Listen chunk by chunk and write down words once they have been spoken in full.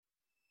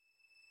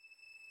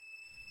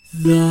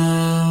The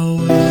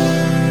world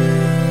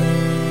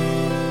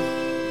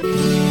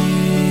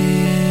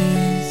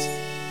is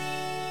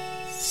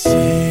saved.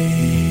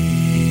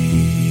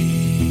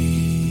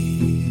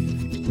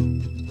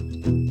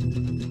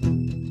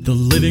 The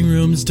living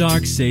room's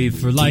dark, save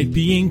for light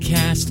being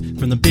cast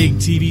from the big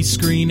TV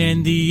screen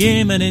and the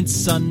imminent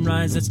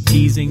sunrise that's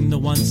teasing the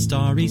one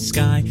starry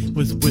sky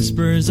with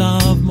whispers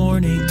of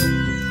morning.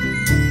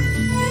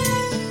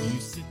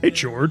 Hey,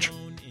 George.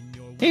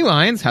 Hey,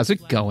 Lions. How's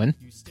it going?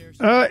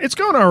 It's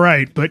going all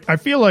right, but I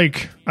feel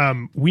like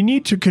we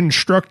need to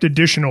construct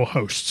additional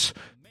hosts.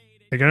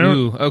 Like,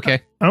 Ooh,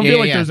 okay. I don't feel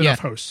like there's enough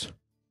hosts.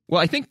 Well,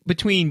 I think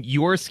between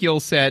your skill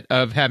set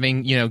of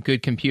having,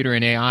 good computer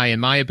and AI and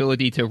my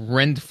ability to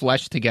rend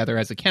flesh together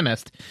as a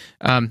chemist,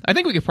 I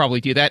think we could probably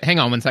do that. Hang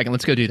on 1 second.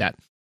 Let's go do that.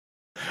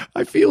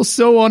 I feel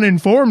so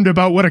uninformed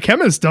about what a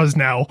chemist does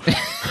now.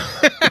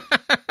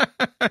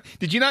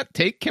 Did you not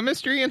take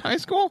chemistry in high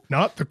school?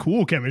 Not the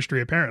cool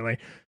chemistry, apparently.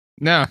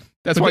 No,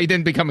 that's why you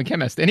didn't become a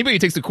chemist. Anybody who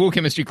takes a cool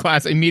chemistry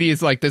class immediately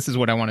is like, this is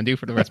what I want to do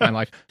for the rest of my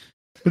life.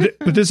 But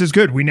this is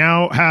good. We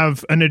now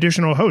have an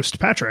additional host,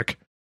 Patrick.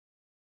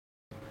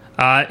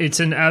 It's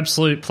an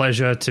absolute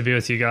pleasure to be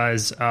with you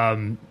guys.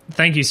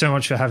 Thank you so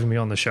much for having me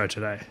on the show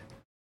today.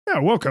 Yeah,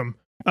 welcome.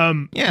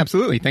 Yeah,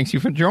 absolutely. Thanks you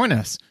for joining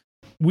us.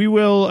 We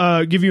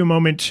will give you a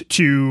moment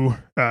to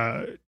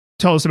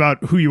tell us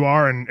about who you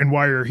are and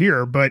why you're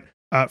here. But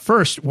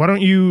first, why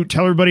don't you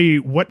tell everybody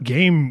what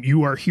game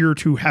you are here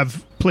to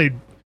have played?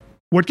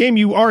 What game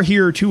you are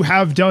here to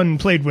have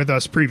played with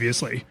us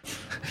previously?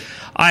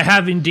 I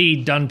have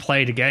indeed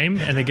played a game,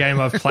 and the game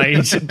I've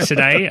played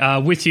today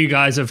with you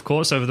guys, of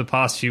course, over the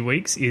past few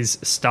weeks is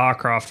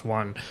StarCraft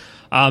 1.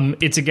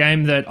 It's a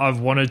game that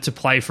I've wanted to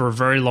play for a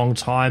very long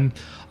time.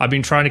 I've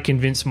been trying to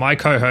convince my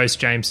co-host,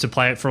 James, to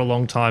play it for a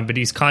long time, but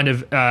he's kind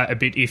of a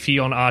bit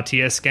iffy on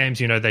RTS games.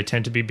 They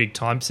tend to be big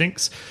time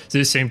sinks. So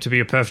this seemed to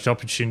be a perfect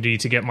opportunity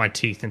to get my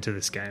teeth into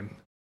this game.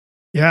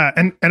 Yeah,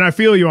 and I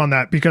feel you on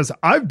that because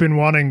I've been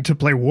wanting to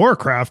play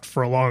Warcraft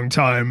for a long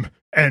time.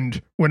 And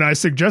when I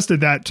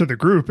suggested that to the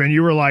group and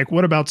you were like,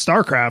 what about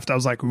StarCraft? I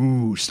was like,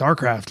 ooh,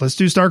 StarCraft. Let's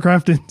do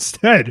StarCraft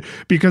instead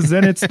because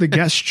then it's the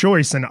guest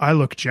choice and I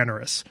look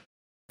generous.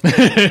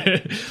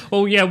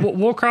 Well, yeah,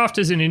 Warcraft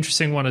is an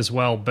interesting one as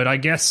well. But I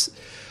guess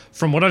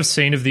from what I've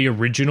seen of the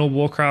original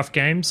Warcraft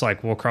games,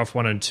 like Warcraft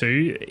 1 and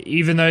 2,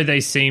 even though they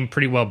seem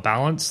pretty well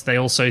balanced, they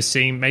also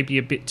seem maybe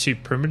a bit too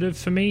primitive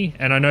for me.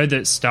 And I know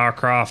that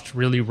StarCraft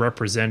really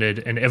represented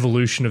an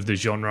evolution of the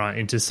genre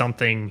into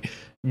something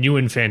new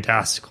and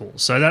fantastical.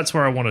 So that's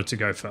where I wanted to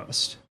go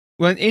first.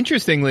 Well,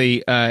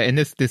 interestingly, and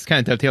this kind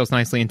of dovetails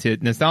nicely into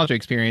nostalgia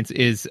experience,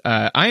 is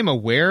I am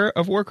aware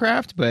of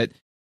Warcraft, but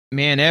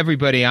man,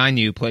 everybody I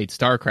knew played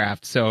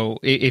StarCraft. So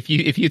if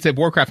you'd said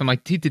Warcraft, I'm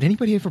like, dude, did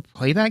anybody ever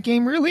play that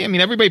game? Really? I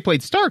mean, everybody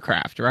played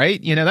StarCraft, right?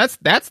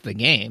 That's the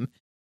game.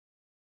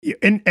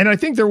 And I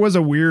think there was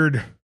a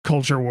weird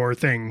culture war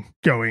thing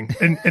going,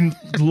 and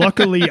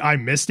luckily I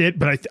missed it.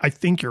 But I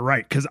think you're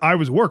right because I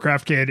was a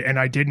Warcraft kid and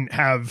I didn't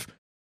have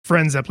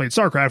friends that played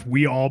StarCraft.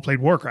 We all played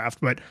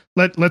Warcraft. But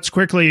let's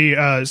quickly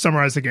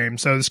summarize the game.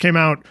 So this came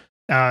out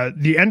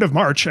the end of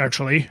March,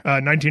 actually,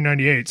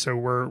 1998. So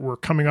we're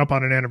coming up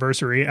on an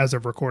anniversary as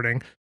of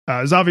recording.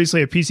 It's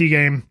obviously a PC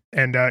game,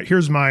 and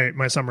here's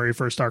my summary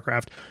for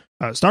StarCraft.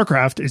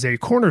 StarCraft is a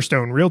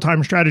cornerstone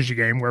real-time strategy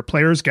game where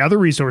players gather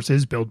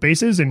resources, build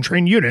bases, and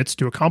train units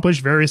to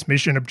accomplish various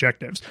mission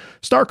objectives.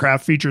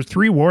 StarCraft features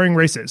 3 warring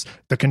races: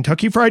 the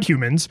Kentucky Fried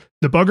Humans,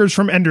 the Buggers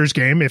from Ender's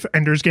Game, if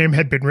Ender's Game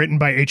had been written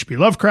by H.P.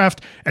 Lovecraft,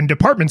 and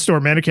department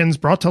store mannequins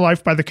brought to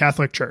life by the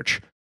Catholic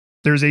Church.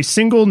 There's a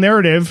single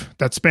narrative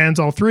that spans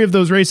all 3 of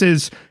those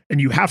races,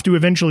 and you have to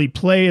eventually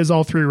play as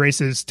all 3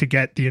 races to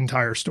get the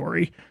entire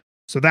story.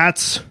 So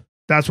that's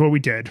what we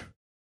did.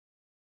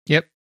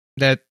 Yep.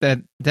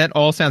 That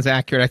all sounds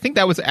accurate. I think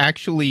that was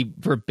actually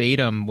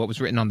verbatim what was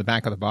written on the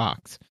back of the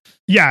box.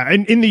 Yeah,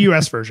 and in the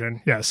US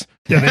version, yes.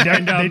 Yeah,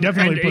 they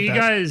definitely put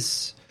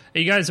that. Are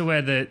you guys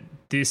aware that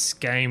this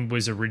game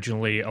was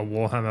originally a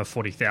Warhammer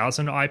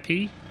 40,000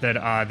 IP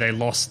that they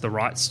lost the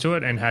rights to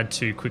it and had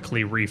to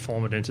quickly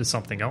reform it into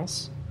something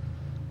else?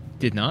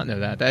 Did not know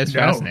that. That is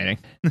fascinating.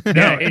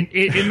 Yeah,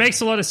 it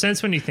makes a lot of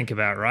sense when you think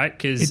about it, right?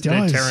 Because the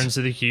Terrans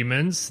are the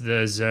humans,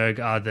 the Zerg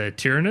are the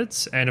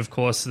Tyranids, and of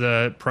course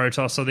the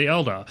Protoss are the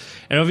Eldar.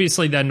 And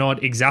obviously they're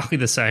not exactly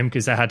the same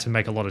because they had to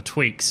make a lot of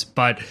tweaks,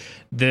 but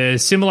the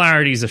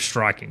similarities are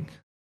striking.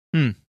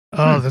 Oh,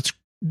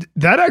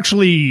 that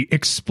actually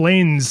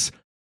explains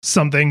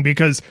something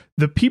because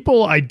the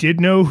people I did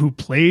know who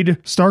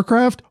played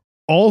StarCraft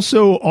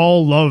also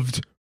all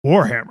loved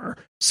Warhammer.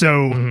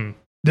 So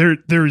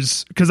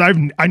there's because I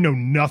know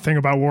nothing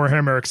about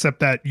Warhammer except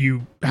that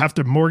you have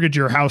to mortgage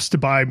your house to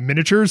buy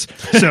miniatures.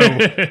 So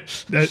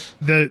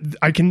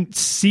I can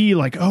see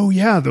like, oh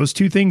yeah, those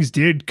two things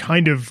did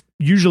kind of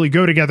usually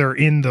go together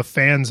in the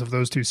fans of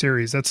those two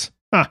series. That's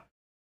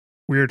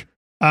weird.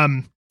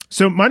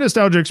 So my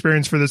nostalgia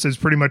experience for this is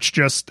pretty much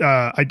just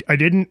I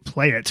didn't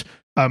play it.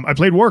 I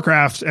played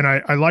Warcraft and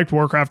I liked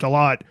Warcraft a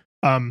lot.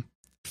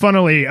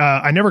 funnily,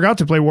 I never got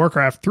to play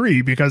Warcraft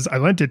 3 because I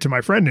lent it to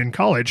my friend in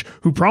college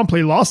who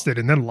promptly lost it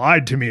and then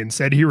lied to me and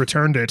said he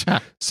returned it.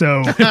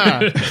 So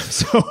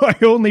I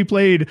only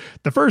played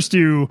the first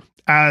two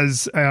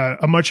as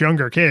a much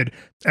younger kid.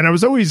 And I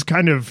was always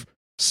kind of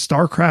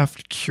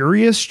StarCraft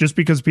curious just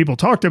because people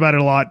talked about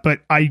it a lot, but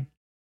I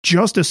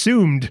just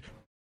assumed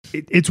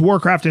it's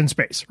Warcraft in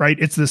space, right?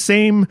 It's the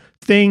same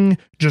thing,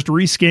 just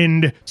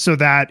reskinned so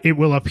that it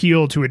will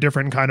appeal to a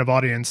different kind of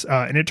audience.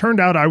 And it turned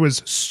out I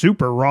was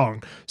super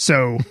wrong.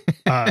 So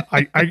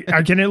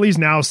I can at least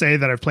now say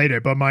that I've played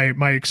it, but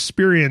my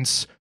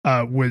experience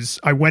was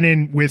I went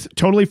in with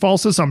totally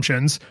false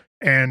assumptions,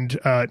 and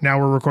now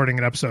we're recording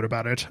an episode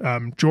about it.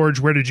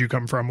 George, where did you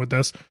come from with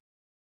this?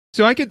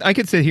 So I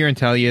could sit here and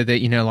tell you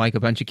that, like a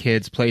bunch of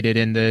kids played it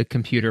in the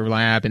computer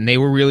lab and they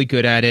were really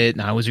good at it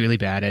and I was really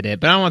bad at it.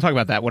 But I don't want to talk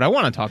about that. What I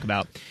want to talk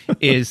about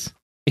is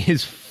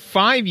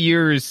 5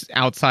 years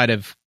outside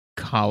of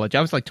college.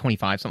 I was like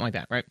 25, something like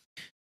that, right?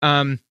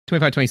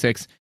 25,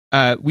 26.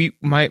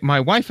 My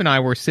wife and I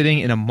were sitting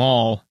in a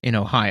mall in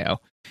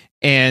Ohio.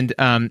 And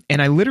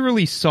I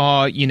literally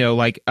saw,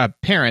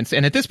 parents,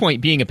 and at this point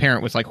being a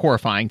parent was like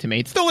horrifying to me.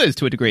 It still is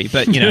to a degree,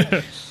 but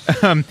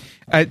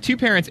two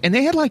parents, and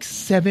they had like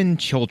 7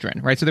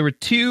 children, right? So there were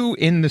 2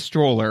 in the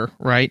stroller,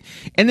 right?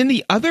 And then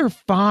the other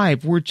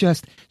 5 were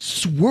just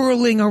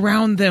swirling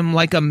around them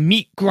like a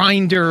meat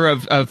grinder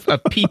of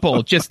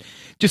people, just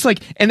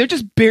like, and they're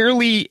just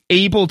barely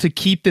able to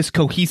keep this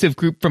cohesive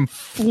group from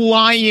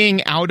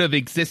flying out of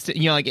existence,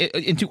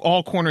 into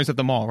all corners of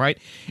the mall, right?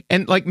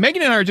 And like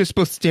Megan and I are just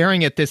both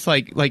staring at this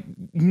like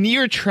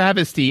near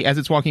travesty as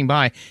it's walking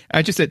by.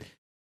 I just said,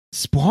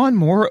 spawn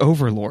more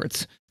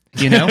overlords.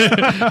 I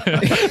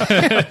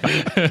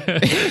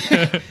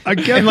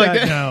get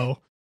that now.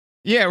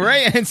 Yeah,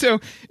 right. And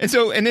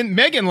then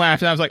Megan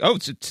laughed, and I was like, "Oh,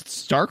 it's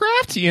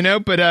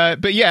StarCraft,"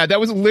 But yeah, that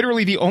was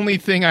literally the only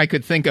thing I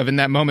could think of in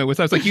that moment.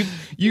 I was like,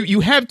 "You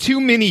have too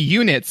many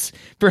units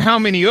for how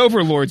many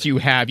overlords you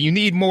have. You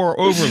need more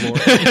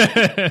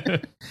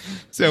overlords."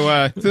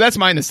 So that's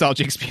my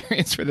nostalgia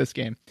experience for this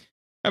game.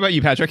 How about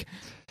you, Patrick?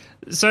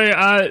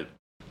 So,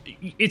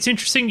 it's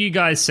interesting you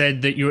guys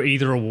said that you're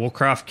either a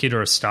Warcraft kid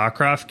or a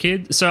StarCraft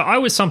kid. So I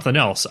was something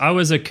else. I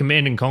was a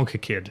Command & Conquer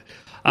kid.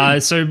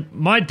 So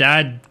my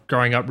dad,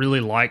 growing up, really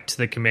liked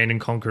the Command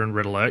 & Conquer and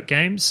Red Alert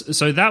games.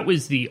 So that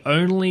was the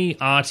only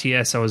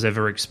RTS I was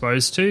ever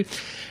exposed to.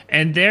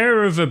 And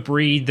they're of a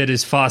breed that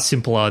is far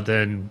simpler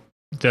than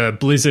the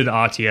Blizzard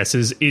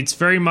RTSs. It's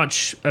very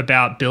much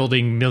about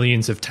building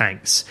millions of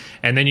tanks.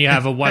 And then you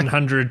have a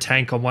 100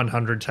 tank on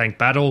 100 tank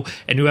battle,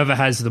 and whoever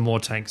has the more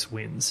tanks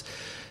wins.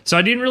 So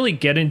I didn't really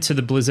get into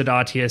the Blizzard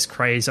RTS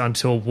craze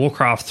until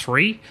Warcraft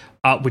 3,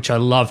 which I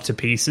love to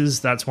pieces.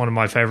 That's one of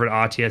my favorite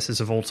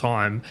RTSs of all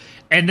time.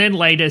 And then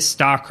later,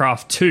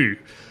 StarCraft 2.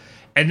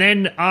 And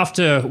then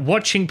after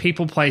watching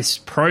people play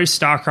pro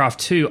StarCraft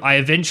 2, I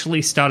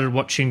eventually started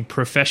watching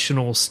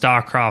professional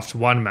StarCraft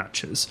 1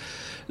 matches.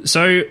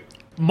 So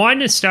my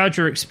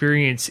nostalgia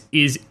experience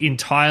is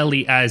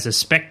entirely as a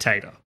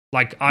spectator.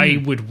 Like, I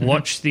would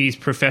watch these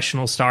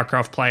professional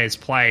StarCraft players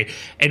play,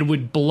 and it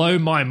would blow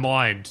my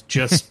mind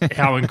just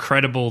how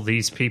incredible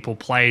these people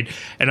played.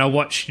 And I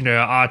watched,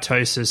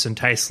 Artosis and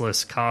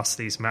Tasteless cast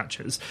these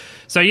matches.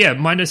 So, yeah,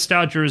 my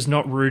nostalgia is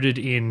not rooted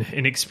in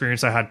an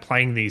experience I had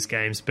playing these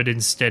games, but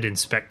instead in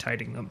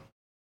spectating them.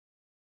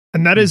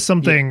 And that is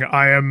something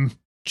I am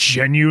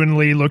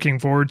genuinely looking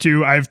forward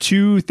to. I have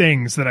 2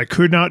 things that I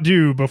could not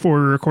do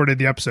before we recorded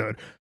the episode.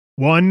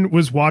 One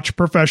was watch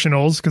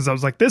professionals, because I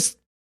was like, this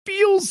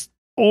feels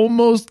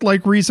almost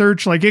like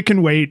research. Like, it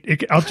can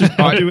wait. I'll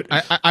do it.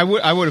 I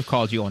would have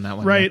called you on that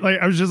one, right? Like,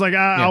 I was just like,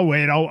 I'll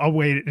wait. I'll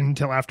wait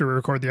until after we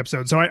record the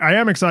episode. So I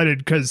am excited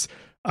because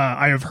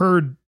I have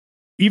heard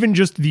even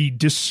just the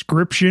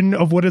description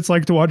of what it's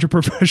like to watch a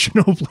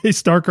professional play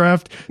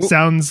StarCraft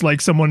sounds like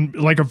someone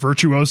like a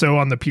virtuoso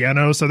on the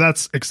piano. So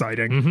that's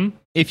exciting.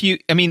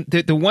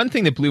 Mm-hmm. The one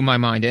thing that blew my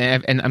mind,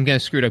 and I'm going to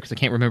screw it up because I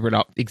can't remember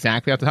it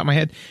exactly off the top of my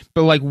head,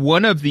 but like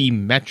one of the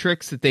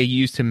metrics that they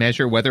use to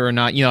measure whether or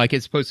not, like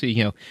it's supposed to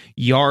be,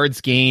 yards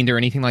gained or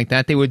anything like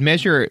that, they would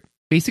measure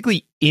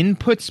basically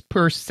inputs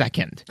per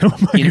second. Oh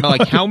my God.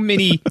 Like how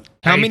many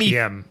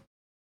APM.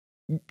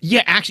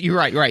 Yeah, actually, you're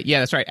right.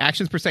 Yeah, that's right.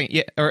 Actions per second,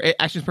 yeah, or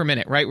actions per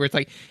minute, right? Where it's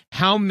like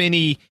how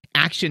many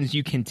actions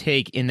you can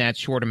take in that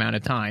short amount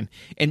of time.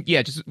 And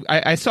yeah, just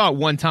I saw it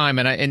one time,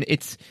 and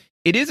it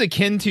is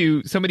akin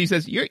to somebody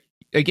says you're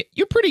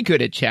pretty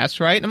good at chess,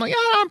 right? And I'm like,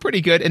 I'm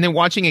pretty good. And then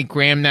watching a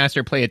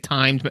grandmaster play a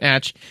timed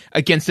match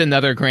against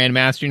another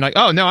grandmaster, you're like,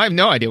 oh no, I have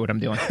no idea what I'm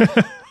doing.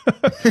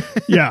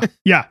 yeah,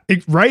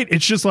 right.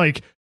 It's just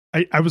like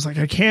I was like,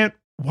 I can't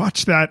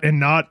watch that and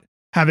not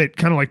have it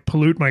kind of like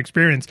pollute my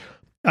experience.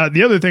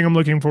 The other thing I'm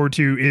looking forward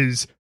to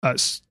is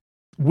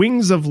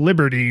Wings of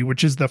Liberty,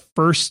 which is the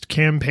first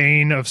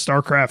campaign of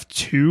StarCraft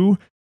 2,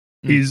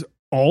 is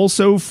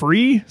also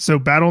free. So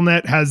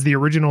Battle.net has the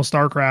original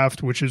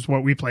StarCraft, which is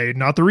what we played,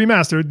 not the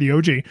remastered, the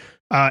OG,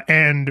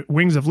 and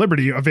Wings of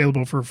Liberty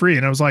available for free.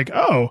 And I was like,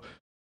 oh,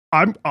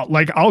 I'm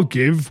like, I'll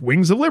give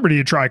Wings of Liberty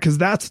a try because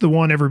that's the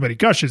one everybody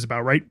gushes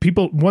about, right?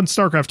 People, once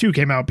StarCraft 2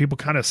 came out, people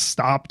kind of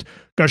stopped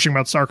gushing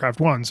about StarCraft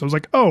 1. So I was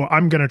like, oh,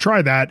 I'm going to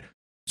try that.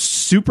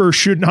 Super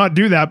should not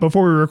do that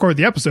before we record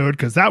the episode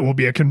because that will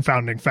be a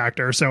confounding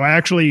factor. So I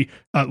actually,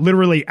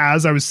 literally,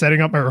 as I was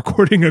setting up my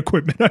recording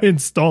equipment, I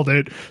installed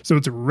it. So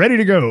it's ready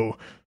to go.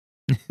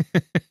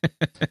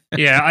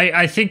 Yeah,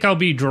 I think I'll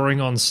be drawing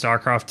on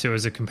StarCraft 2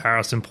 as a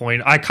comparison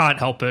point. I can't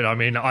help it. I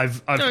mean,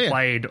 I've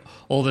played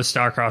all the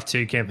StarCraft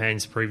 2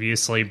 campaigns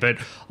previously, but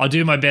I'll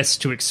do my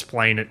best to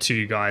explain it to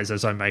you guys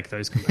as I make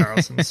those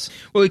comparisons.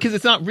 Well, because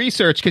it's not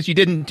research because you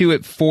didn't do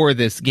it for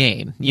this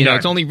game. You know, No.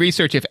 it's only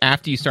research if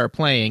after you start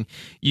playing,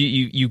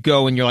 you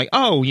go and you're like,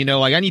 oh, you know,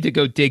 like I need to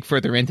go dig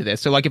further into this.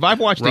 So like if I've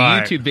watched Right.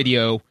 a YouTube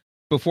video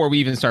before we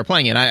even start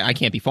playing it, I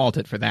can't be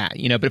faulted for that,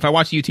 you know. But if I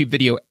watch a YouTube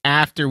video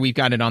after we've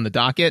got it on the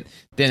docket,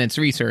 then it's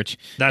research.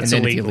 That's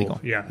and then illegal.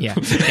 It's Yeah. yeah.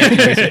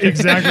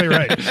 Exactly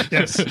right.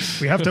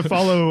 Yes. We have to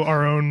follow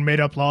our own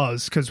made up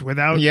laws because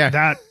without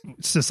that,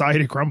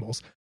 society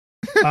crumbles.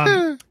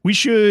 We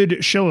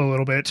should shill a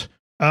little bit.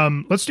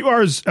 Let's do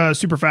ours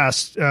super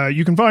fast.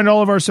 You can find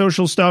all of our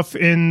social stuff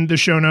in the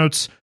show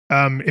notes.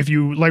 If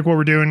you like what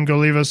we're doing, go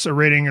leave us a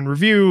rating and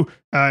review.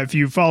 If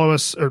you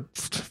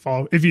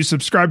if you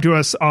subscribe to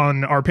us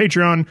on our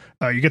Patreon,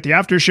 you get the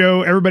after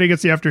show. Everybody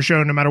gets the after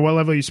show no matter what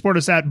level you support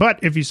us at. But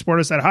if you support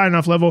us at a high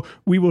enough level,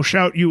 we will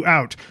shout you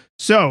out.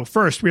 So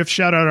first, we have to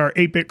shout out our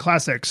 8-bit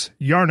classics.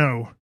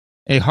 Yarno,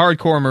 A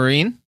hardcore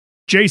Marine,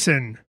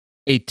 Jason,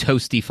 a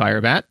toasty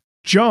Firebat,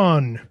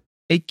 John,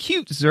 a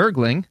cute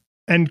Zergling,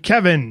 and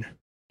Kevin.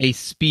 a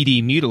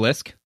speedy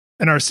Mutalisk,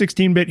 And our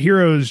 16-bit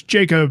heroes,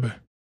 Jacob,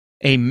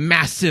 a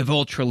massive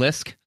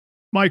Ultralisk,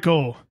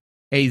 Michael,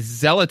 a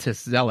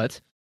Zealotous Zealot,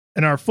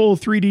 and our full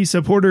 3D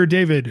supporter,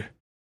 David.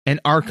 an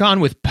Archon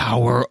with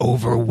power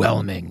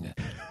overwhelming.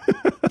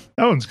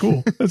 That one's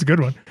cool. That's a good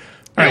one.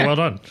 All right, well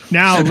done.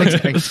 Now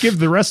let's give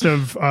the rest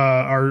of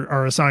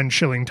our assigned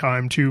shilling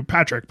time to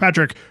Patrick.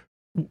 Patrick,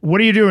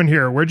 what are you doing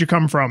here? Where'd you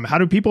come from? How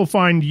do people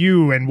find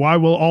you? And why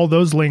will all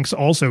those links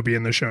also be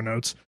in the show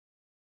notes?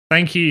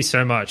 Thank you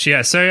so much.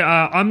 Yeah, so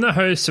I'm the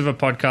host of a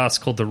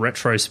podcast called the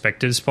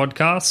Retrospectives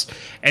Podcast,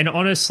 and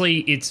honestly,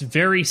 it's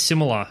very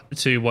similar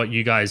to what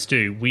you guys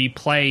do. We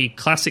play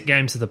classic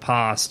games of the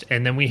past,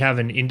 and then we have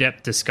an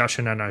in-depth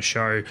discussion on our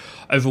show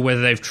over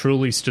whether they've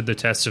truly stood the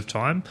test of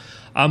time.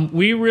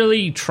 We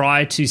really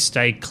try to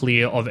stay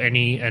clear of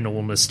any and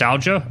all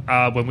nostalgia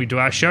when we do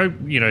our show,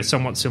 you know,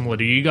 somewhat similar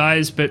to you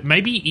guys, but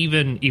maybe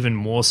even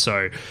more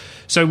so.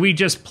 So we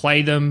just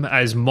play them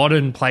as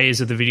modern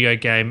players of the video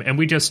game, and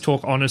we just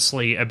talk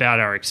honestly about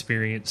our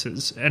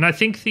experiences. And I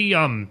think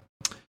the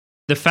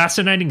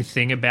fascinating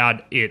thing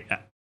about it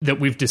that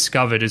we've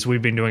discovered as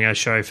we've been doing our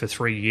show for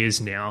 3 years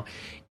now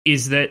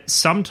is that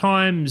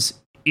sometimes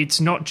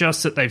it's not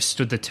just that they've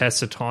stood the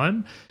test of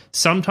time.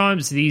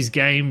 Sometimes these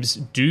games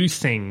do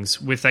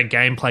things with their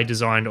gameplay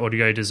design,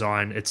 audio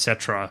design,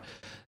 etc.,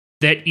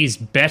 that is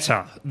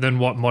better than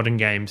what modern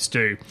games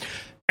do.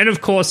 And of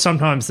course,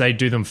 sometimes they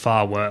do them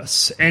far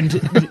worse. And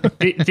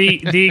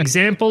the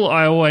example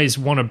I always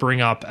want to bring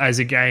up as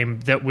a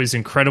game that was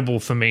incredible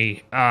for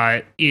me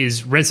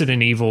is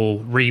Resident Evil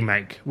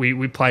Remake.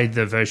 We played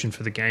the version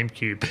for the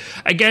GameCube,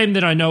 a game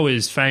that I know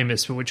is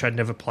famous, but which I'd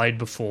never played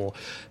before,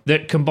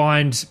 that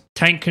combined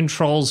tank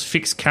controls,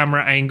 fixed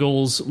camera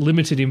angles,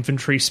 limited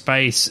inventory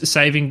space,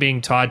 saving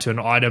being tied to an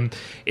item.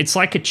 It's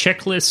like a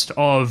checklist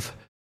of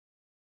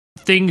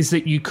things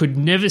that you could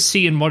never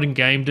see in modern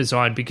game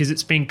design because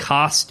it's been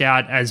cast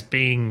out as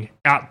being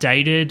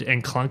outdated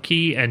and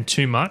clunky and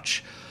too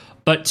much.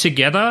 But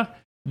together,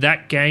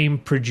 that game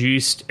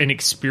produced an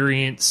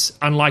experience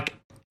unlike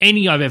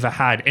any I've ever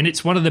had. And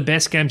it's one of the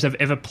best games I've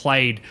ever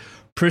played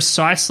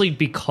precisely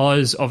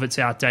because of its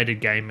outdated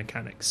game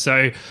mechanics.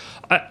 So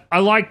I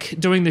like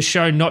doing the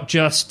show not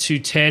just to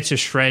tear to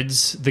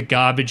shreds the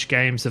garbage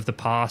games of the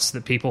past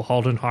that people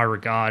hold in high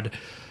regard,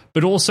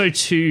 but also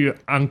to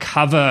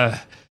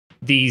uncover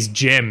these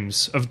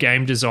gems of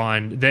game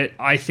design that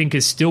I think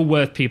is still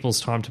worth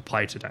people's time to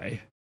play today.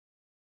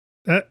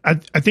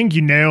 I think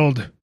you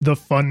nailed the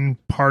fun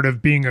part of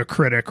being a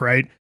critic,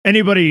 right?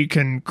 Anybody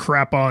can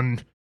crap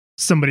on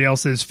somebody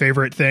else's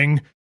favorite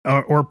thing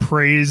or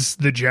praise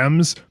the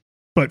gems,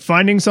 but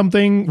finding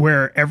something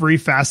where every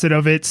facet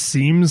of it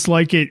seems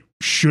like it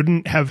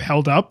shouldn't have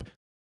held up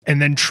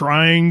and then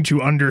trying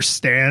to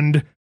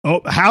understand,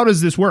 oh, how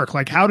does this work?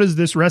 Like, how does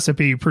this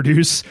recipe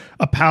produce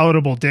a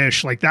palatable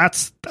dish? Like,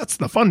 that's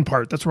the fun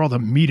part. That's where all the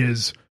meat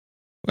is.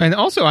 And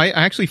also, I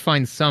actually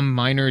find some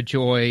minor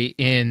joy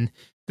in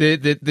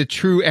the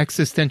true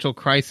existential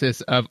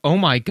crisis of, oh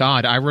my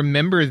God, I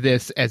remember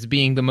this as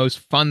being the most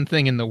fun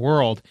thing in the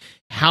world.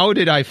 How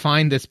did I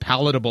find this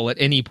palatable at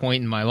any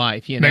point in my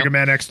life? You know? Mega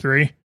Man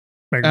X3?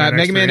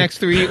 Mega Man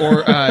X3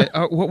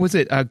 or what was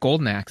it?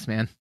 Golden Axe,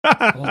 man.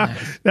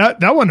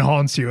 that one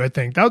haunts you, I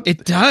think.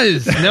 It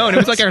does. No, and it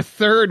was like our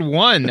third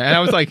one, and I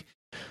was like,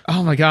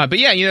 oh my God. But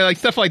yeah, you know, like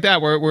stuff like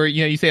that where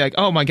you know, you say like,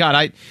 oh my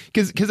God,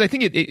 because I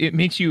think it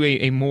makes you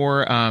a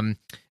more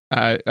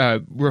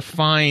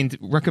refined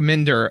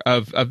recommender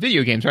of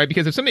video games, right?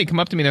 Because if somebody come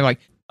up to me and they're like,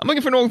 I'm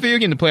looking for an old video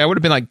game to play, I would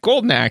have been like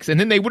Golden Axe, and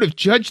then they would have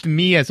judged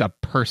me as a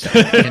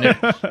person.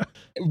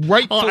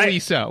 Rightfully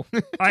so.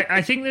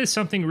 I think there's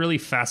something really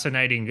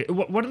fascinating.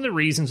 One of the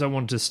reasons I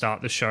wanted to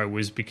start the show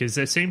was because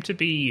there seemed to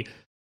be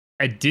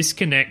a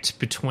disconnect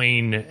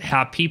between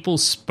how people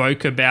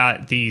spoke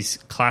about these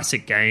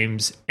classic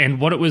games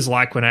and what it was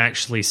like when I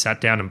actually sat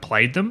down and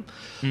played them.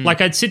 Like,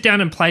 I'd sit down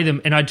and play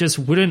them and I just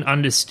wouldn't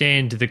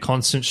understand the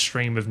constant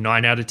stream of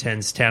 9 out of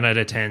 10s, 10 out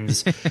of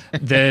 10s,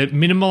 the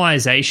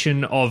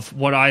minimalization of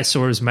what I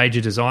saw as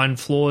major design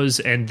flaws,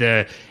 and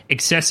the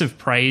excessive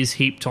praise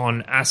heaped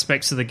on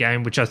aspects of the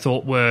game which I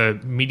thought were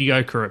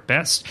mediocre at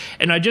best.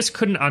 And I just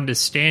couldn't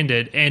understand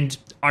it. And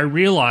I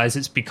realize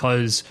it's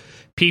because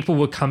people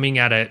were coming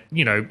at it,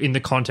 you know, in the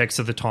context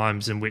of the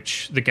times in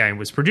which the game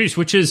was produced,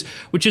 which is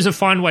a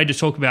fine way to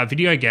talk about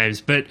video games.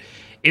 But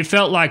it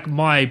felt like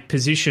my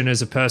position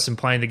as a person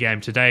playing the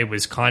game today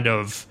was kind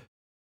of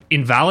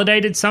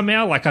invalidated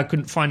somehow. Like, I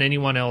couldn't find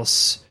anyone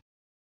else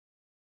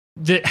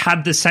that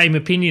had the same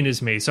opinion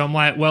as me. So I'm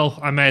like, well,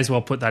 I may as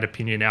well put that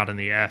opinion out in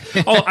the air.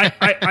 Oh,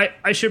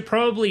 I should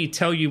probably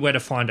tell you where to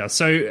find us.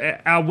 So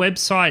our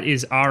website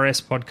is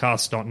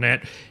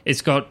rspodcast.net.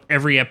 It's got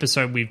every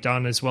episode we've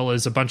done, as well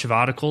as a bunch of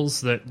articles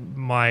that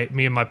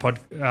me and my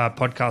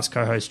podcast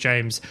co-host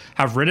James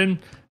have written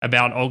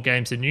about old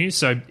games and news.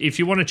 So if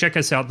you want to check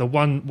us out, the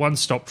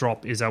one-stop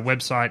drop is our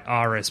website,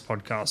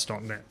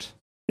 rspodcast.net.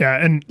 Yeah,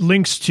 and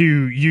links to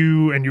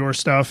you and your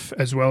stuff,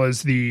 as well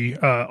as the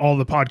all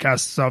the podcast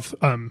stuff.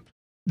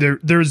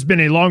 There's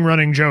been a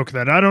long-running joke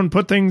that I don't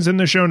put things in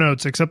the show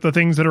notes except the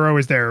things that are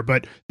always there,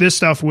 but this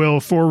stuff will,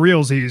 for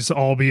realsies,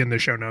 all be in the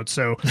show notes.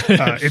 So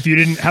if you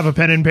didn't have a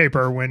pen and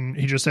paper when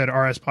he just said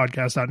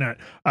rspodcast.net,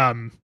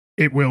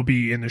 it will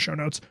be in the show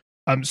notes.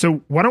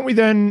 So why don't we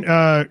then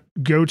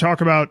go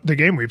talk about the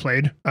game we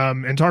played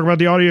and talk about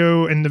the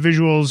audio and the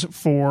visuals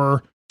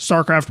for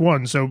StarCraft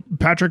 1. So,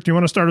 Patrick, do you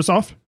want to start us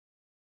off?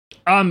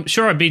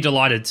 Sure, I'd be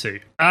delighted to.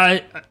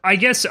 I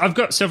guess I've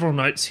got several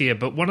notes here,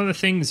 but one of the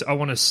things I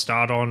want to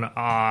start on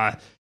are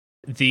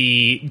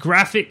the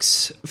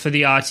graphics for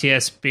the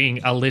RTS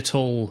being a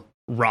little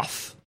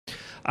rough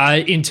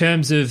in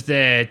terms of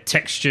their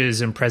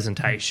textures and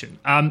presentation.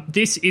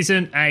 This is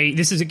a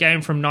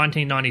game from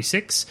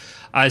 1996,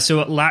 so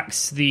it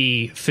lacks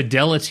the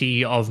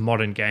fidelity of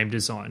modern game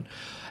design.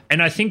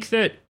 And I think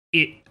that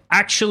it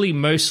actually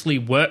mostly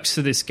works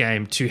for this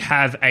game to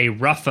have a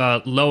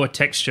rougher, lower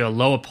texture,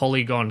 lower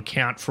polygon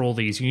count for all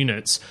these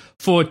units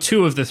for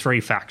 2 of the 3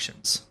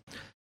 factions.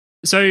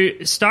 So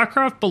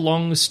StarCraft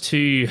belongs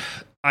to,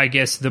 I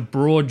guess, the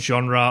broad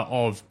genre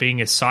of being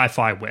a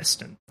sci-fi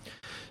western.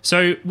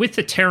 So with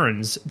the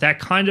Terrans, they're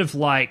kind of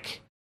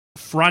like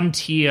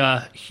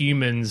frontier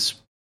humans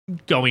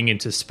going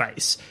into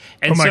space.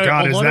 And oh my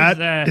God,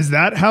 is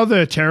that how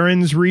the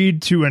Terrans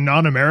read to a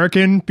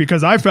non-American?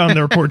 Because I found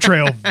their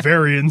portrayal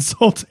very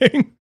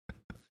insulting.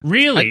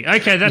 Really?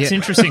 Okay, that's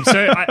interesting.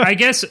 So I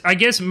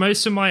guess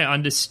most of my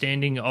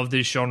understanding of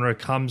this genre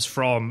comes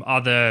from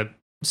other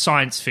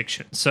science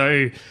fiction.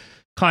 So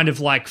kind of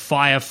like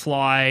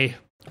Firefly,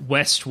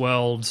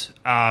 Westworld,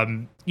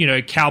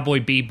 Cowboy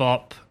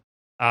Bebop,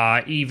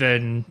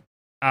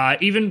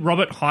 even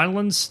Robert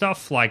Heinlein's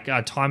stuff like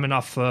Time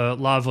Enough for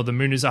Love or The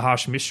Moon is a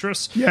Harsh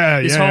Mistress.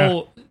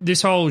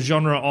 This whole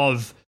genre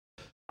of,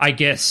 I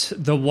guess,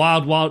 the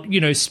wild,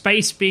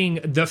 space being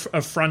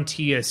a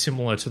frontier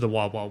similar to the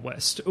Wild Wild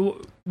West.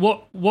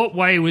 What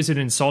way was it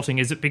insulting?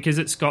 Is it because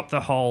it's got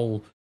the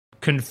whole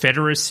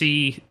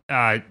Confederacy?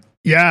 I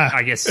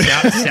guess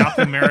South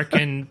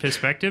American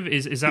perspective.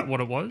 Is that what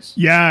it was?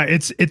 Yeah,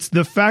 it's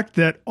the fact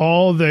that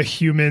all the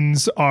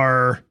humans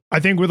are, I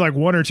think with like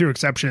 1 or 2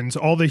 exceptions,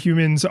 all the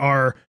humans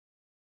are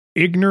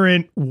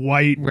ignorant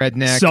white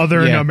redneck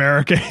Southern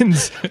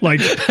Americans. Like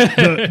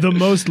the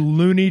most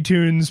Looney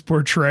Tunes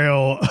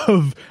portrayal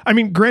of, I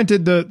mean,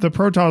 granted the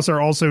Protoss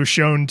are also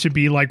shown to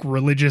be like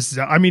religious.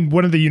 I mean,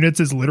 one of the units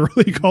is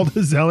literally called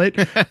a zealot.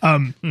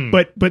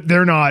 But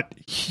they're not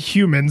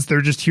humans,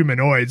 they're just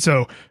humanoid.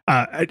 So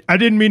I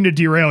didn't mean to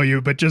derail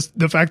you, but just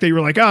the fact that you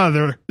were like,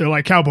 they're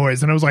like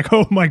cowboys, and I was like,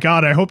 oh my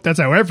God, I hope that's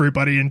how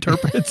everybody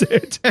interprets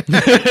it.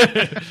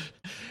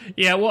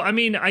 Yeah, well, I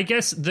mean, I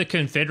guess the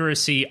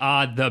Confederacy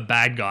are the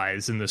bad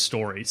guys in the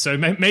story, so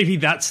maybe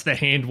that's the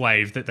hand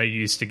wave that they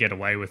used to get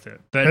away with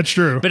it. But that's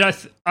true.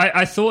 But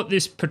I thought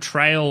this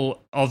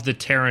portrayal of the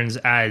Terrans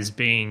as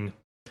being,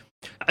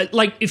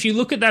 like, if you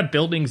look at their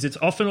buildings, it's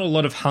often a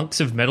lot of hunks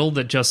of metal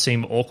that just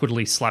seem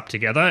awkwardly slapped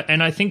together,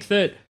 and I think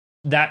that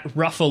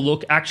rougher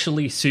look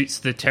actually suits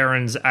the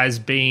Terrans as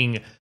being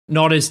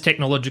not as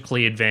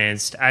technologically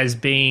advanced, as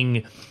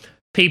being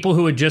people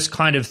who are just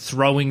kind of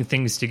throwing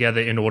things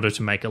together in order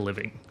to make a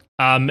living.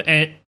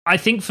 And I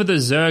think for the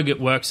Zerg,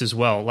 it works as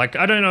well. Like,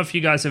 I don't know if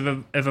you guys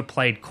have ever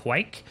played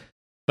Quake,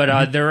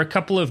 but there are a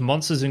couple of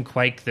monsters in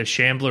Quake, the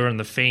Shambler and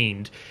the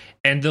Fiend,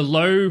 and the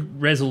low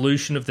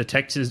resolution of the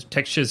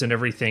textures and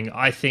everything,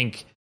 I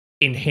think,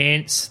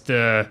 enhance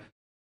the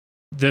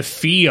the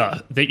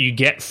fear that you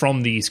get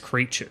from these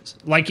creatures.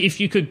 Like, if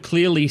you could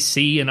clearly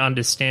see and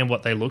understand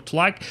what they looked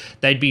like,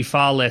 they'd be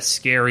far less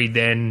scary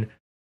than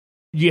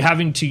you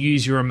having to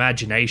use your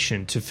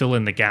imagination to fill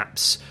in the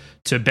gaps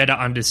to better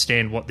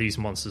understand what these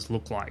monsters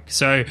look like.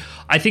 So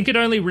I think it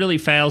only really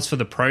fails for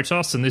the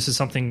Protoss, and this is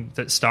something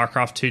that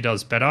StarCraft 2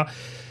 does better.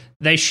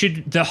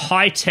 The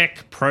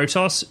high-tech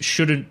Protoss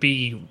shouldn't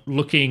be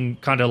looking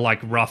kind of like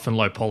rough and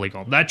low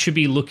polygon. That should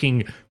be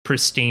looking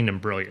pristine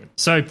and brilliant.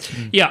 So,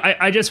 yeah,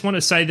 I just want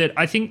to say that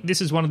I think this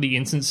is one of the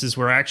instances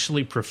where I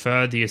actually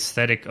prefer the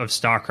aesthetic of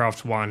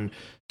StarCraft 1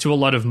 to a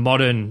lot of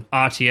modern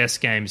RTS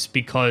games,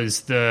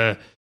 because the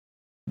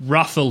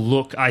rougher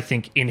look, I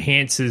think,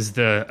 enhances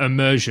the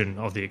immersion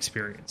of the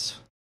experience.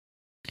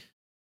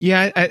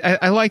 Yeah,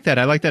 I like that.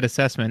 I like that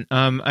assessment.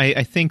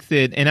 I think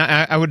that, and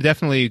I would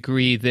definitely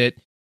agree that,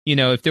 you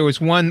know, if there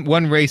was one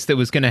race that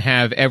was going to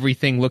have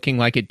everything looking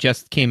like it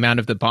just came out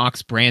of the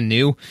box, brand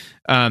new,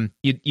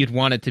 you'd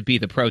want it to be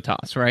the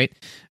Protoss, right?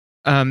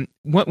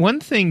 One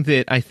thing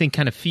that I think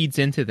kind of feeds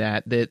into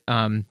that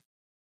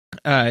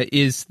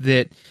is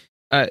that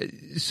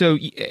so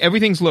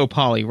everything's low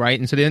poly, right?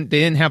 And so they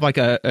didn't have like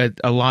a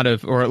lot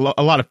of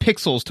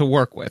pixels to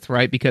work with,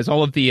 right? Because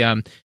all of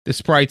the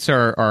sprites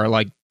are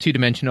like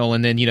 2-dimensional,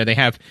 and then, you know, they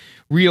have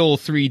real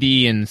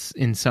 3D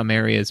in some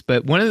areas.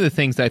 But one of the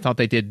things that I thought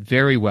they did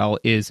very well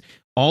is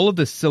all of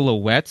the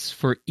silhouettes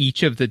for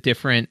each of the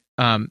different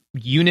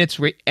units,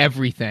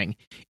 everything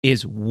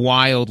is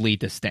wildly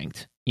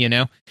distinct, you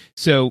know?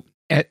 So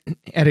at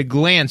a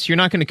glance, you're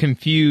not going to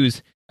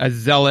confuse a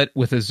Zealot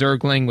with a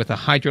Zergling, with a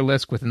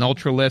Hydralisk, with an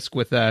Ultralisk,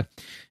 with a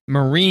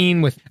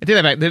Marine, with... I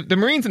take that back. The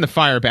Marines and the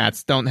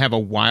Firebats don't have a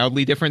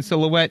wildly different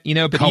silhouette, you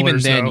know, but colors,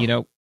 even then, though. You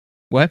know...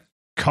 What?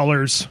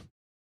 Colors.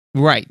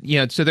 Right. You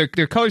know, so their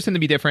colors tend to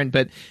be different,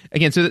 but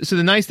again, so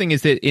the nice thing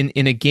is that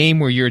in a game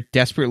where you're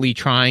desperately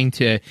trying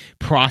to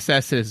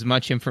process as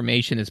much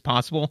information as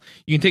possible,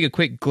 you can take a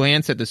quick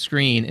glance at the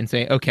screen and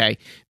say, okay,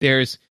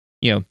 there's,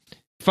 you know,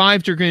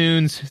 5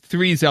 Dragoons,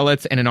 3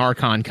 Zealots, and an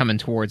Archon coming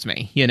towards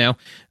me, you know,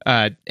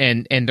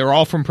 and they're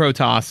all from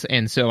Protoss,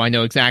 and so I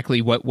know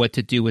exactly what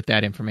to do with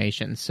that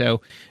information.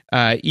 So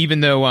even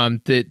though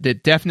the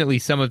definitely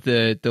some of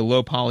the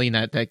low poly and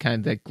that kind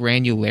of that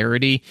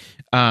granularity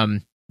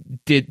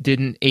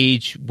didn't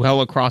age well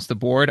across the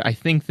board, I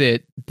think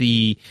that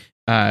the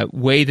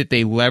way that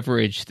they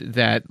leveraged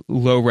that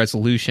low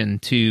resolution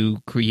to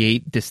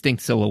create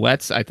distinct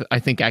silhouettes, I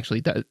think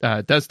actually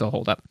does still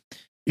hold up.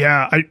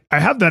 Yeah, I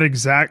have that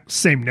exact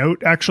same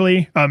note,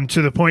 actually,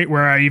 to the point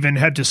where I even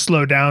had to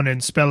slow down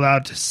and spell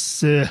out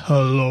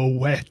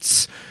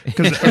silhouettes,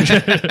 because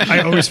I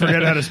always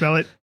forget how to spell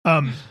it.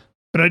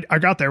 But I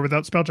got there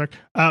without spell check.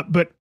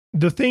 But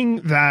the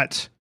thing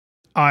that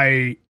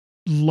I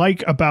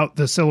like about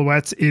the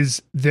silhouettes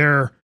is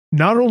they're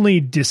not only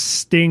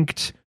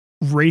distinct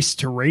race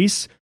to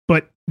race,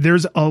 but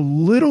there's a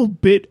little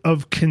bit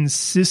of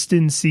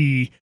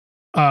consistency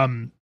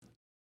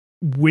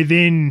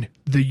within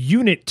the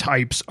unit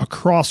types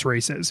across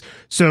races.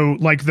 So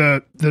like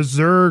the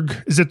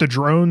Zerg, is it the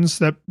drones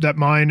that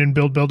mine and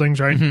build buildings,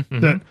 right?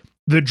 Mm-hmm.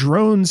 The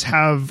drones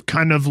have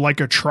kind of like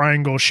a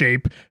triangle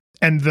shape,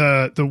 and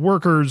the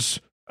workers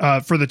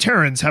for the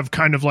Terrans have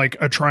kind of like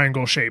a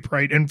triangle shape,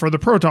 right? And for the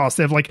Protoss,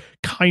 they have like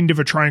kind of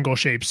a triangle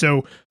shape.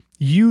 So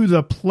you,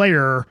 the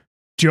player,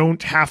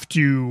 don't have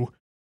to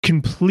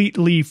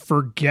completely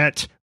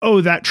forget, oh,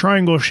 that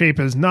triangle shape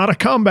is not a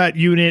combat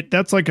unit.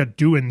 That's like a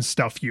doing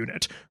stuff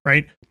unit,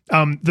 right?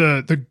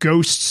 The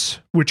ghosts,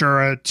 which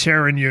are a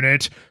Terran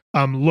unit,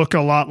 look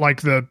a lot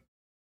like the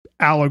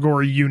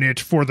allegory unit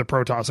for the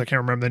Protoss. I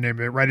can't remember the name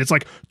of it, right? It's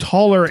like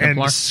taller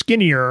Templar. And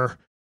skinnier.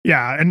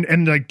 Yeah,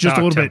 and like just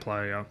a little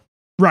Templar, bit. Yeah.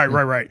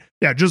 Right.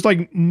 Yeah, just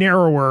like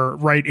narrower,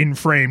 right, in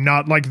frame,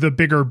 not like the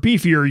bigger,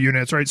 beefier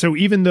units, right? So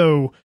even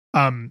though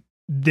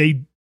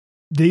they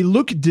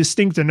look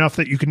distinct enough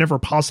that you can never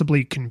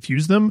possibly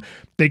confuse them,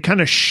 they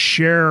kind of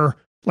share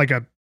like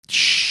a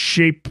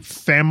shape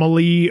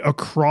family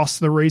across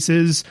the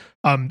races.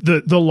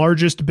 The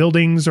largest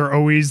buildings are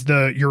always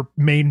your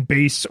main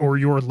base or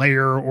your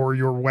lair or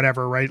your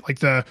whatever, right? Like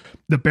the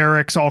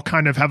barracks all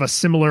kind of have a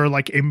similar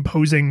like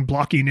imposing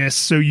blockiness.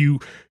 So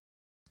you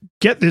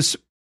get this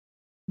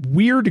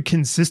weird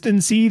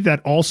consistency that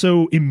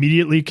also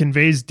immediately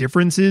conveys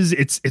differences.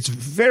 It's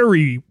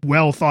very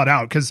well thought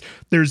out, because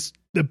there's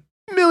a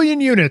million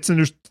units and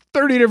there's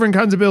 30 different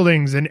kinds of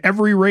buildings, and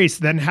every race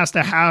then has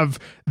to have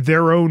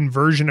their own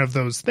version of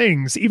those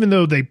things. Even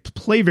though they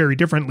play very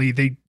differently,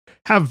 they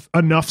have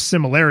enough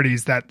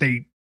similarities that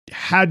they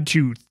had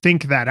to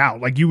think that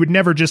out. Like, you would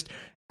never just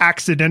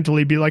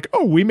accidentally be like,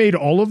 oh, we made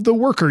all of the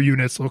worker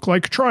units look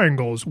like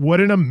triangles.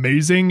 What an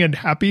amazing and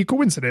happy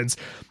coincidence.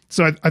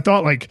 So I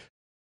thought like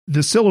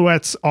the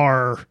silhouettes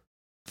are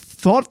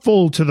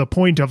thoughtful to the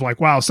point of like,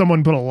 wow,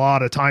 someone put a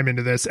lot of time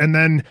into this. And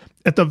then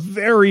at the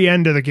very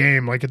end of the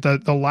game, like at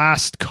the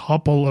last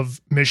couple of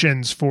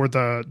missions for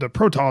the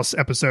Protoss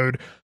episode,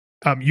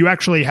 you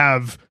actually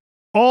have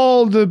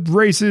all the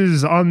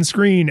races on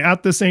screen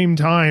at the same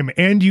time,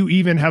 and you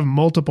even have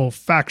multiple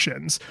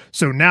factions.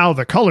 So now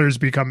the colors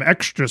become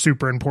extra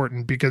super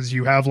important because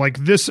you have like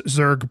this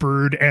Zerg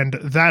brood and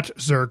that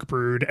Zerg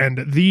brood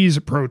and these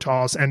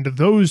Protoss and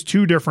those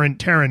two different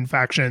Terran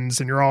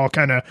factions, and you're all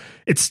kind of,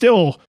 it's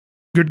still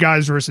good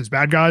guys versus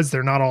bad guys.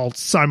 They're not all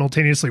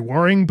simultaneously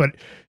warring, but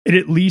it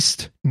at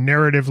least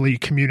narratively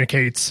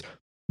communicates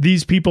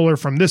these people are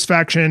from this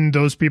faction,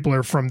 those people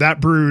are from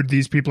that brood,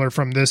 these people are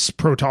from this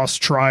Protoss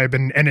tribe,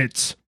 and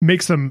it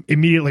makes them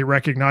immediately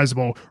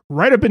recognizable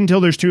right up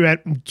until there's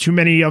too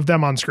many of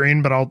them on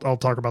screen, but I'll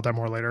talk about that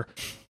more later.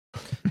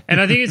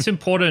 And I think it's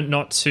important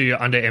not to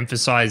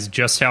underemphasize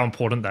just how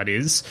important that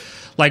is.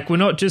 Like, we're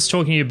not just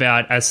talking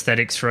about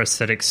aesthetics for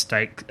aesthetics'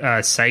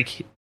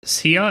 sake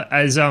here.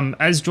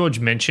 As George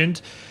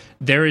mentioned,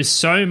 there is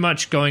so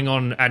much going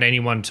on at any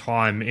one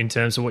time in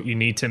terms of what you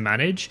need to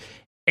manage.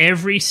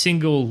 Every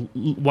single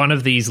one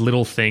of these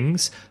little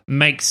things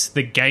makes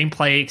the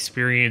gameplay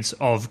experience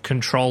of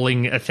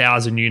controlling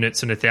 1,000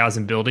 units and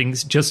 1,000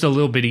 buildings just a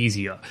little bit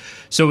easier.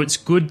 So it's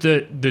good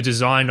that the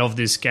design of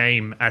this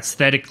game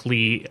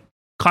aesthetically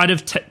kind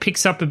of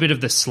picks up a bit of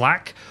the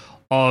slack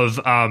of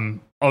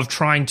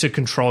trying to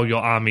control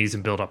your armies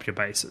and build up your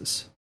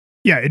bases.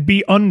 Yeah, it'd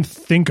be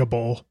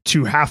unthinkable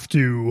to have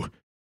to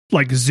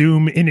like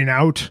zoom in and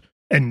out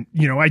and,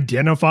 you know,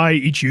 identify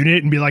each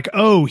unit and be like,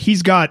 oh,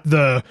 he's got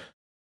the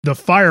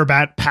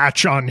Firebat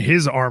patch on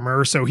his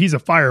armor, so he's a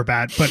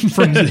Firebat. But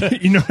from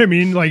you know what I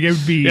mean? Like, it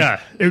would be, it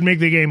would make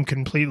the game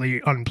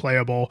completely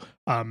unplayable.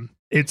 I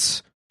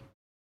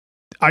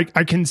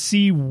can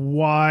see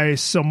why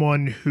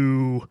someone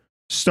who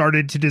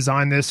started to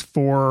design this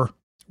for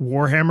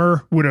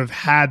Warhammer would have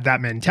had that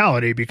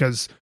mentality,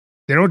 because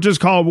they don't just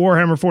call it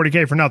Warhammer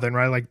 40K for nothing,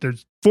 right? Like,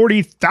 there's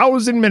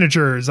 40,000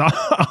 miniatures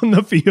on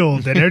the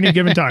field at any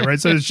given time, right?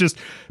 So it's just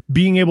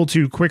being able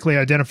to quickly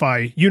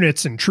identify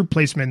units and troop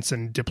placements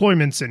and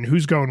deployments and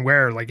who's going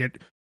where. Like,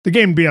 the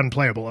game would be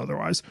unplayable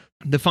otherwise.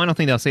 The final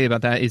thing that I'll say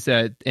about that is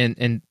that,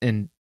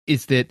 and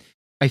is that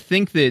I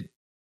think that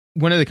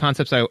one of the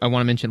concepts I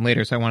want to mention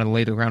later, so I want to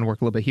lay the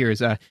groundwork a little bit here, is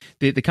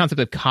the concept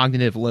of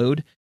cognitive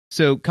load.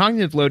 So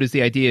cognitive load is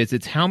the idea is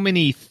it's how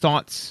many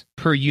thoughts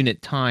per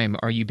unit time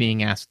are you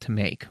being asked to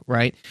make,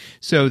 right?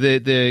 So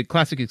the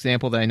classic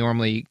example that I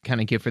normally kind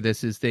of give for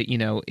this is that, you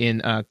know,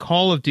 in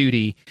Call of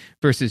Duty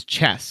versus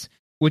chess,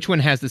 which one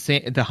has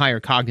the higher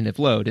cognitive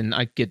load? And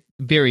I get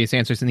various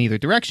answers in either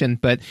direction,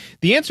 but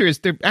the answer is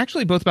they're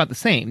actually both about the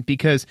same,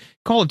 because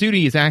Call of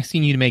Duty is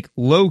asking you to make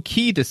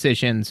low-key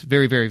decisions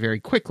very, very, very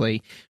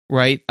quickly,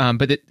 right?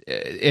 But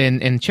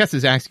and chess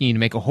is asking you to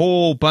make a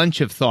whole bunch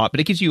of thought, but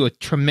it gives you a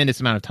tremendous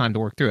amount of time to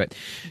work through it.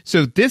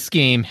 So this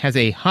game has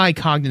a high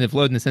cognitive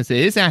load in the sense that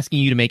it is asking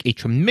you to make a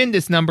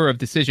tremendous number of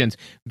decisions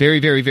very,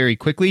 very, very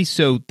quickly.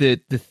 So the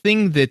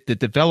thing that the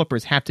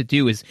developers have to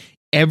do is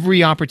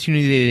every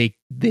opportunity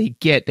they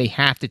get, they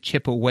have to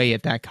chip away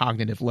at that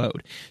cognitive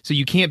load. So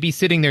you can't be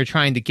sitting there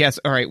trying to guess,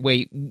 all right,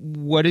 wait,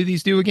 what do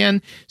these do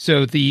again?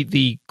 So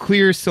the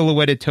clear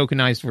silhouetted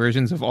tokenized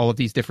versions of all of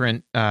these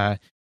different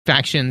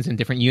factions and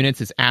different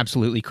units is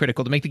absolutely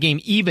critical to make the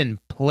game even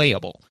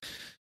playable.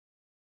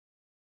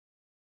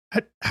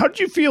 How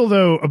did you feel,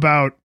 though,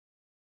 about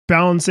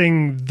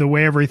balancing the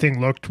way everything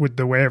looked with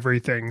the way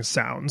everything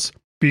sounds?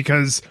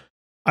 Because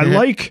I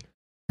like...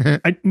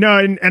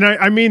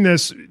 I mean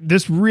this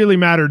really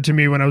mattered to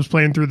me when I was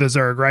playing through the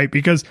Zerg, right?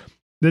 Because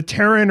the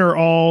Terran are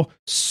all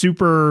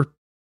super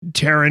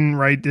Terran,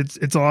 right?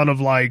 It's a lot of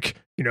like,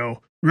 you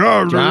know,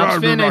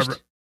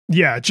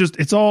 yeah, just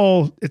it's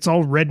all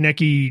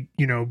rednecky,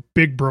 you know,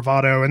 big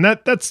bravado, and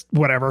that's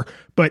whatever.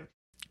 But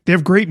they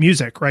have great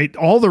music, right?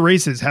 All the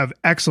races have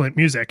excellent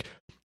music,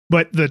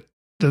 but the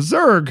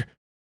Zerg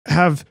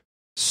have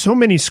so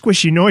many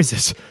squishy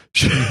noises.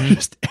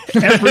 Just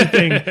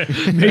everything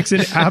makes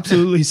an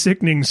absolutely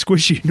sickening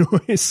squishy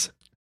noise.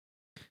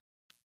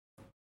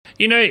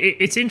 You know,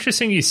 it's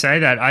interesting you say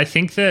that. I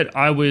think that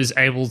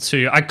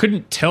I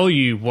couldn't tell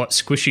you what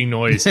squishy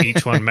noise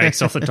each one makes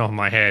off the top of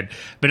my head,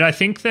 but I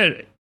think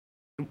that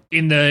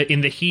in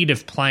the heat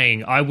of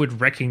playing, I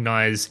would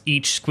recognize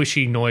each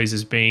squishy noise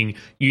as being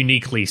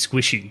uniquely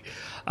squishy.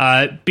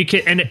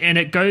 Because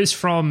it goes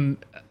from,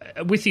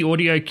 with the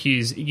audio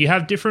cues, you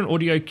have different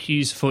audio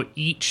cues for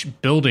each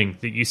building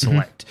that you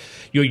select.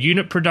 Your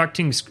unit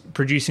producing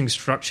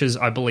structures,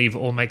 I believe,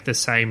 all make the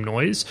same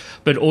noise,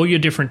 but all your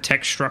different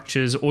tech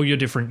structures, all your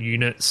different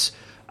units,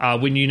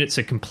 when units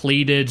are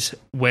completed,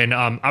 when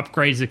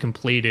upgrades are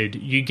completed,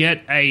 you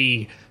get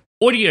a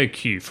audio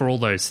cue for all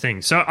those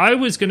things. So I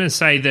was going to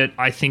say that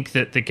I think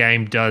that the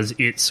game does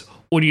its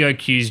audio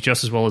cues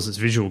just as well as its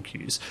visual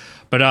cues.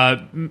 But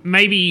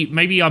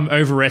maybe I'm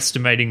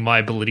overestimating my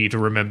ability to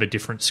remember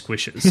different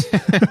squishes.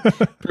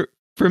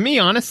 For me,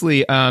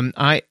 honestly,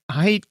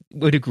 I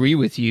would agree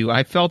with you.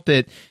 I felt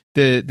that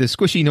the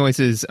squishy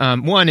noises,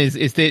 one is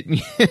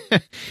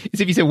that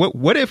is if you say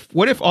what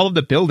if all of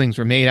the buildings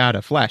were made out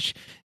of flesh,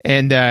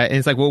 and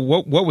it's like, well,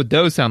 what would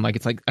those sound like?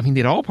 It's like, I mean,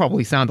 they'd all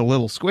probably sound a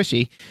little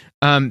squishy.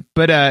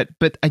 But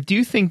I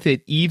do think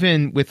that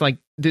even with like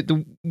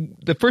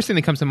the first thing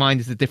that comes to mind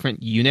is the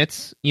different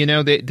units.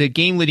 The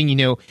game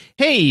letting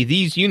hey,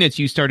 these units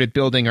you started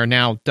building are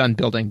now done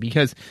building,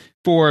 because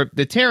for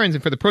the Terrans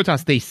and for the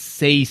Protoss, they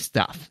say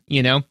stuff.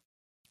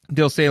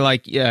 They'll say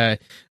like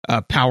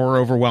power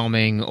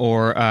overwhelming,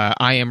 or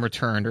I am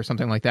returned, or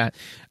something like that.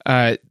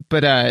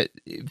 But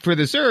for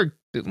the Zerg,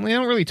 they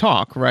don't really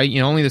talk, right?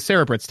 Only the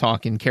Cerebrits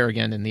talk in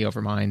Kerrigan and the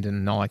Overmind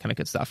and all that kind of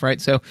good stuff, right?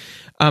 So,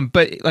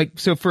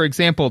 so for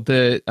example,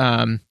 the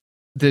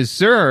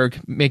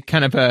Zerg make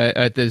kind of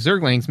the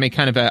Zerglings make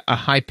kind of a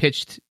high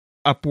pitched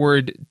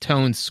upward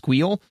tone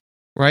squeal,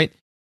 right?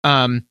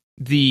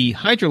 The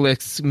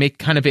Hydralisks make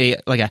kind of an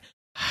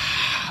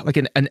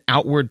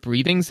outward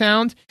breathing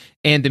sound,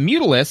 and the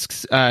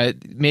Mutalisks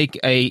make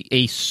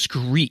a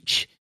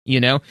screech.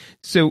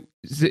 So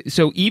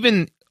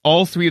even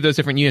all three of those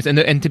different units, and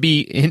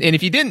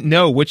if you didn't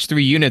know which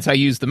three units I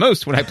used the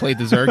most when I played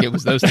the Zerg, it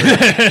was those three.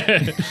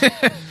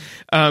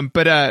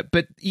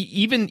 But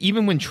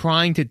even when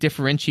trying to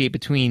differentiate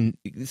between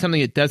something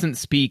that doesn't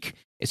speak,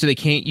 so they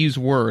can't use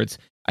words,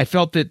 I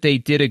felt that they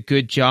did a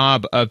good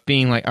job of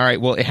being like, all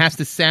right, well, it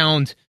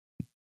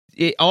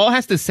all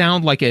has to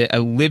sound like a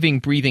living,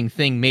 breathing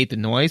thing made the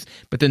noise,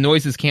 but the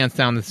noises can't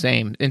sound the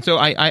same. And so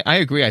I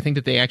agree. I think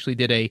that they actually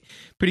did a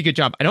pretty good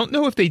job. I don't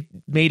know if they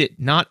made it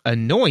not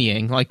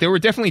annoying. Like, there were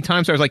definitely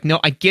times where I was like, no,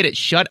 I get it,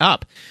 shut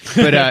up.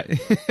 But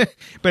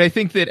but I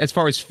think that as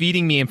far as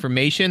feeding me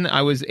information,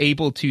 I was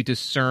able to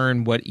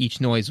discern what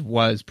each noise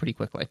was pretty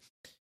quickly.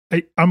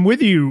 I'm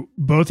with you,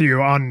 both of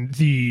you, on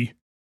the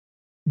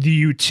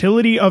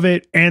utility of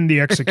it and the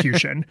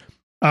execution.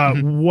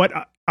 What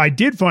I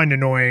did find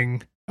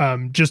annoying,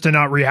 just to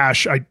not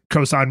rehash, I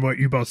co-sign what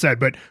you both said,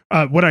 but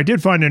what I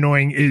did find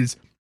annoying is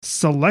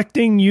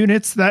selecting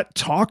units that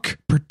talk,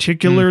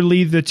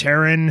 particularly the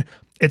Terran.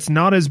 It's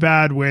not as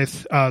bad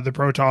with the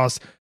Protoss.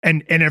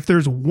 And if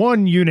there's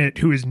one unit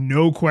who is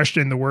no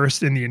question the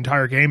worst in the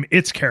entire game,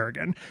 it's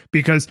Kerrigan,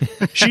 because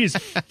she's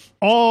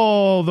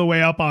all the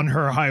way up on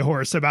her high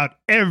horse about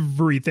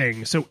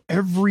everything. So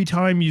every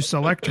time you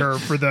select her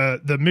for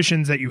the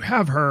missions that you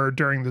have her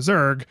during the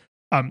Zerg,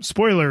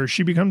 spoiler,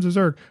 she becomes a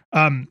Zerg.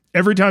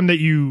 Every time that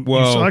you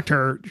select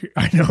her,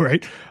 I know,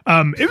 right?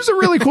 It was a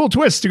really cool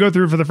twist to go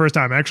through for the first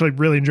time. I actually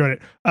really enjoyed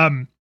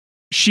it.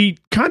 She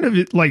kind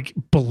of like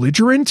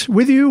belligerent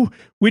with you,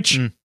 which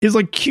is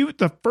like cute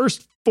the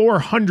first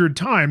 400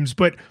 times,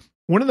 but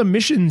one of the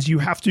missions you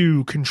have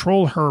to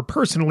control her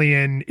personally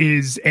in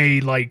is a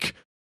like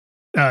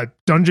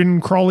dungeon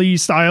crawly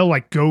style,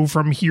 like go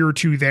from here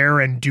to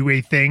there and do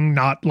a thing,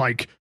 not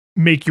like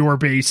make your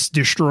base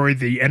destroy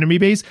the enemy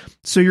base.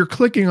 So you're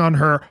clicking on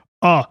her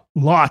a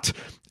lot,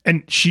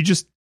 and she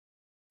gets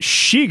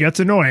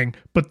annoying.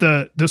 But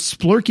the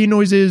splurky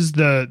noises,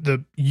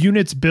 the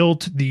units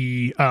built,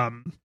 the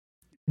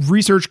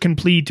research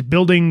complete,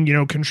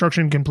 building,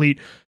 construction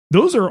complete,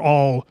 those are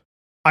all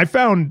I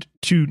found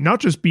to not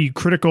just be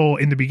critical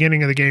in the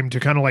beginning of the game, to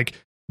kind of like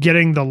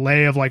getting the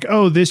lay of like,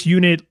 oh, this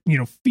unit,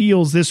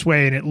 feels this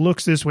way and it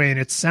looks this way and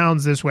it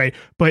sounds this way.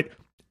 But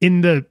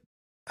in the,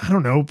 I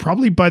don't know,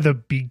 probably by the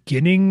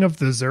beginning of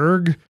the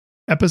Zerg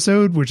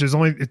episode, which is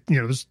only,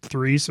 there's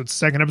 3, so it's the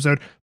second episode,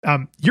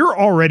 you're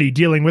already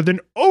dealing with an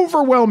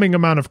overwhelming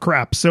amount of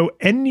crap. So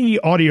any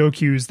audio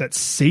cues that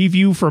save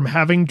you from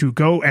having to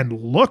go and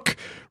look,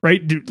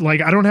 right?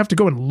 Like, I don't have to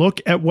go and look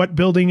at what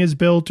building is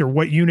built or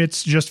what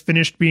units just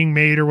finished being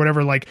made or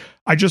whatever. Like,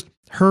 I just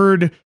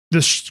heard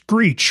the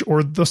screech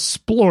or the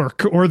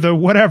splork or the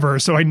whatever.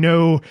 So I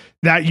know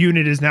that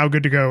unit is now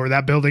good to go, or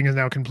that building is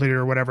now completed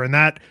or whatever. And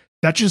that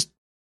just,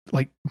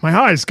 like, my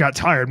eyes got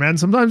tired, man.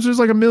 Sometimes there's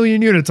like a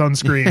million units on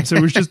screen. So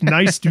it was just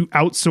nice to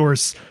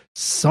outsource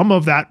some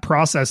of that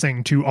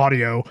processing to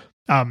audio.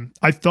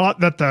 I thought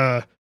that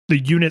the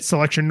unit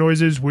selection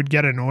noises would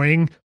get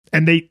annoying,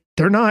 and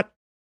they're not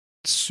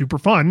super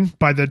fun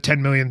by the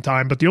 10 millionth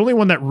time, but the only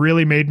one that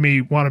really made me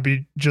want to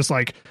be just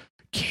like,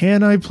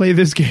 can I play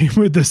this game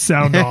with the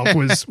sound off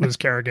was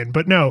Kerrigan.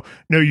 But no,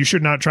 you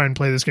should not try and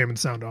play this game with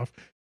the sound off.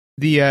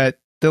 The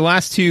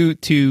last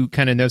two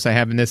kind of notes I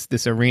have in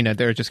this arena,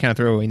 they're just kind of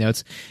throwaway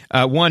notes.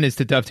 One is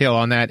to dovetail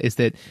on that, is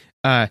that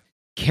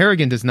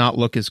Kerrigan does not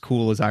look as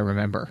cool as I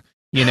remember.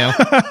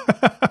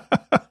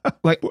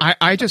 Like,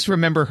 I just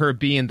remember her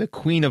being the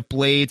Queen of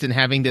Blades and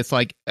having this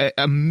like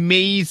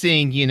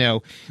amazing,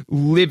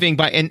 living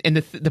by. And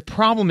the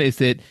problem is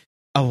that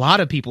a lot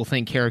of people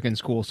think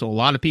Kerrigan's cool, so a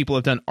lot of people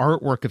have done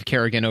artwork of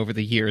Kerrigan over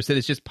the years that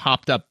has just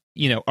popped up,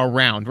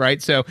 around,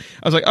 right? So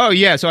I was like, oh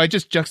yeah, so I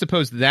just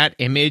juxtaposed that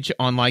image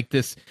on like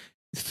this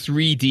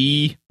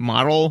 3D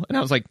model, and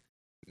I was like,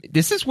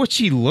 this is what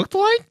she looked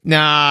like?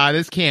 Nah,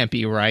 this can't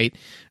be right.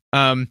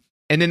 And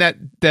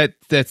then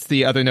that's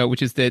the other note,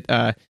 which is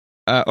that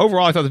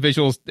overall I thought the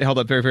visuals held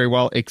up very, very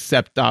well,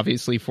 except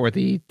obviously for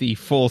the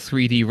full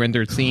 3D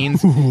rendered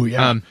scenes. Ooh,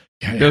 yeah.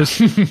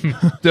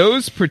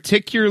 Those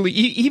particularly,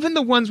 even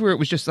the ones where it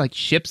was just like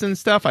ships and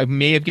stuff, I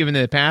may have given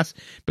it a pass.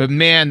 But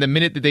man, the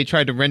minute that they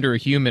tried to render a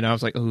human, I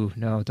was like, oh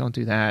no, don't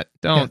do that.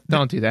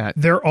 Don't do that.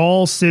 They're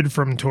all Sid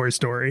from Toy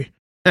Story.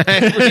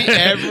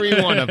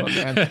 every one of them,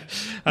 man.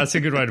 That's a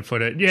good way to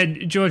put it. Yeah,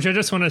 George, I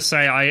just want to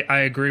say I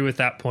agree with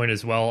that point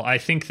as well. I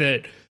think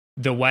that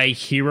the way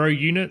hero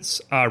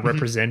units are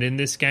represented in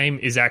this game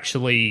is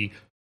actually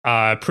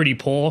pretty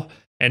poor,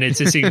 and it's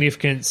a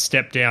significant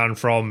step down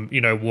from,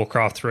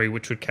 Warcraft 3,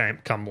 which would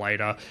come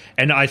later.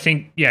 And I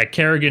think,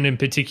 Kerrigan in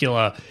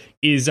particular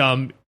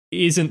isn't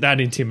that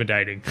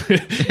intimidating.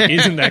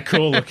 Isn't that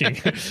cool looking?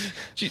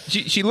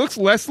 She looks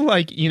less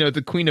like,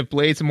 the Queen of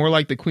Blades and more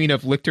like the Queen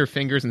of licked her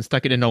fingers and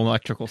stuck it in an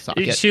electrical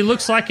socket. She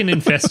looks like an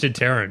infested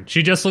Terran.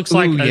 She just looks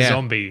like a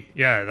zombie.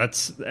 Yeah,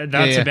 that's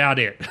about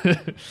it.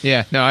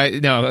 Yeah,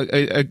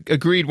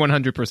 agreed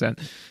 100%.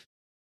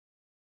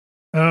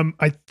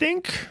 I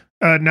think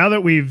now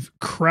that we've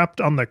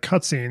crapped on the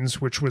cutscenes,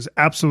 which was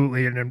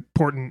absolutely an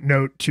important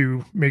note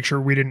to make sure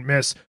we didn't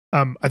miss,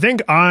 I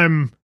think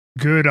I'm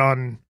good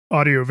on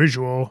audio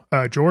visual.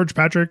 George,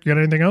 Patrick, you got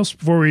anything else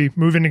before we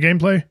move into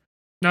gameplay?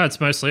 No, it's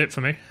mostly it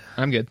for me.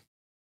 I'm good.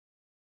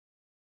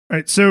 All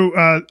right,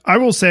 so I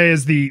will say,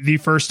 as the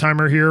first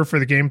timer here for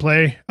the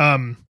gameplay,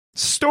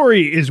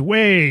 story is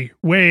way,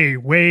 way,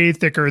 way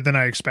thicker than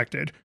I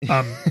expected,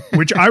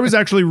 which I was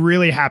actually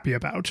really happy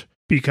about,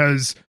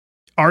 because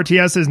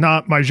RTS is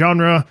not my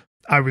genre.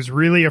 I was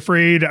really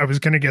afraid I was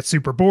going to get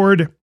super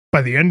bored.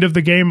 By the end of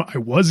the game, I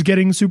was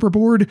getting super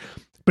bored,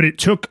 but it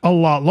took a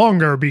lot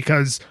longer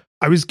because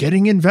I was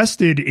getting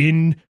invested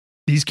in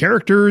these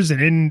characters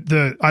and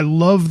I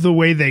love the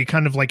way they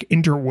kind of like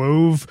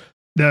interwove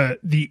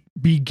the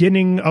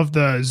beginning of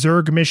the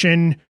Zerg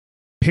mission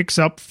picks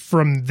up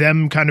from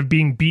them kind of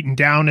being beaten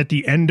down at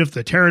the end of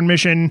the Terran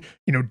mission,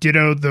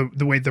 ditto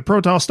the way the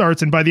Protoss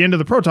starts. And by the end of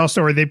the Protoss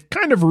story, they've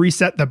kind of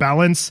reset the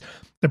balance.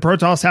 The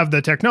Protoss have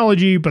the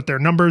technology, but their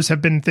numbers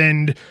have been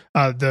thinned.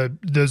 The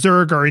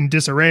Zerg are in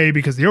disarray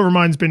because the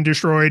Overmind's been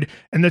destroyed,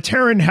 and the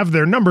Terran have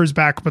their numbers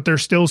back, but they're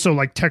still so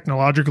like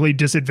technologically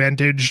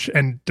disadvantaged,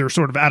 and they're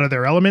sort of out of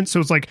their element. So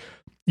it's like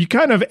you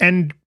kind of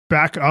end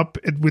back up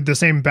with the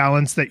same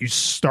balance that you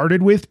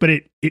started with, but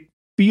it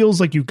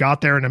feels like you got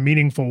there in a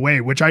meaningful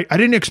way, which I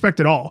didn't expect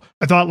at all.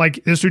 I thought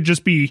like this would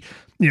just be,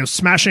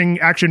 smashing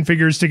action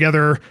figures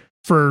together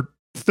for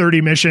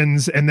 30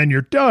 missions and then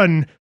you're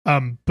done.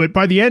 But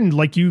by the end,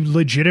 like, you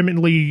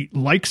legitimately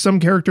like some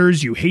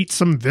characters, you hate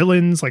some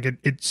villains. Like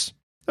that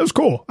was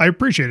cool. I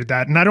appreciated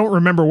that. And I don't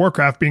remember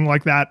Warcraft being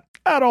like that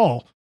at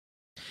all.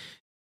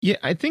 Yeah,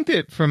 I think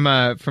that from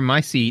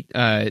my seat,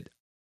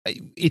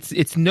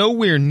 it's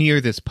nowhere near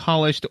this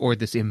polished or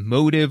this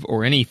emotive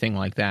or anything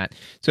like that.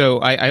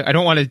 So I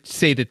don't want to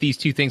say that these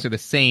two things are the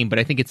same, but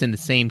I think it's in the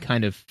same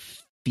kind of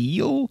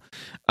feel,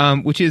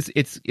 which is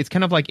it's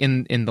kind of like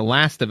in The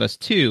Last of Us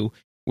 2,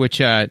 which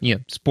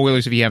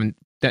spoilers if you haven't.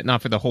 That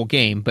not for the whole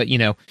game, but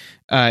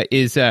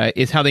is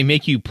how they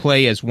make you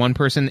play as one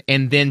person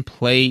and then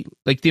play,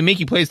 like, they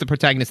make you play as the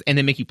protagonist and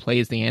then make you play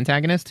as the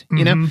antagonist.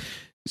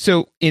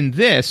 So in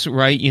this,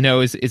 right,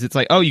 is it's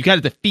like, oh, you got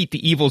to defeat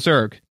the evil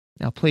Zerg.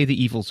 Now play the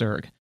evil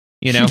Zerg.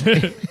 And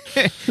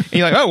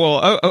you're like, oh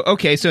well,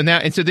 okay. So now,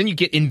 and so then you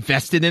get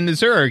invested in the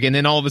Zerg, and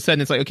then all of a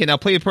sudden it's like, okay, now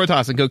play the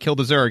Protoss and go kill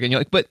the Zerg, and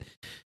you're like, but.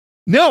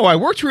 No, I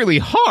worked really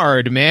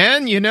hard,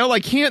 man.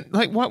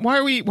 Why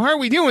are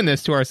we doing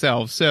this to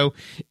ourselves? So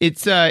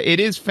it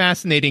is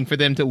fascinating for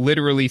them to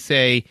literally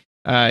say,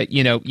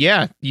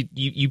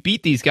 you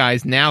beat these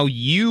guys. Now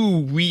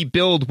you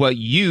rebuild what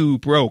you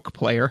broke,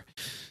 player.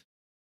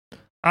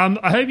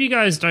 I hope you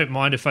guys don't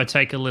mind if I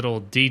take a little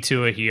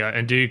detour here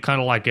and do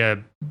kind of like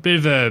a bit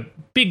of a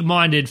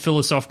big-minded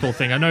philosophical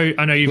thing. I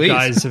know you Please.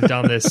 Guys have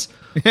done this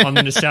on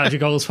the Nostalgia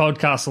Goals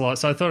podcast a lot,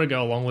 so I thought I'd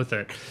go along with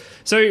it.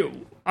 So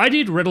I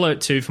did Red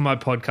Alert 2 for my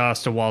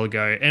podcast a while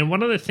ago, and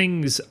one of the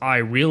things I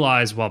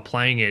realized while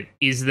playing it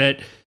is that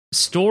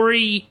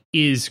story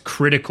is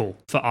critical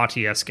for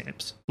RTS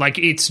games. Like,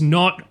 it's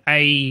not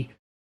a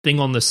thing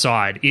on the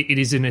side. It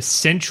is an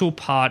essential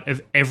part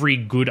of every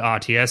good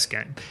RTS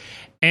game.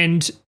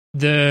 And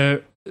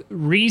the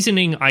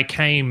reasoning I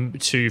came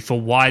to for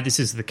why this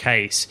is the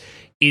case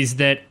is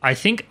that I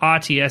think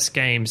RTS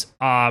games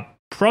are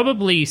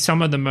probably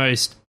some of the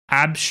most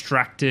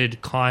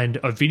abstracted kind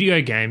of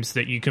video games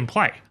that you can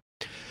play.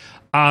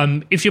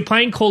 If you're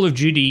playing Call of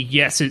Duty,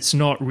 yes, it's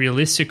not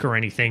realistic or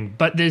anything,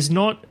 but there's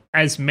not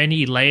as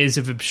many layers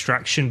of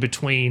abstraction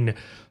between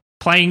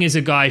playing as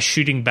a guy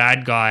shooting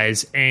bad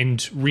guys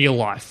and real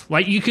life.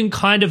 Like, you can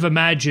kind of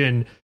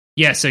imagine,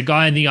 yes, a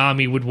guy in the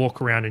army would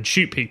walk around and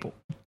shoot people.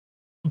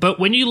 But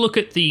when you look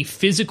at the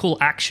physical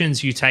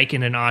actions you take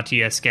in an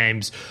RTS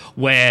games,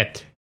 where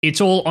it's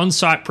all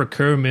on-site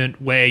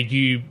procurement, where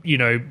you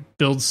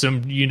build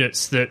some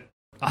units that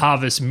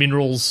harvest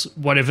minerals,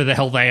 whatever the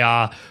hell they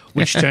are,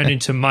 which turn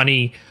into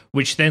money,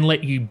 which then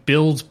let you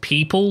build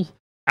people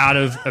out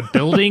of a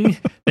building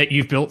that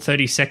you've built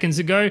 30 seconds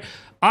ago.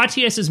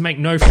 RTSs make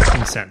no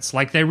freaking sense.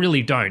 Like, they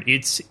really don't.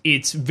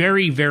 It's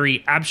very,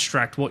 very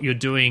abstract what you're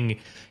doing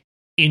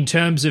in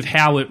terms of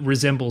how it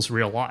resembles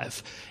real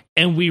life.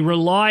 And we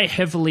rely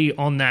heavily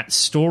on that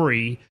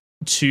story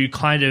to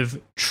kind of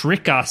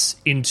trick us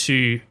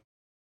into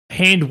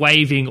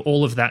hand-waving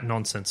all of that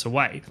nonsense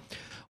away.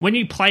 When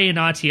you play an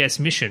RTS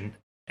mission,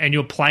 and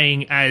you're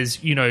playing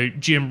as, you know,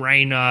 Jim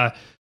Raynor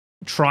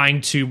trying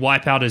to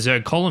wipe out a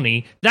Zerg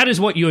colony, that is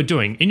what you're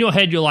doing. In your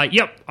head, you're like,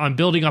 yep, I'm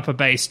building up a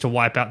base to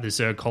wipe out the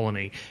Zerg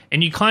colony.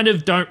 And you kind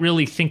of don't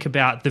really think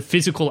about the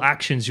physical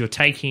actions you're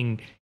taking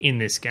in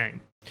this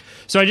game.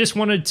 So I just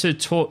wanted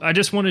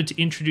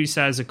to introduce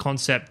that as a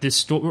concept,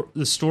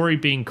 the story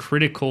being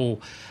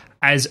critical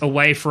as a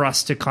way for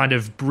us to kind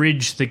of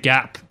bridge the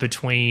gap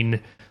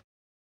between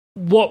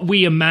what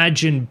we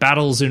imagine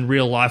battles in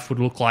real life would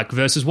look like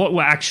versus what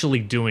we're actually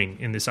doing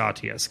in this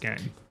RTS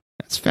game.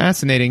 That's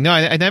fascinating. No,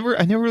 I never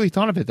really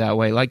thought of it that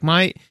way. Like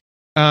my,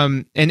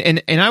 and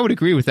I would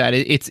agree with that.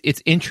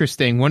 It's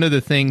interesting. One of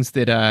the things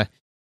that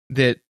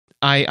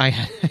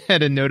I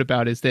had a note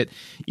about is that,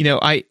 you know,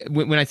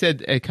 when I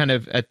said kind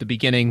of at the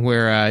beginning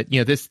where, you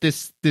know,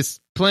 this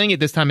playing it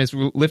this time has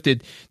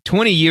lifted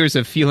 20 years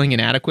of feeling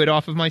inadequate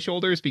off of my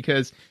shoulders,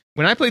 because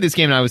when I played this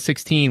game and I was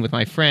 16 with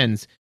my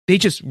friends, they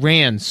just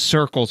ran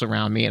circles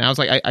around me. And I was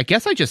like, I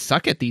guess I just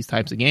suck at these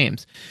types of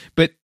games.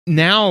 But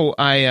now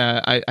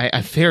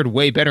I fared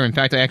way better. In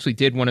fact, I actually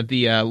did one of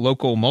the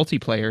local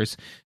multiplayers,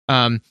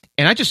 and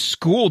I just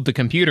schooled the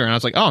computer, and I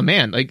was like, oh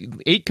man, like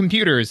 8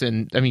 computers,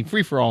 and I mean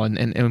free for all,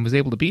 and was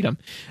able to beat them.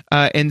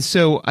 And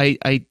so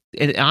I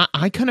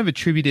kind of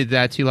attributed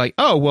that to like,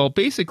 oh well,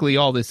 basically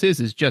all this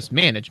is just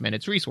management.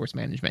 It's resource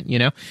management, you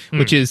know,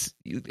 which is,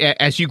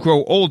 as you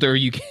grow older,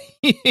 you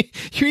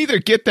either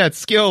get that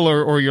skill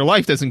or your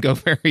life doesn't go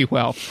very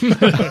well.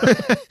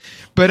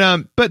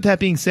 But that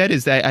being said,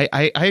 is that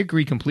I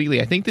agree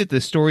completely. I think that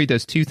the story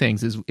does 2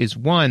 things. Is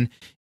one,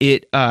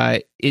 it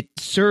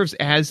serves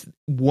as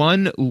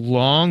one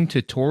long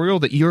tutorial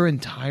that you're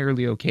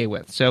entirely okay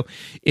with. So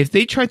if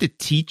they tried to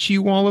teach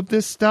you all of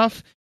this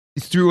stuff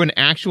through an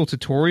actual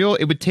tutorial,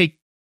 it would take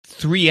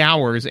 3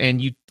 hours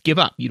and you'd give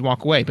up, you'd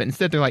walk away. But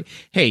instead they're like,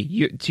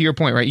 hey, to your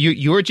point, right?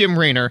 You're Jim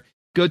Raynor.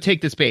 Go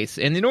take this base.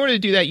 And in order to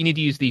do that, you need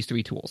to use these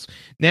 3 tools.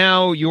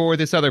 Now you're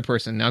this other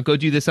person. Now go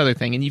do this other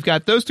thing. And you've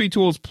got those 3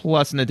 tools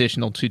plus an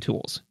additional 2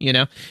 tools, you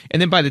know?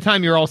 And then by the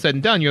time you're all said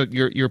and done,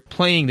 you're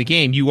playing the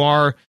game. You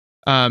are,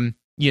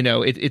 you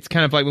know, it's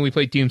kind of like when we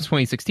played Doom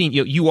 2016,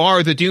 you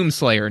are the Doom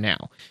Slayer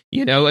now,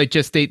 you know, it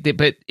just,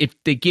 but if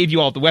they gave you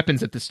all the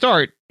weapons at the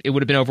start, it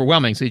would have been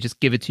overwhelming. So they just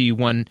give it to you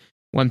one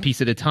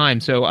piece at a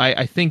time. So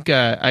I think,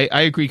 I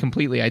agree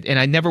completely. And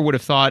I never would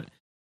have thought,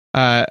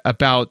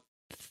 about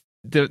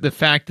the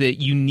fact that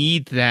you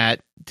need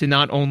that to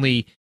not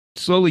only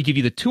slowly give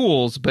you the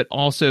tools, but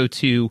also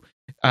to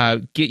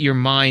get your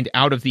mind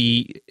out of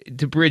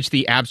to bridge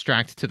the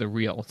abstract to the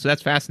real. So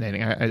that's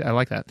fascinating. I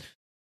like that.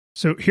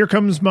 So here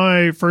comes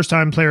my first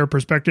time player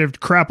perspective.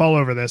 Crap all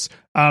over this.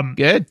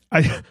 Good.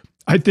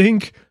 I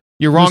think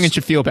you're wrong and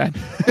should feel bad.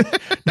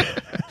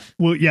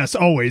 Well, yes,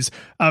 always.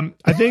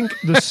 I think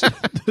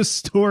the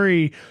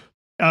story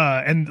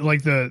and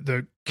like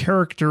the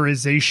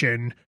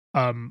characterization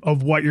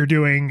of what you're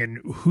doing and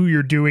who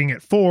you're doing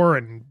it for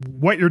and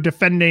what you're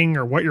defending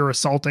or what you're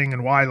assaulting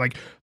and why, like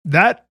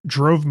that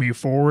drove me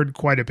forward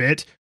quite a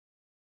bit.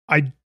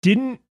 I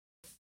didn't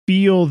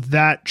feel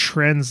that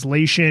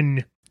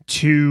translation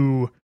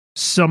to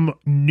some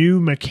new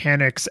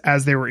mechanics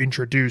as they were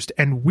introduced.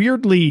 And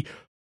weirdly,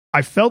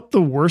 I felt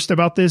the worst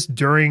about this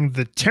during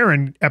the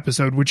Terran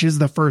episode, which is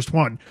the first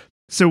one.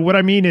 So what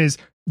I mean is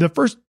the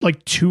first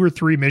like 2 or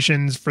 3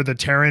 missions for the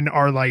Terran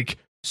are like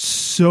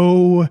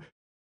so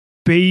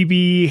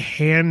baby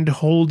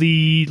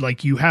hand-holdy,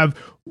 like you have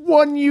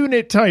one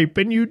unit type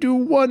and you do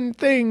one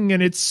thing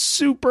and it's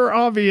super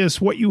obvious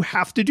what you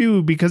have to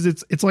do because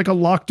it's like a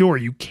locked door.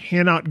 You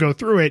cannot go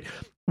through it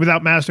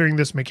without mastering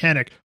this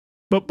mechanic.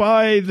 But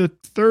by the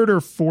 3rd or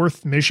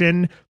 4th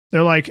mission,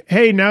 they're like,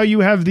 hey, now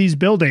you have these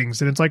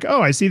buildings. And it's like,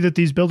 oh, I see that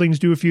these buildings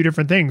do a few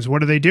different things.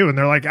 What do they do? And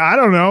they're like, I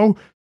don't know.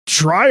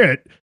 Try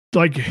it.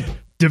 Like,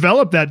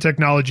 develop that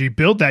technology,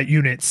 build that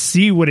unit,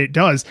 see what it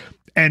does.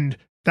 And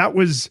that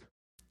was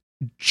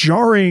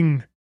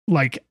jarring,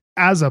 like,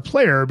 as a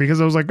player, because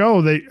I was like,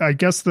 oh, I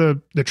guess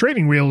the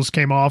training wheels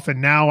came off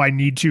and now I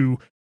need to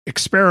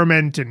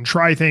experiment and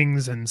try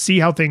things and see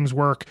how things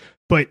work.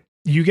 But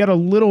you get a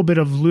little bit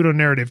of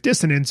ludonarrative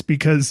dissonance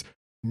because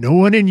no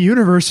one in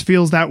universe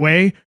feels that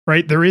way,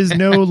 right? There is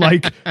no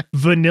like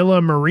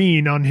vanilla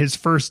Marine on his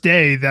first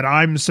day that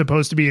I'm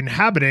supposed to be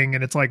inhabiting.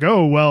 And it's like,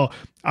 oh, well,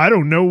 I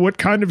don't know what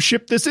kind of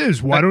ship this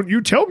is. Why don't you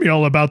tell me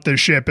all about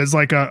this ship? As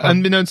like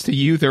unbeknownst to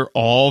you, they're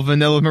all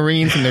vanilla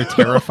Marines and they're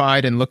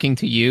terrified and looking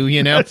to you,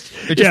 you know?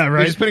 They're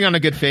just putting on a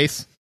good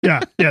face.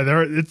 Yeah.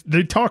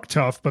 They talk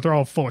tough, but they're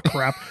all full of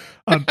crap.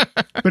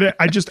 But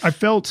I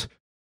felt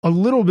a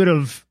little bit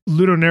of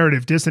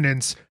ludonarrative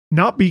dissonance,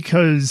 not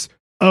because,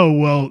 oh,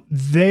 well,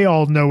 they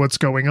all know what's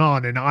going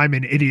on and I'm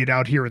an idiot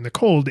out here in the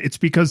cold. It's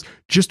because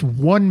just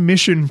one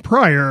mission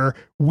prior,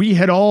 we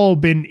had all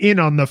been in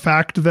on the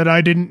fact that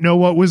I didn't know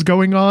what was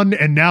going on.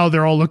 And now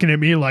they're all looking at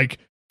me like,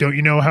 don't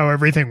you know how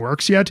everything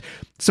works yet?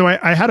 So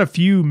I had a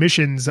few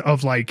missions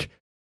of like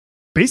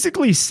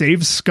basically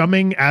save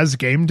scumming as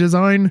game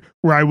design,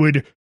 where I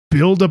would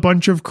build a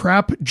bunch of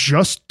crap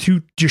just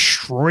to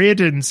destroy it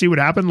and see what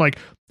happened. Like,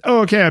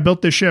 oh, okay, I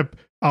built this ship.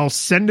 I'll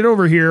send it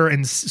over here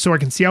and so I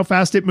can see how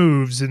fast it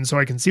moves and so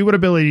I can see what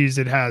abilities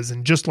it has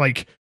and just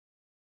like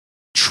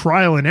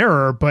trial and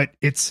error. But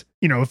it's,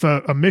 if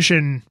a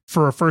mission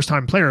for a first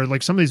time player,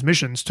 like some of these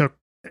missions took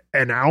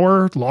an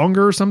hour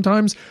longer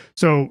sometimes.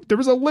 So there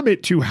was a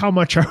limit to how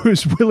much I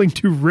was willing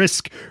to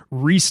risk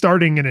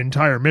restarting an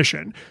entire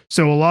mission.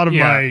 So a lot of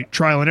my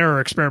trial and error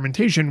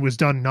experimentation was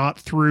done not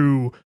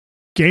through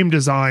game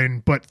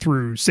design, but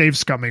through save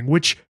scumming,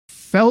 which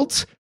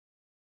felt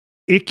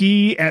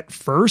icky at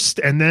first.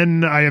 And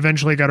then I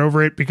eventually got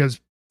over it because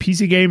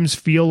PC games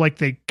feel like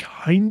they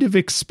kind of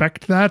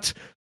expect that,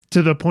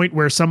 to the point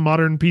where some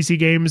modern PC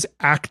games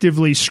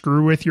actively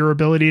screw with your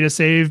ability to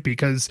save,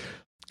 because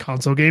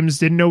console games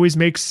didn't always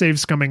make save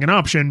scumming an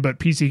option, but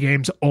PC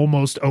games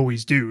almost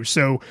always do.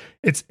 So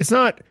it's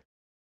not,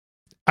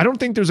 I don't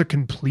think there's a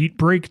complete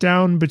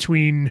breakdown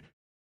between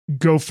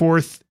go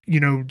forth,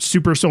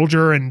 super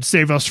soldier and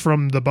save us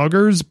from the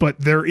buggers, but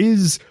there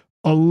is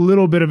a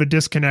little bit of a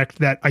disconnect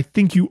that I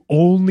think you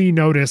only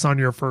notice on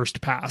your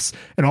first pass.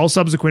 And all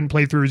subsequent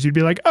playthroughs, you'd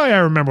be like, oh yeah, I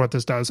remember what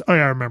this does. Oh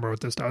yeah, I remember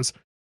what this does.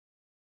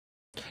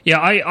 Yeah,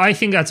 I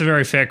think that's a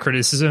very fair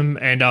criticism,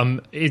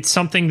 and it's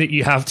something that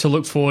you have to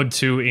look forward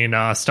to in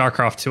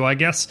StarCraft 2, I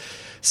guess.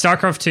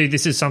 StarCraft 2,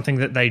 this is something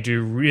that they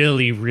do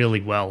really,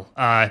 really well.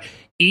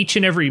 Each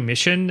and every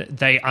mission,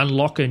 they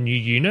unlock a new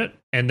unit,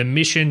 and the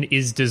mission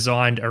is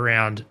designed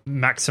around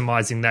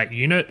maximizing that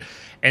unit.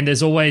 And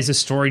there's always a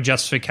story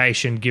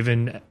justification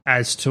given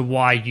as to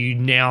why you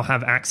now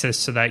have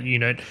access to that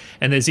unit.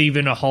 And there's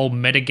even a whole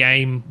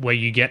metagame where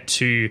you get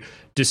to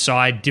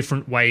decide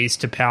different ways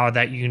to power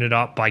that unit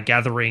up by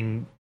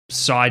gathering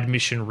side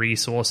mission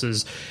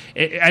resources.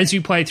 As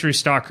you play through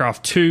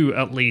StarCraft 2,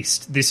 at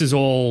least, this is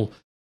all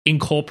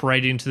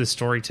incorporated into the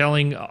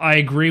storytelling. I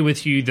agree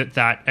with you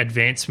that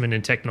advancement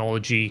in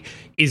technology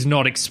is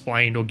not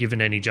explained or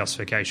given any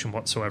justification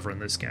whatsoever in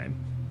this game.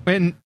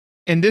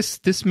 And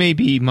this may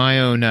be my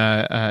own,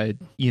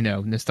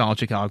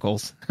 nostalgic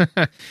goggles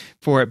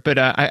for it, but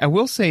I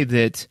will say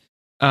that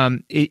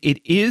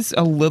it is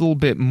a little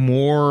bit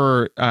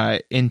more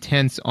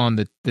intense on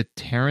the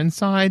Terran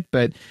side,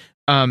 but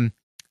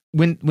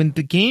when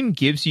the game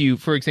gives you,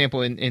 for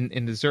example, in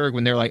the Zerg,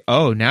 when they're like,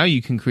 oh, now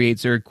you can create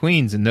Zerg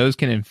queens and those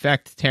can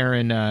infect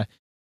Terran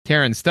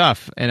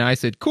stuff, and I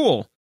said,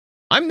 cool.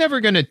 I'm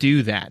never going to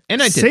do that.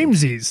 And I did.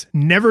 Samesies.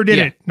 Never did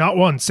it. Not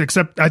once,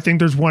 except I think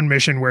there's one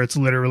mission where it's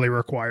literally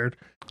required.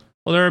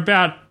 Well, there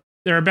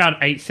are about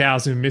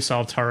 8,000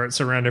 missile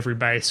turrets around every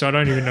base, so I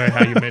don't even know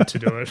how you're meant to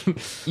do it.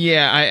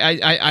 Yeah,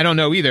 I don't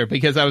know either,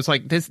 because I was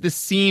like, this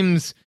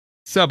seems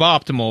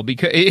suboptimal,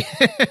 because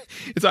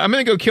it's like, I'm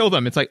going to go kill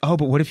them. It's like, oh,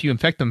 but what if you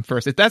infect them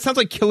first? That sounds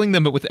like killing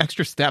them, but with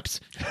extra steps,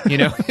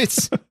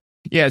 It's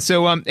yeah.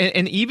 So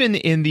and even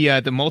in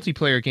the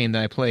multiplayer game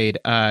that I played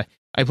as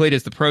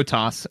the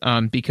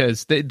Protoss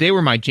because they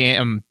were my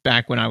jam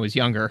back when I was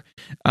younger.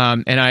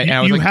 And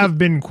I was you like, have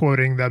been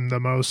quoting them the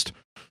most.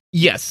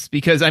 Yes,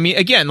 because I mean,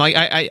 again, like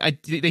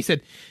they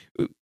said,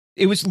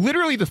 it was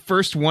literally the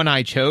first one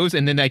I chose,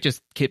 and then I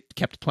just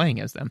kept playing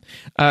as them.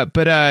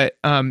 But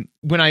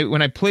when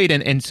I played,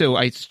 and so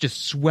I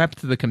just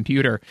swept the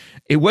computer.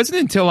 It wasn't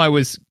until I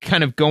was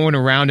kind of going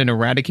around and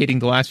eradicating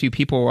the last few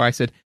people where I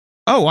said,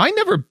 oh, I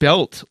never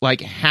built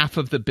like half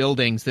of the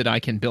buildings that I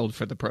can build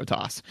for the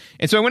Protoss.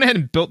 And so I went ahead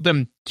and built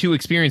them to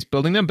experience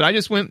building them, but I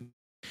just went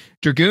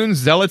Dragoons,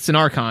 Zealots, and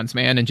Archons,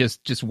 man, and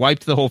just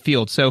wiped the whole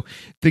field. So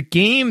the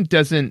game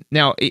doesn't...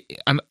 Now,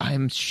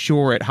 I'm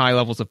sure at high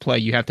levels of play,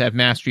 you have to have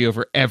mastery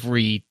over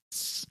every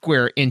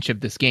square inch of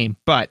this game.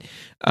 But,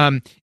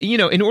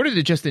 in order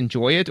to just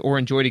enjoy it, or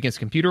enjoy it against a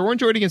computer, or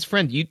enjoy it against a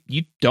friend,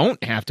 you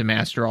don't have to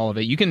master all of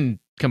it. You can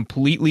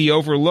completely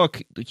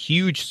overlook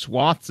huge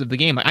swaths of the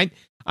game.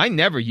 I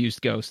never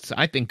used ghosts.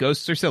 I think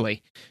ghosts are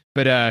silly,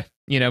 but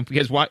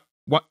because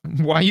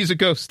why use a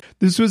ghost?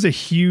 This was a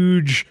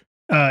huge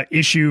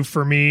issue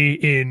for me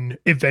in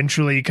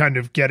eventually kind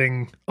of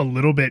getting a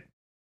little bit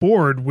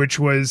bored, which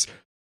was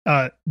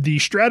the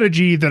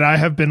strategy that I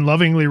have been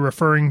lovingly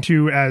referring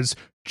to as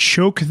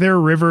choke their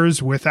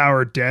rivers with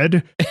our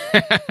dead.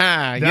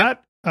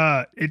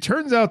 It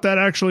turns out that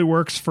actually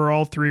works for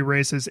all three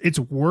races. It's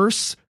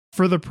worse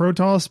for the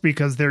Protoss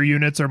because their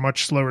units are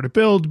much slower to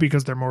build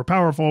because they're more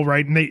powerful,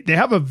 right? And they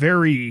have a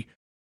very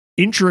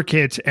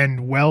intricate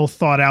and well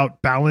thought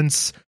out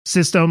balance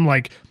system.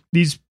 Like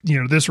these,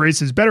 this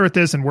race is better at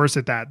this and worse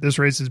at that. This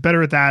race is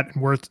better at that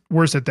and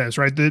worse at this,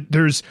 right?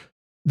 There's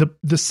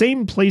the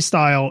same play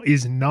style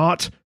is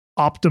not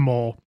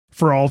optimal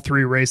for all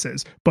three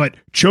races, but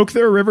choke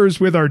their rivers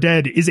with our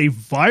dead is a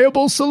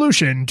viable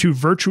solution to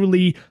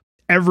virtually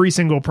every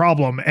single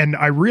problem. And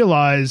I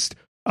realized,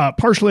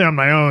 partially on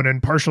my own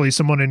and partially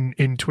someone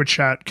in Twitch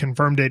chat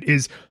confirmed it,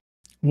 is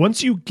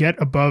once you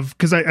get above,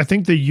 because I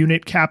think the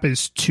unit cap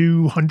is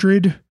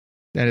 200.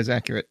 That is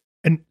accurate.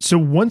 And so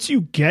once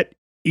you get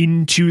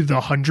into the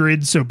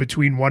 100, so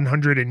between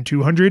 100 and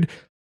 200,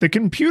 the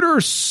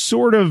computer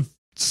sort of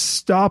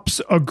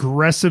stops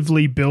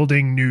aggressively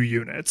building new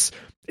units.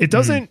 It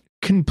doesn't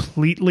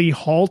completely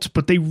halt,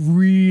 but they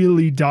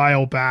really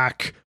dial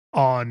back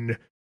on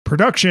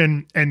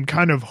production and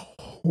kind of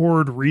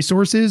hoard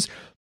resources.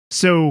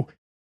 So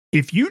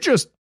if you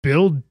just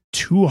build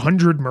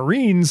 200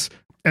 Marines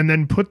and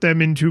then put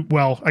them into,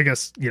 well, I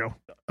guess,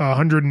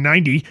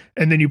 190,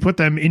 and then you put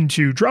them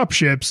into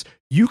dropships,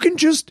 you can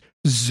just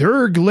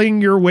Zergling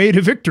your way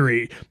to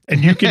victory.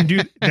 And you can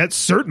do that.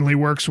 Certainly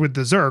works with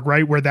the Zerg,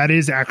 right? Where that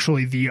is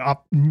actually the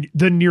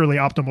nearly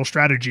optimal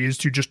strategy, is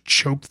to just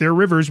choke their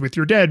rivers with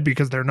your dead,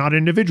 because they're not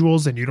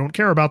individuals and you don't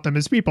care about them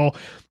as people.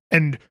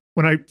 And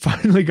when I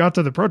finally got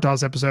to the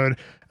Protoss episode,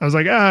 I was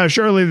like,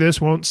 surely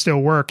this won't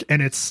still work.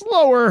 And it's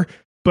slower,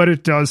 but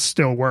it does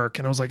still work.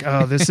 And I was like,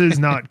 oh, this is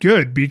not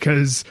good,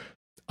 because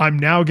I'm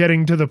now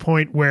getting to the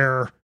point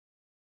where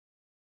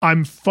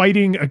I'm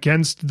fighting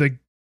against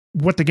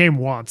what the game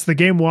wants. The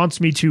game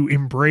wants me to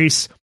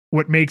embrace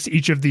what makes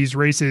each of these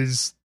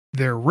races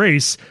their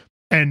race.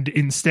 And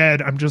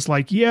instead, I'm just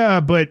like, yeah,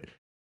 but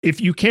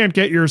if you can't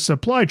get your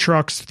supply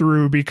trucks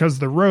through because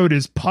the road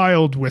is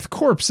piled with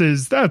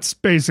corpses, that's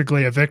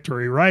basically a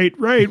victory, right?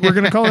 Right. We're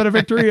going to call it a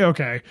victory.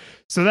 Okay.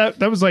 So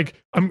that was like,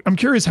 I'm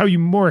curious how you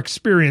more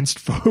experienced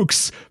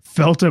folks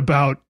felt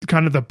about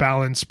kind of the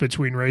balance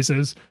between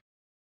races.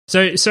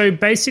 So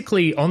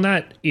basically, on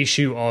that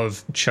issue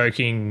of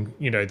choking,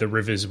 the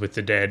rivers with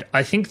the dead,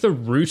 I think the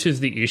root of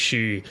the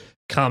issue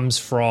comes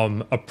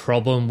from a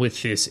problem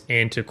with this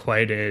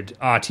antiquated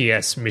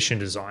RTS mission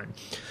design.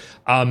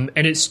 And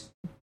it's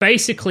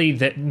basically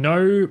that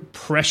no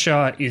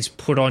pressure is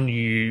put on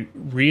you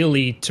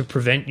really to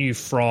prevent you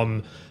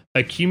from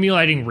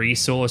accumulating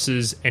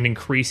resources and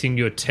increasing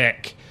your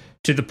tech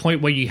to the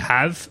point where you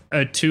have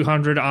a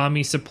 200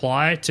 army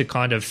supply to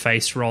kind of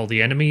face roll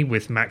the enemy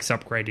with max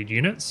upgraded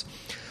units.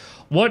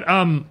 What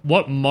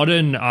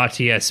modern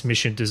RTS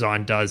mission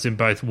design does in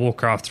both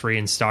Warcraft 3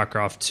 and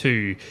StarCraft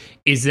 2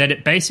 is that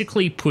it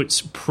basically puts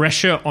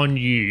pressure on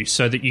you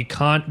so that you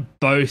can't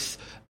both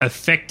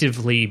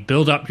effectively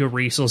build up your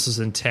resources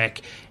and tech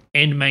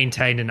and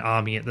maintain an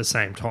army at the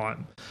same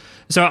time.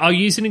 So I'll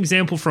use an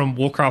example from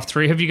Warcraft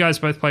 3. Have you guys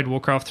both played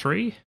Warcraft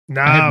 3?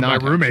 Nah, my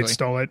roommate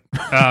stole it.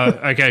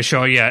 Okay,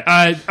 sure,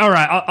 yeah. All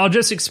right, I'll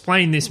just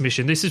explain this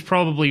mission. This is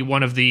probably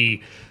one of the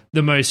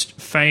most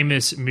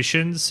famous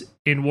missions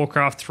in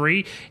Warcraft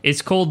 3.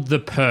 It's called The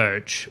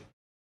Purge.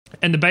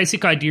 And the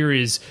basic idea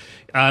is,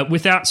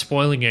 without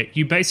spoiling it,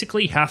 you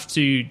basically have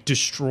to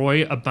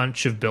destroy a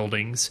bunch of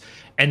buildings,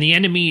 and the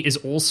enemy is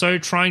also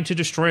trying to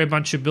destroy a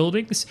bunch of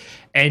buildings,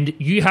 and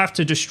you have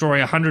to destroy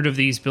 100 of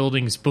these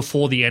buildings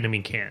before the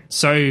enemy can.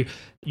 So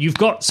you've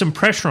got some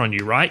pressure on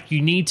you, right? You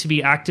need to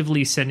be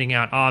actively sending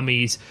out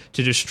armies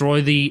to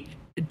destroy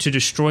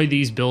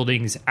these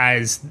buildings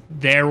as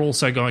they're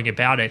also going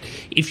about it.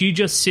 If you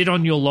just sit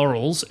on your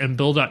laurels and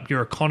build up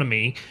your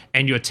economy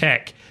and your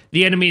tech,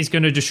 the enemy is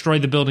going to destroy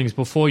the buildings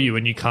before you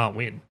and you can't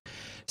win.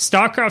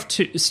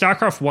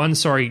 StarCraft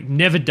 1,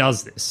 never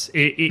does this.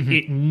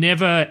 It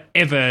never,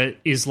 ever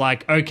is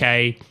like,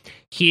 okay,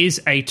 here's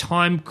a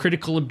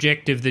time-critical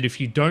objective that if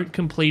you don't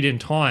complete in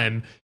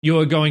time,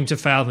 you're going to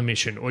fail the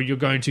mission, or you're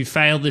going to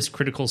fail this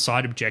critical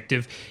side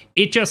objective.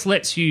 It just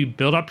lets you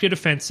build up your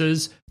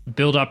defenses,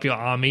 build up your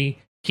army,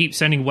 keep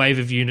sending wave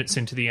of units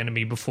into the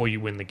enemy before you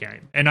win the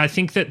game. And I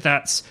think that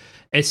that's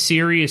a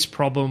serious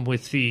problem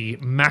with the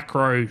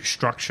macro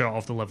structure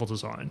of the level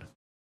design.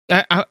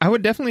 I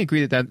would definitely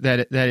agree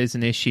that is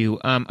an issue.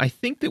 I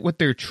think that what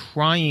they're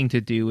trying to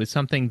do is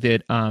something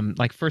that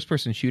like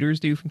first-person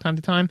shooters do from time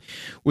to time,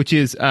 which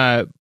is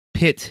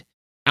pit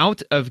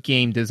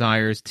out-of-game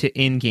desires to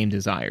in-game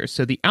desires.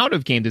 So the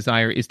out-of-game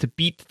desire is to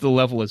beat the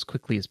level as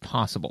quickly as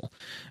possible.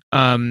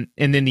 And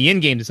then the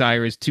in-game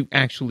desire is to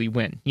actually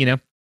win,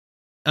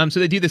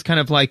 So they do this kind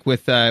of like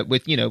with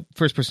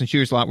first-person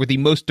shooters a lot, where the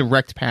most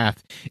direct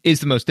path is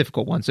the most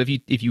difficult one. So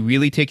if you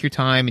really take your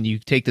time and you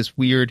take this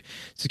weird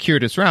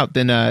circuitous route,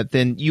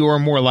 then you are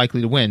more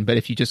likely to win. But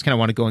if you just kind of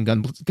want to go in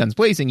guns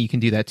blazing, you can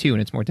do that too,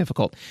 and it's more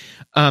difficult.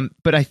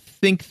 But I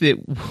think that,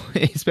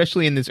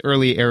 especially in this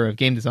early era of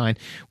game design,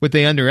 what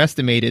they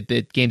underestimated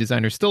that game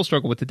designers still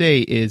struggle with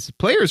today is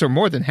players are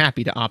more than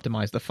happy to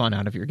optimize the fun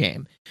out of your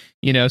game.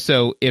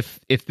 So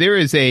if there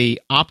is a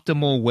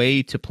optimal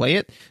way to play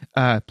it,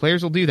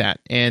 players will do that.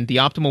 And the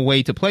optimal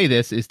way to play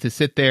this is to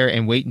sit there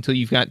and wait until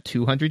you've got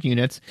 200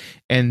 units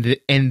and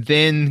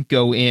then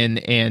go in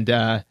and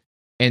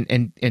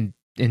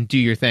do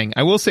your thing.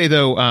 I will say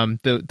though,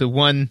 the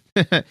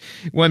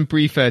one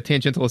brief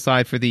tangential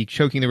aside for the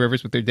choking the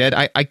rivers with their dead,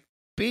 I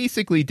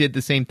basically did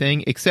the same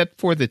thing except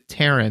for the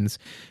Terrans.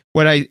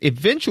 What I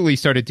eventually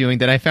started doing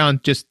that I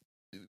found just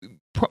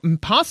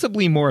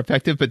possibly more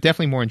effective, but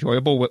definitely more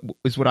enjoyable,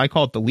 was what I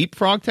called the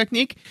leapfrog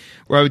technique,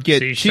 where I would get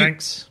siege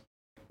tanks.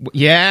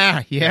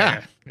 Yeah.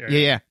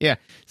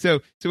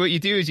 So what you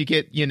do is you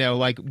get,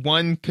 like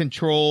one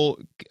control,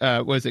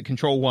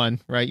 control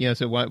one, right?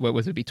 So what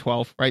was it, be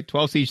 12, right?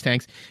 12 siege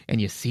tanks, and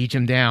you siege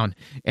them down,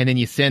 and then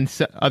you send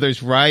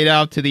others right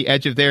out to the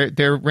edge of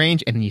their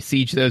range, and then you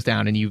siege those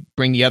down, and you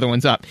bring the other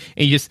ones up,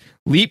 and you just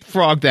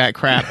leapfrog that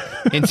crap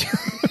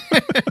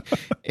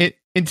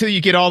Until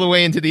you get all the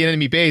way into the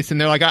enemy base,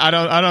 and they're like, I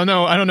don't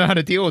know how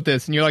to deal with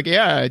this, and you're like,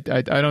 yeah,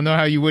 I don't know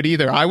how you would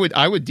either. I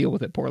would deal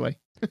with it poorly.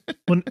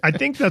 Well, I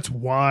think that's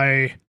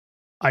why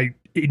I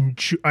mean,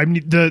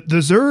 the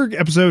Zerg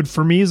episode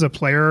for me as a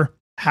player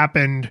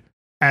happened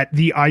at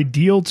the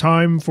ideal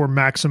time for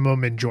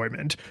maximum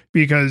enjoyment,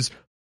 because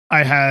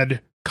I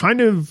had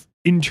kind of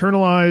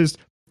internalized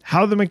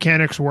how the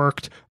mechanics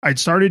worked. I'd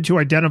started to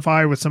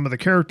identify with some of the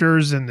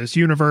characters in this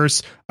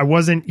universe. I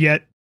wasn't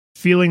yet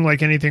feeling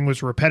like anything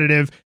was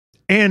repetitive.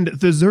 And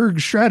the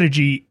Zerg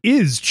strategy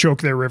is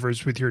choke their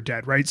rivers with your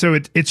dead, right? So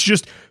it's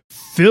just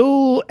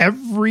fill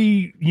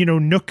every,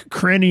 nook,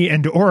 cranny,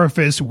 and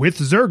orifice with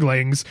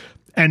Zerglings.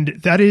 And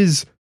that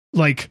is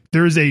like,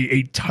 there's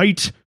a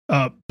tight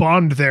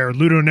bond there,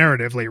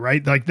 ludonarratively,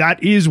 right? Like,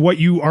 that is what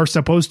you are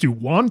supposed to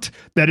want.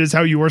 That is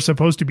how you are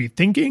supposed to be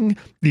thinking.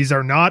 These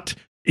are not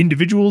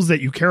individuals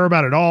that you care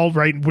about at all,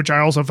 right? Which I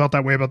also felt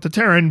that way about the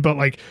Terran, but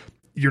like,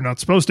 you're not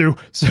supposed to.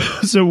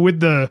 So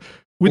with the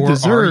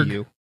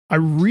Zerg, I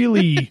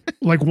really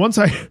like once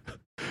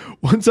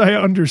I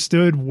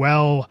understood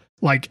well,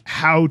 like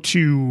how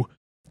to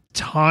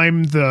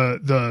time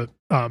the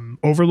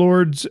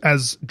overlords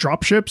as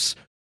dropships,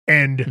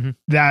 and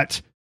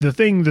that the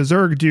thing the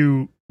Zerg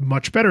do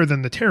much better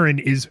than the Terran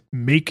is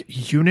make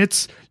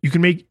units. You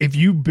can make, if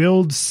you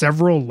build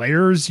several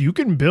layers, you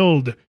can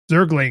build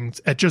Zerglings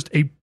at just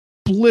a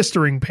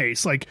blistering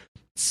pace, like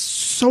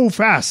so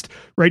fast,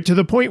 right? To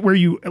the point where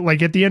you,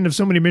 like, at the end of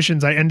so many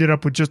missions, I ended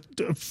up with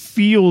just a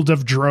field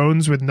of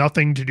drones with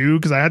nothing to do,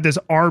 because I had this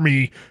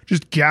army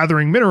just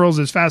gathering minerals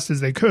as fast as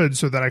they could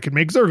so that I could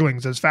make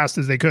Zerglings as fast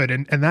as they could.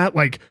 And that,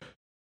 like,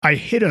 I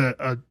hit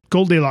a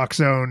Goldilocks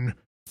zone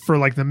for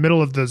like the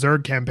middle of the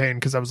Zerg campaign,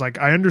 because I was like,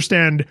 I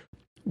understand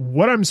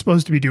what I'm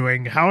supposed to be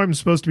doing, how I'm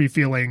supposed to be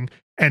feeling,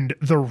 and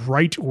the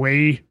right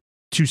way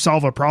to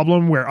solve a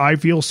problem where I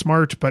feel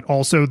smart, but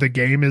also the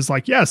game is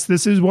like, yes,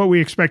 this is what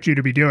we expect you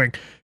to be doing.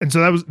 And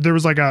so there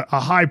was like a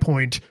high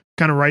point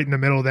kind of right in the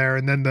middle there.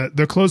 And then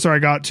the closer I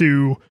got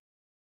to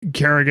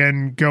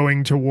Kerrigan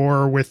going to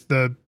war with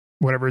the,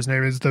 whatever his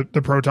name is, the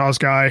Protoss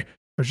guy, I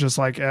was just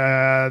like,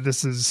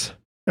 this is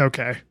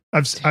okay.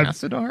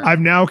 I've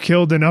now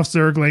killed enough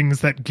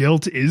Zerglings that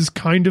guilt is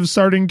kind of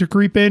starting to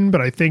creep in,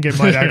 but I think it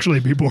might actually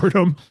be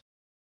boredom.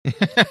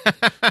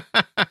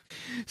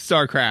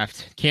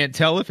 StarCraft, can't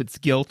tell if it's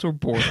guilt or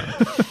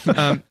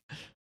boredom.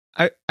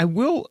 I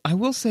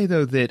will say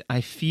though that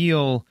I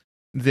feel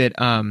that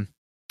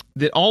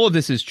that all of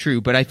this is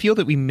true, but I feel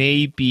that we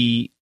may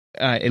be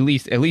at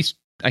least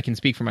I can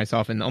speak for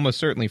myself, and almost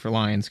certainly for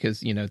Lions,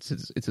 because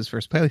it's his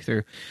first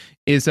playthrough,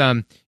 is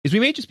we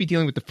may just be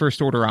dealing with the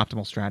first order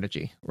optimal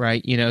strategy,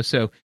 right?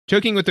 So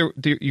choking with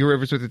your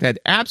rivers with the dead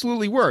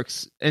absolutely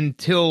works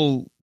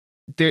until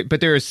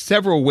but there are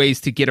several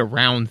ways to get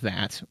around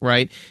that,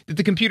 right? That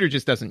the computer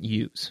just doesn't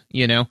use,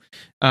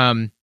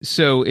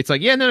 So it's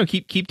like, yeah, no,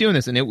 keep doing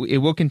this, and it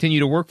will continue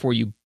to work for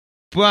you,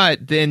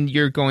 but then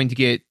you're going to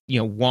get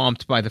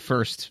whomped by the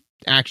first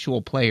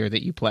actual player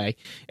that you play,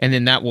 and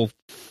then that will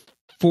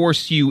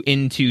force you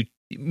into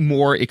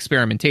more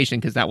experimentation,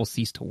 because that will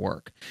cease to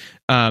work.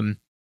 So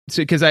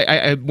because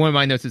I one of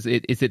my notes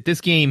is that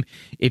this game,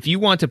 if you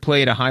want to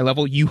play at a high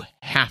level, you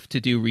have to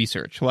do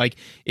research. Like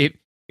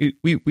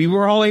we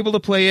were all able to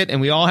play it and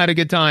we all had a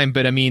good time,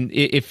 but I mean,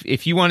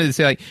 if you wanted to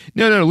say like,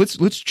 no,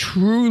 let's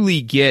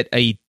truly get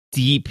a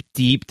deep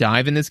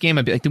dive in this game,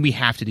 I'd be like, then we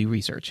have to do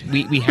research.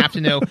 We have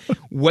to know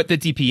what the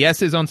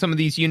DPS is on some of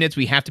these units.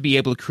 We have to be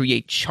able to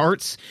create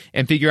charts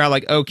and figure out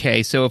like,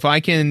 okay, so if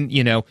I can,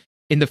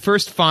 in the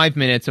first 5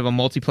 minutes of a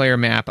multiplayer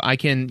map, I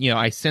can,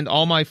 I send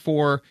all my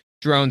 4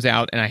 drones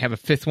out and I have a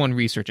 5th one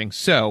researching.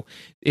 So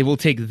it will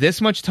take this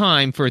much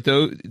time for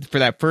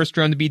that first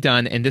drone to be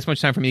done, and this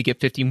much time for me to get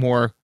 50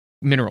 more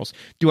minerals.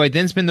 Do I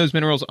then spend those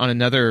minerals on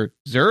another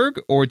Zerg,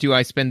 or do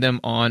I spend them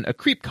on a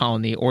creep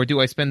colony, or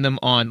do I spend them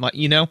on like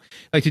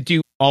to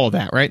do all of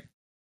that, right?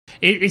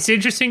 It's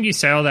interesting you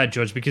say all that,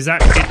 George, because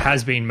it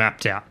has been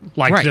mapped out.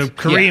 Like right. The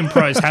Korean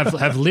pros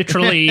have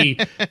literally,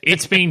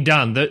 it's been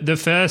done. The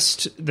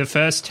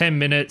first 10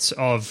 minutes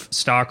of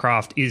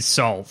StarCraft is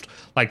solved.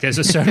 Like there's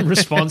a certain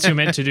response you're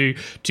meant to do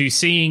to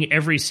seeing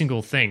every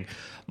single thing.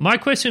 My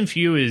question for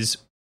you is,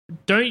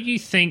 don't you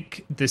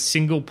think the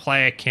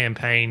single-player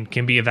campaign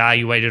can be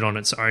evaluated on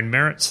its own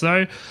merits,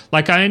 though?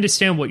 Like, I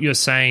understand what you're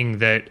saying,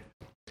 that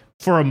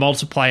for a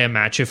multiplayer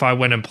match, if I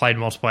went and played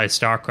multiplayer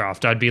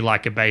StarCraft, I'd be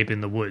like a babe in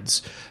the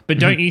woods. But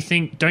don't you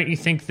think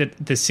that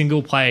the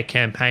single-player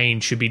campaign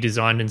should be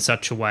designed in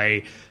such a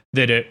way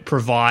that it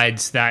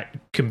provides that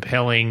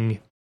compelling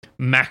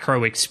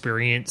macro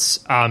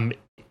experience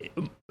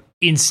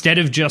instead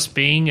of just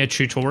being a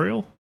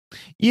tutorial?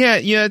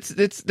 Yeah,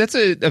 that's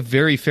a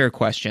very fair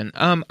question.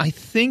 I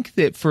think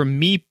that for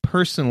me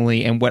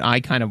personally, and what I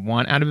kind of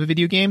want out of a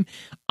video game,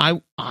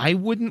 I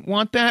wouldn't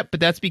want that, but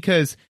that's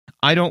because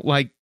I don't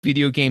like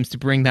video games to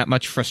bring that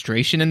much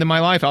frustration into my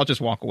life. I'll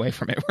just walk away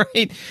from it,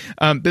 right?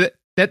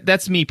 But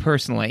that's me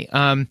personally.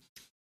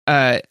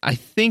 I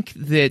think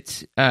that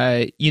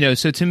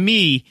so to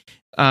me,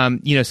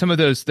 some of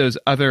those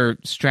other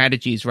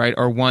strategies, right,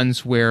 are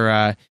ones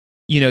where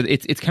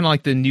it's kind of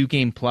like the New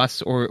Game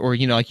Plus, or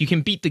like you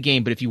can beat the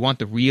game, but if you want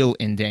the real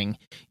ending,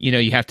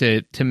 you have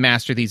to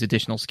master these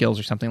additional skills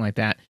or something like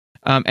that.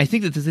 I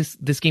think that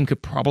this game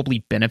could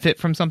probably benefit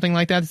from something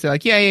like that. It's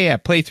like,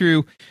 play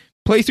through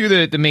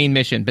the main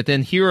mission, but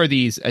then here are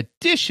these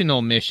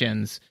additional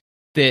missions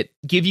that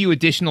give you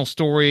additional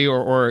story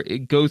or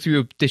go through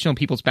additional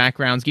people's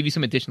backgrounds, give you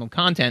some additional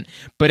content,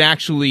 but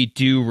actually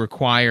do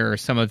require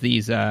some of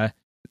these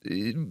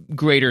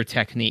greater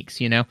techniques,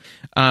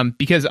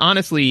 because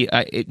honestly,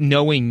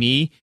 knowing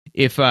me,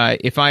 if I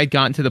had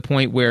gotten to the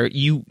point where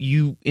you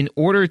in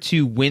order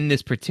to win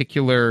this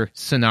particular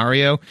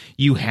scenario,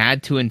 you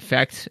had to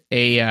infect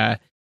a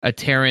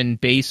Terran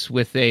base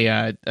with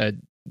a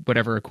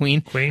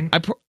queen.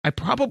 I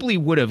probably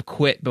would have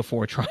quit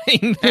before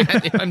trying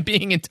that, if I'm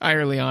being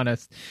entirely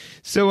honest.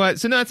 So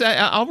no,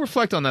 I'll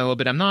reflect on that a little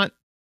bit.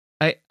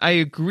 I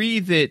agree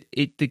that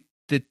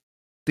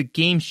the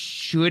game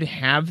should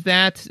have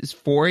that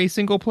for a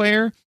single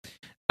player.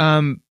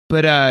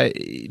 But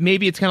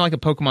maybe it's kind of like a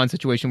Pokemon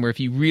situation where if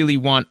you really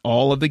want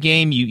all of the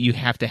game, you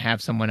have to have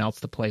someone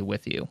else to play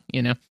with you.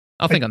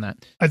 I'll think on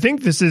that. I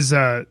think this is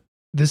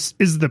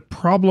the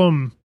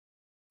problem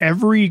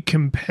every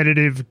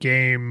competitive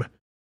game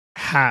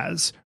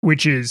has,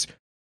 which is,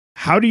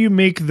 how do you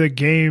make the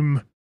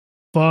game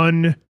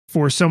fun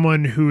for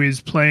someone who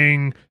is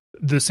playing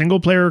the single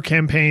player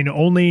campaign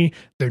only?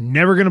 They're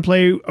never going to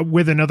play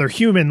with another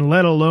human,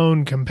 let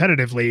alone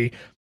competitively.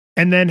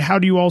 And then how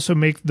do you also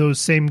make those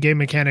same game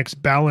mechanics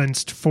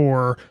balanced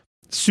for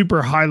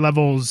super high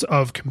levels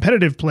of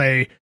competitive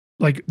play?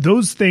 Like,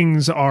 those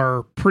things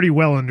are pretty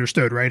well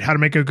understood, right? How to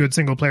make a good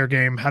single player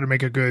game, how to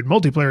make a good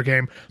multiplayer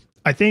game.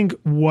 I think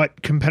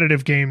what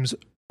competitive games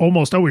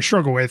almost always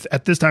struggle with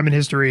at this time in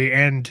history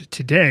and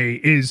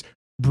today is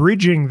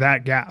bridging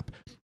that gap,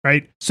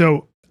 right?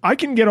 So I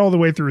can get all the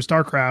way through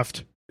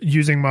StarCraft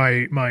using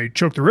my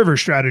Choke the River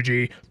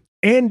strategy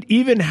and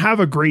even have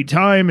a great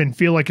time and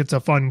feel like it's a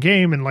fun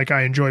game and like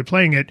I enjoy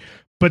playing it.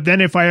 But then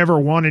if I ever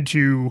wanted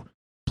to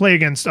play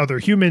against other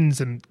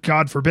humans, and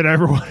God forbid I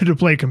ever wanted to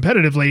play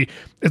competitively,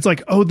 it's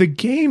like, oh, the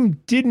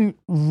game didn't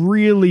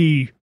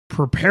really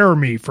prepare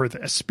me for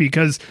this,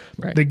 because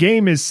the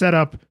game is set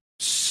up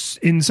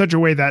in such a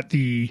way that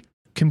the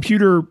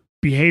computer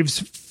behaves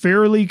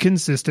fairly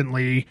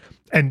consistently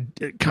and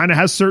it kind of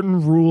has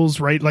certain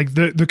rules, right? Like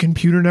the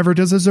computer never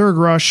does a Zerg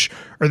rush,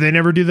 or they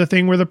never do the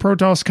thing where the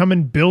Protoss come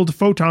and build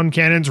photon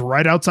cannons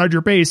right outside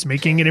your base,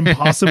 making it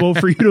impossible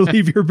for you to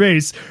leave your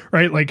base,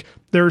 right? Like,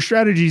 there are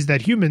strategies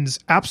that humans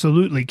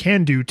absolutely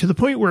can do, to the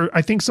point where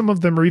I think some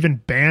of them are even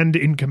banned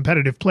in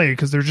competitive play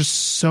because they're just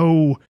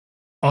so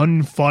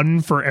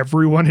unfun for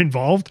everyone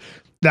involved,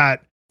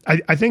 that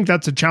I think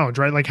that's a challenge,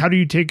 right? Like, how do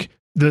you take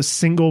the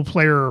single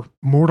player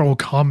Mortal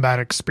Kombat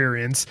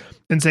experience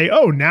and say,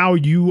 oh, now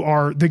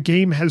the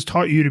game has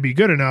taught you to be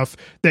good enough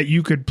that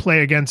you could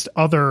play against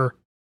other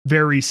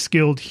very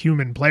skilled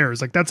human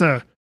players? Like, it's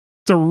a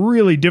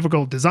really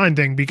difficult design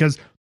thing, because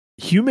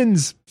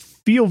humans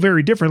feel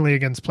very differently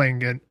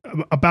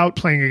about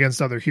playing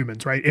against other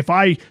humans, right? If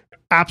I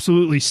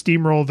absolutely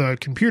steamroll the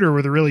computer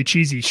with a really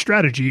cheesy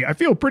strategy, I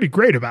feel pretty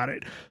great about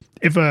it.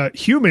 If a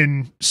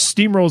human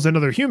steamrolls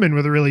another human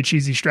with a really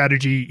cheesy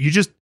strategy, you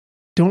just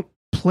don't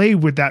play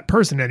with that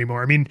person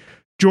anymore. I mean,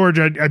 George,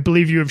 I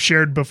believe you have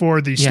shared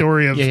before the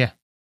story of... Yeah.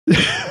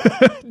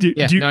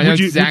 Would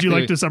you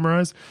like to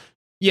summarize?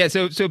 Yeah,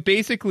 so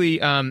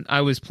basically,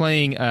 I was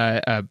playing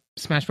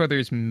Smash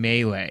Brothers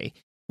Melee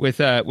with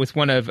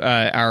one of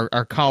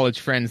our college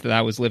friends that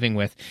I was living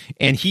with,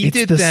 and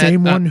it's the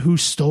same one who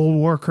stole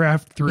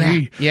Warcraft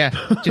 3. Yeah,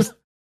 just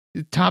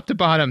top to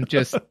bottom,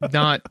 just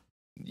not.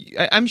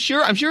 I'm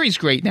sure he's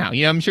great now.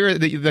 I'm sure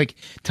that, like,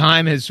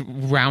 time has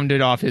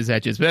rounded off his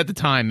edges, but at the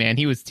time, man,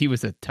 he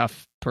was a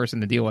tough person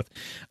to deal with.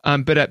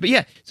 But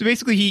yeah, so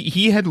basically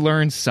he had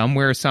learned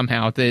somewhere,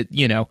 somehow, that,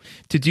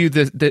 to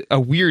do a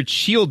weird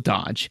shield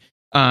dodge,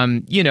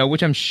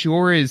 which I'm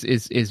sure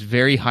is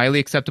very highly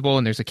acceptable,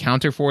 and there's a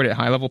counter for it at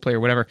high level play or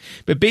whatever,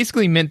 but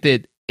basically meant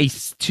that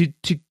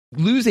to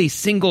lose a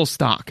single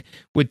stock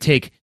would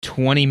take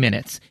 20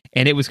 minutes,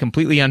 and it was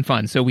completely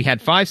unfun. So we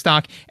had 5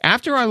 stock.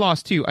 After I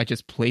lost 2, I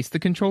just placed the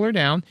controller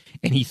down,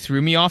 and he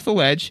threw me off the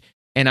ledge,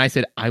 and I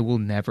said, I will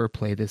never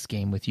play this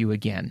game with you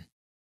again,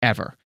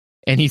 ever.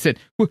 And he said,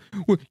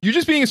 you're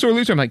just being a sore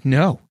loser. I'm like,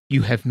 no,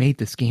 you have made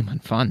this game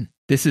unfun.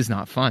 This is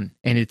not fun,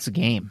 and it's a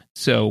game.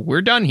 So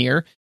we're done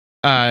here.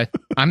 I'm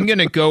going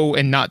to go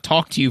and not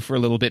talk to you for a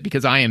little bit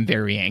because I am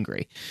very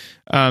angry.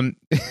 So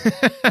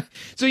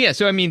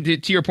I mean,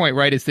 to your point,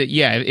 right, is that,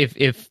 yeah,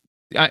 if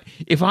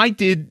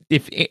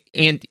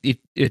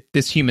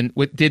this human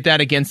did that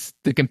against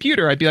the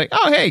computer, I'd be like,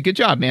 oh, hey, good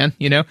job, man.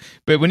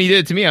 But when he did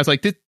it to me, I was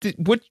like,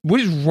 what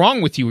is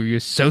wrong with you? Are you a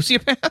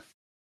sociopath?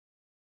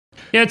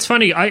 Yeah, it's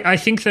funny. I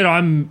think that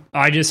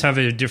I just have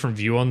a different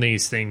view on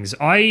these things.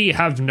 I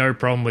have no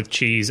problem with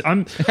cheese.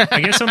 I'm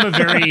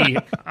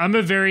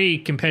a very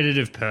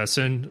competitive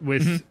person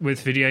with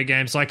video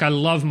games. Like, I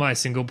love my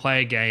single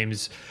player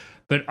games,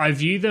 but I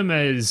view them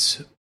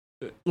as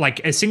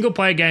like a single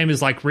player game is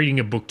like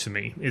reading a book to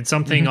me. It's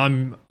something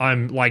I'm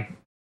like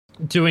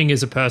doing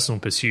as a personal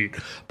pursuit.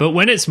 But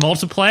when it's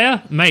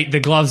multiplayer, mate, the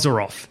gloves are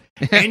off.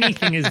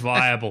 Anything is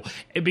viable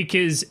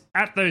because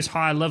at those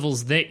higher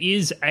levels, there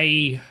is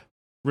a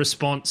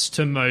response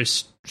to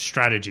most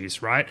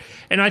strategies, right?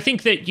 And I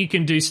think that you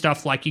can do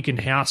stuff like you can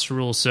house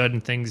rule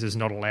certain things as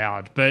not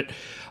allowed, but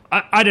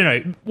I don't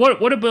know.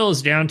 What it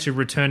boils down to,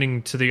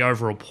 returning to the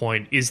overall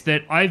point, is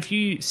that I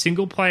view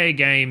single-player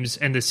games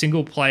and the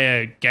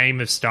single-player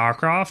game of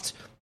StarCraft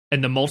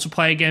and the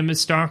multiplayer game of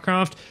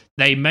StarCraft,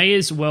 they may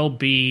as well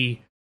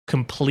be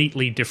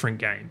completely different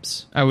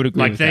games. I would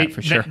agree with that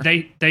for sure.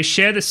 They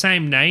share the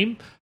same name,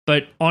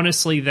 but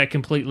honestly, they're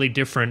completely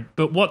different.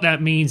 But what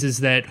that means is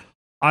that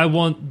I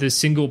want the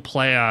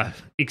single-player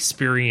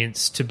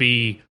experience to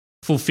be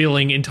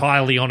fulfilling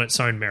entirely on its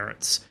own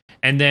merits.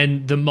 And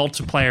then the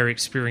multiplayer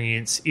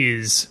experience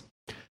is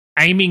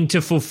aiming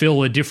to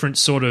fulfill a different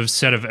sort of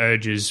set of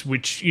urges,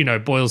 which, you know,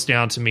 boils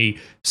down to me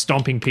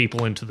stomping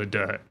people into the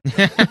dirt.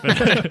 But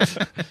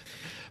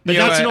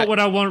that's not what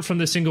I want from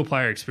the single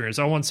player experience.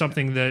 I want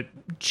something that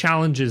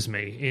challenges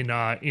me in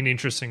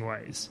interesting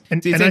ways.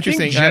 And I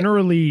think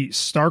generally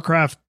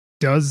StarCraft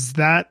does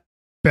that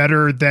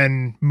better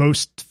than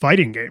most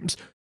fighting games.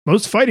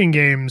 Most fighting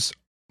games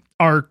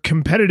are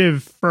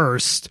competitive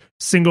first,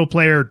 single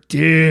player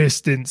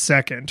distant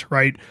second,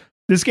 right?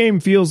 This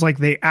game feels like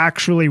they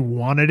actually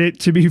wanted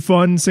it to be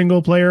fun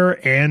single player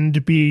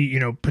and be, you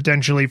know,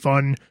 potentially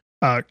fun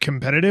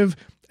competitive.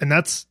 And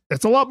that's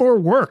a lot more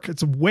work.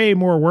 It's way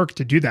more work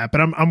to do that.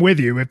 But I'm with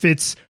you.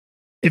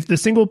 If the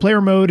single player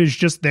mode is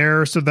just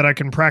there so that I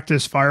can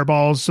practice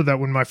fireballs so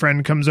that when my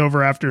friend comes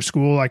over after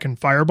school, I can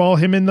fireball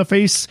him in the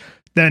face,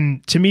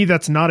 then to me,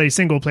 that's not a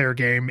single player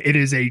game. It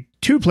is a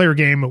 2-player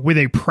game with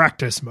a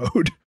practice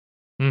mode.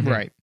 Mm-hmm.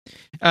 Right.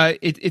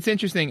 It's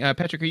interesting.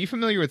 Patrick, are you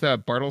familiar with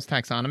Bartle's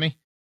taxonomy?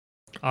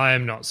 I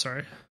am not,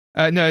 sorry.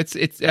 No, it's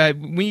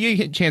when you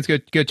get a chance,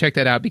 go check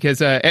that out,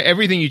 because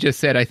everything you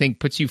just said, I think,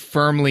 puts you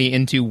firmly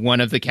into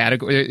one of the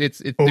categories.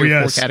 There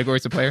are 4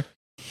 categories of player.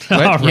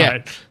 All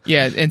right.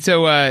 Yeah. And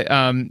so,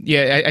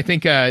 I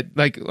think,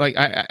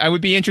 I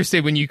would be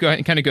interested when you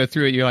kind of go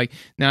through it. You're like,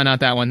 no, not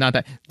that one, not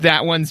that.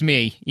 That one's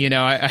me. You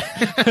know,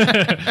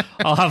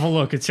 I'll have a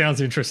look. It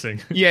sounds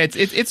interesting. Yeah,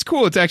 it's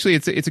cool. It's actually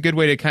it's a good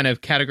way to kind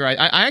of categorize.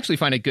 I actually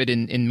find it good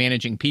in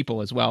managing people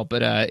as well.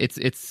 But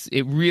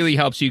it really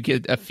helps you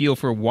get a feel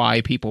for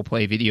why people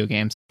play video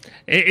games.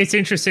 It's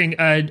interesting.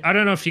 I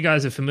don't know if you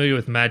guys are familiar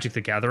with Magic: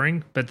 The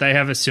Gathering, but they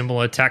have a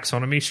similar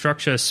taxonomy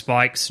structure.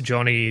 Spikes,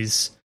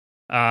 Johnnies,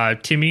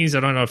 Timmy's. I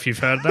don't know if you've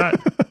heard that.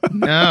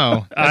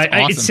 No,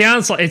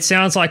 awesome. It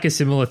sounds like a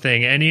similar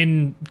thing. And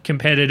in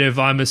competitive,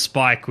 I'm a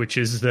Spike, which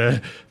is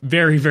the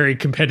very, very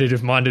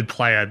competitive minded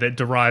player that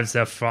derives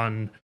their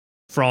fun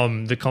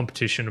from the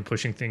competition and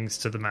pushing things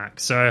to the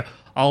max. So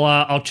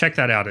I'll check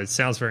that out. It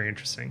sounds very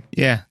interesting.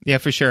 Yeah,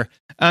 for sure.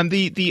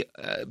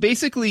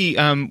 Basically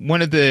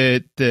one of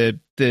the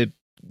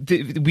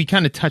we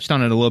kind of touched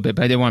on it a little bit,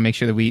 but I did want to make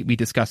sure that we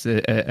discussed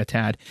it a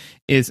tad.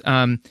 Is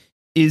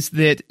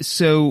that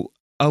so?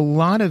 A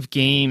lot of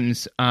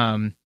games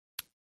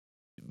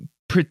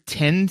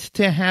pretend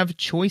to have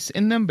choice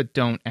in them, but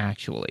don't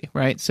actually,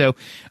 right? So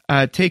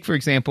take, for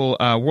example,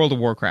 World of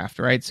Warcraft,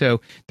 right?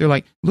 So they're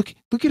like, look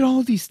at all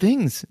of these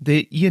things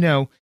that, you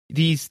know,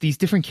 these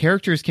different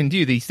characters can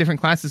do, these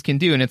different classes can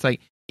do. And it's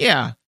like,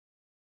 yeah,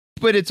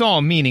 but it's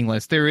all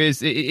meaningless.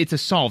 It's a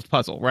solved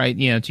puzzle, right?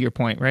 You know, to your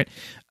point, right?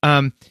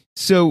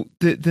 So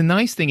the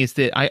nice thing is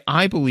that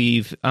I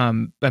believe,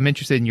 I'm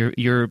interested in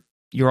your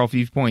all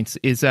viewpoints,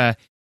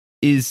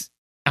 is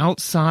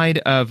outside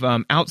of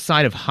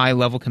high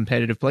level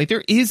competitive play,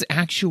 there is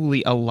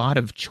actually a lot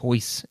of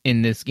choice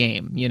in this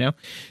game, you know?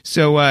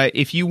 So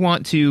if you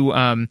want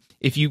to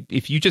if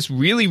you just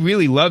really,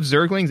 really love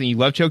Zerglings and you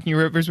love choking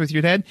your rivers with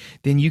your head,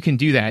 then you can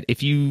do that.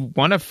 If you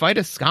want to fight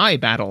a sky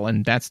battle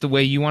and that's the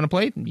way you want to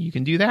play it, you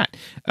can do that.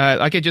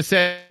 Like I just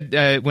said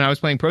when I was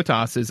playing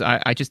Protoss, is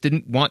I just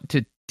didn't want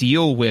to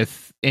deal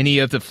with any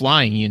of the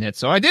flying units,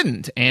 so I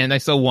didn't, and I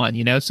still won,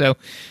 you know? So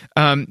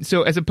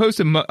as opposed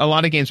to a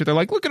lot of games where they're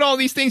like, look at all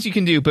these things you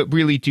can do, but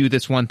really do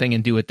this one thing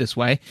and do it this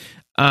way.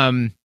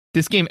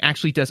 This game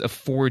actually does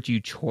afford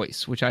you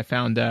choice, which I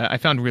found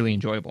really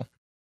enjoyable.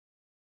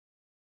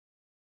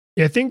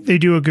 Yeah, I think they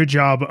do a good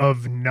job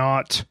of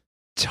not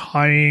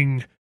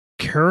tying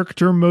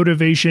character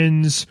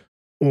motivations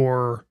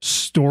or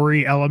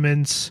story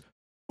elements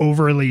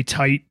overly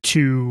tight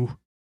to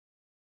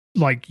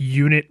like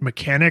unit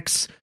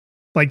mechanics.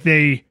 Like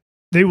they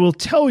will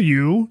tell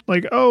you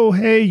like, oh,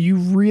 hey, you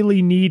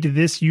really need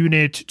this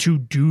unit to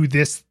do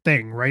this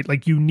thing, right?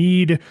 Like you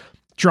need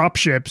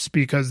dropships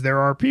because there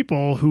are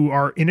people who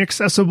are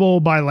inaccessible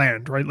by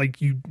land, right?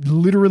 Like you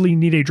literally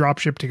need a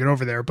dropship to get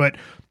over there, but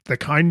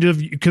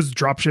because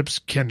dropships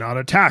cannot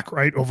attack,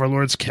 right?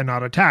 Overlords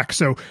cannot attack.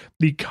 So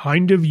the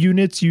kind of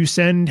units you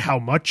send, how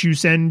much you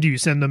send, do you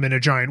send them in a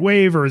giant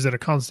wave or is it a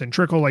constant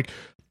trickle? Like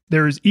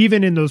there's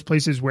even in those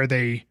places where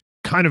they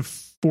kind of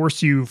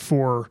force you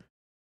for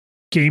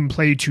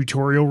gameplay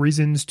tutorial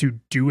reasons to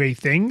do a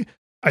thing,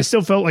 I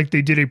still felt like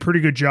they did a pretty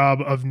good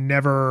job of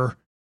never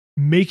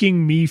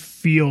making me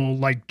feel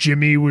like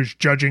Jimmy was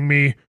judging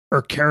me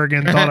or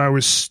Kerrigan thought I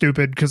was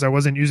stupid because I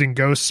wasn't using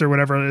ghosts or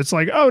whatever. It's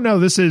like, oh no,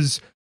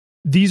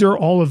 these are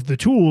all of the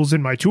tools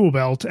in my tool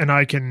belt, and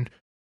I can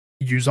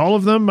use all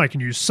of them. I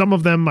can use some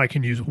of them. I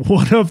can use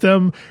one of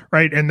them.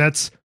 Right. And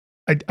that's,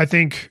 I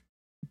think,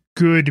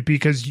 good,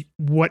 because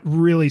what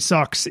really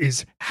sucks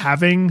is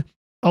having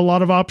a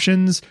lot of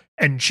options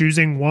and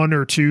choosing one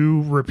or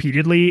two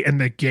repeatedly and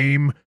the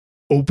game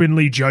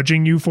openly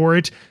judging you for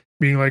it,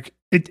 being like,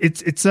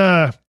 it's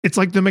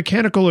like the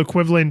mechanical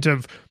equivalent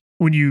of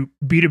when you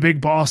beat a big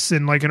boss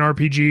in like an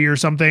RPG or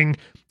something,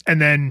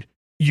 and then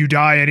you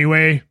die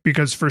anyway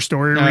because for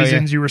story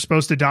reasons you were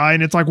supposed to die,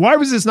 and it's like, why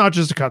was this not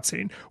just a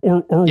cutscene?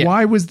 Or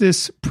why was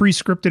this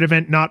pre-scripted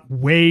event not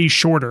way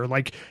shorter?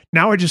 Like,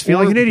 now I just feel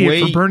like an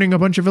idiot for burning a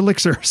bunch of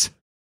elixirs.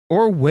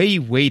 Or way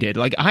weighted.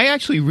 Like, I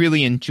actually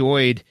really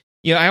enjoyed.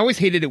 I always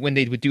hated it when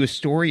they would do a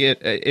story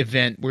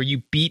event where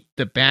you beat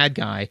the bad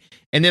guy,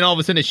 and then all of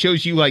a sudden it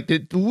shows you like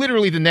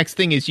literally the next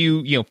thing is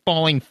you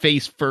falling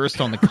face first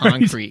on the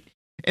concrete.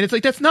 And it's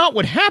like, that's not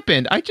what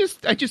happened. I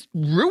just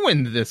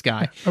ruined this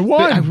guy. I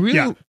won.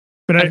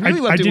 But I really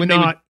loved it when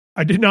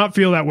I did not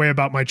feel that way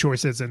about my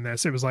choices in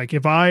this. It was like,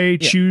 if I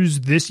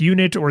choose this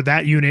unit or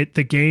that unit,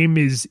 the game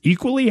is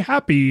equally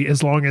happy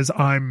as long as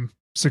I'm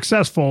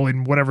successful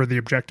in whatever the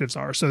objectives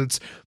are. So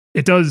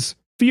it does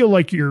feel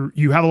like you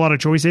have a lot of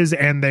choices,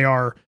 and they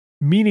are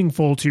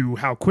meaningful to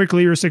how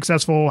quickly you're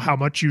successful, how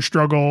much you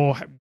struggle,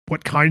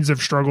 what kinds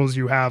of struggles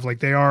you have.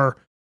 Like,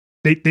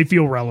 they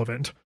feel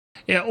relevant.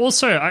 Yeah,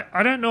 also,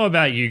 I don't know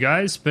about you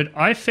guys, but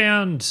I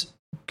found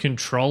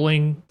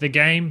controlling the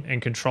game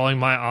and controlling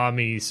my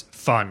armies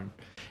fun.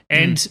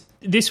 And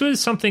this was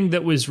something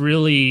that was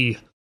really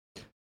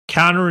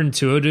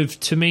counterintuitive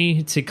to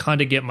me to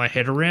kind of get my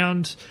head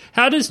around.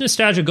 How does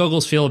Nostalgia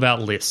Goggles feel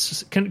about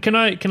lists? Can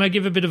I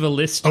give a bit of a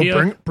list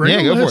here?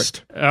 Bring a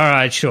list. All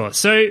right, sure.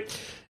 So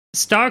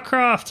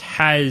StarCraft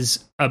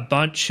has a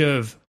bunch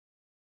of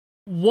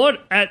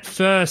what at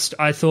first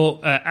I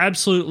thought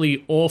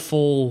absolutely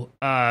awful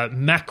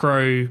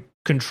macro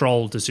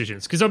control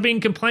decisions, because I've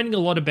been complaining a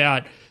lot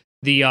about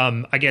the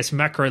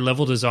macro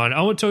level design.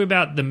 I want to talk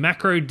about the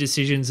macro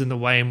decisions and the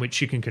way in which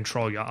you can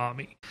control your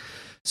army.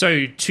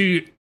 So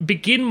to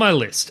begin my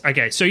list,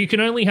 okay, so you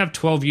can only have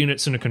 12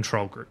 units in a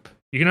control group.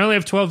 You can only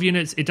have 12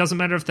 units. It doesn't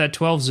matter if they're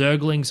 12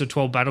 Zerglings or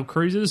 12 battle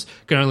cruisers.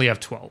 You can only have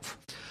 12.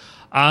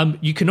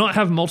 You cannot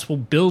have multiple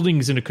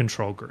buildings in a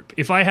control group.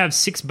 If I have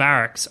 6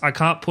 barracks, I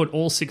can't put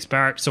all 6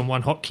 barracks on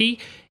one hotkey.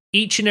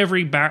 Each and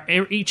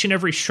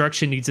every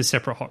structure needs a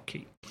separate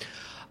hotkey.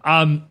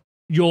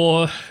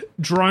 Your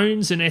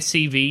drones and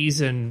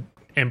SCVs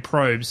and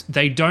probes,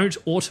 they don't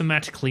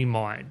automatically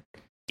mine.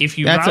 If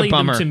you rally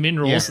them to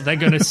minerals, they're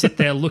going to sit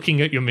there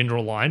looking at your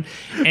mineral line.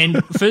 And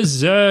for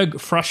Zerg,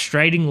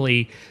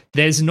 frustratingly,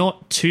 there's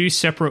not 2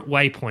 separate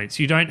waypoints.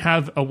 You don't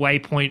have a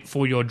waypoint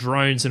for your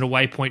drones and a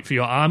waypoint for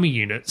your army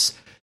units.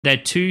 They're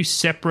 2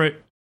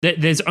 separate.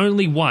 There's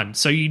only one.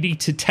 So you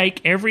need to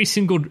take every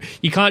single.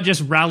 You can't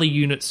just rally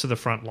units to the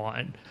front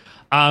line.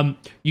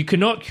 You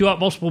cannot queue up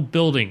multiple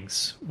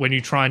buildings when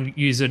you try and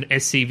use an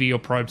SCV or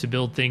probe to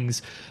build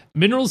things.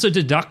 Minerals are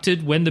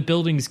deducted when the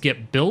buildings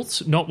get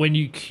built, not when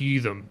you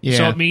queue them. Yeah.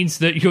 So it means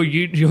that your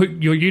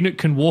unit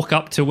can walk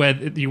up to where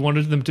you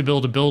wanted them to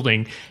build a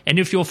building, and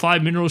if you're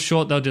 5 minerals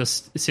short, they'll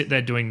just sit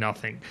there doing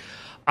nothing.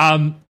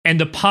 And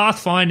the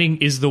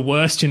pathfinding is the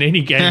worst in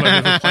any game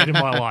I've ever played in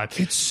my life.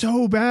 It's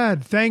so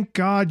bad. Thank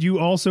God you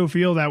also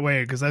feel that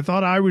way, because I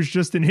thought I was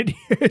just an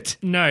idiot.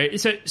 No,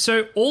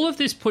 so all of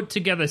this put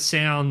together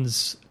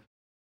sounds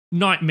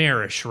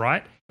nightmarish,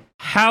 right?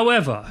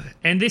 However,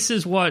 and this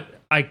is what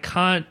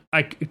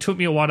it took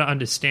me a while to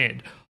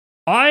understand.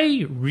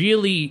 I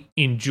really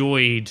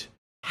enjoyed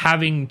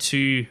having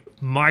to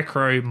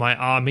micro my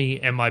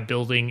army and my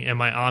building and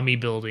my army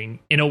building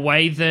in a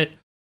way that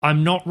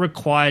I'm not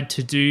required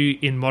to do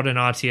in modern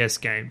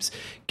RTS games.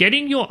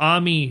 Getting your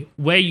army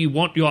where you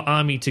want your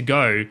army to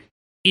go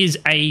is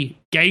a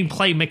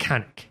gameplay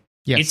mechanic.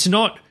 Yes. It's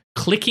not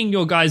clicking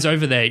your guys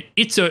over there.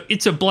 It's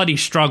a bloody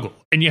struggle,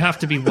 and you have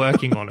to be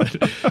working on it.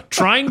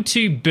 Trying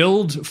to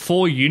build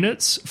 4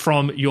 units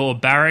from your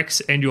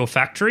barracks and your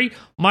factory,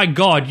 my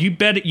God, you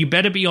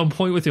better be on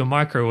point with your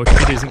micro, or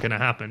it isn't going to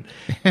happen.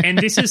 And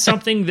this is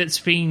something that's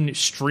been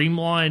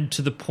streamlined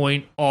to the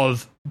point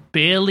of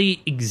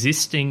barely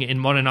existing in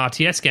modern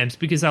RTS games,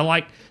 because they're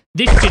like,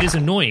 this shit is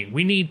annoying.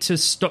 We need to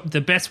stop.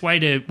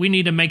 We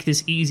need to make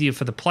this easier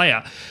for the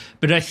player.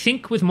 But I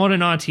think with modern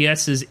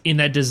RTSs, in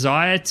their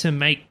desire to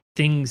make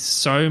things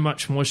so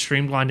much more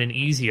streamlined and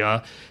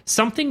easier,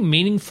 something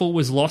meaningful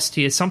was lost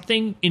here.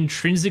 Something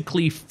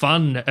intrinsically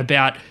fun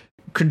about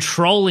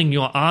controlling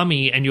your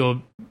army and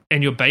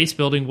your base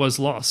building was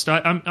lost.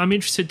 I'm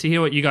interested to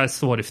hear what you guys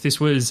thought. If this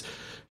was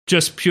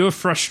just pure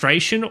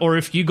frustration, or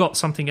if you got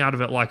something out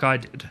of it like I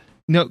did.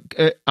 No,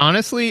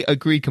 honestly,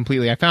 agreed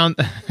completely. I found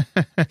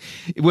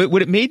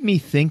what it made me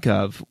think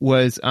of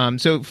was,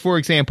 so for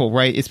example,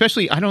 right,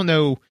 especially, I don't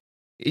know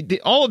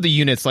all of the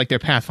units, like their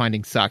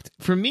pathfinding sucked.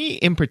 For me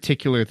in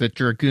particular, the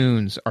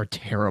Dragoons are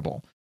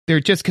terrible. They're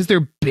just because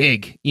they're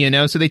big,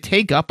 so they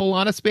take up a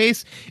lot of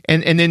space,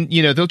 and then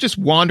they'll just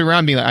wander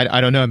around being like,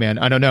 I don't know, man,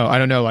 I don't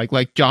know.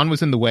 Like John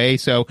was in the way,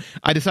 so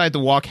I decided to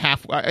walk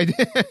half.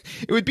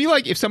 It would be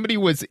like if somebody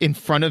was in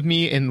front of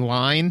me in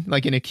line,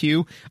 like in a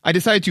queue. I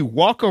decided to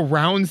walk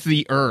around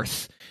the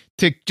earth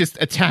to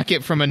just attack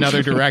it from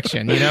another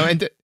direction,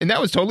 and that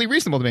was totally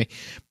reasonable to me.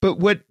 But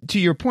what, to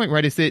your point,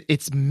 right, is that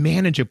it's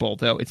manageable,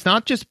 though. It's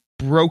not just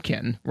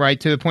broken, right,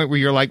 to the point where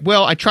you're like,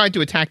 well, I tried to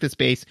attack this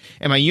base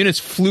and my units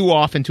flew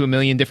off into a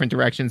million different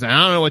directions and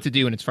I don't know what to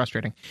do and it's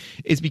frustrating.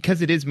 It's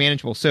because it is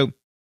manageable. So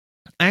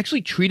I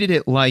actually treated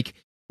it like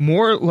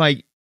more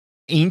like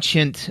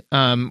ancient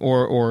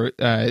or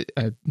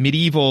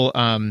medieval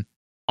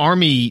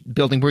army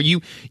building, where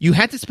you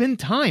had to spend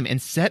time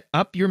and set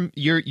up your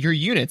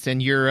units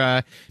and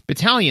your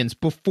battalions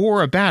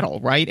before a battle,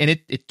 right? And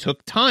it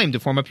took time to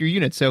form up your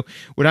units. So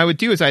what I would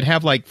do is I'd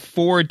have like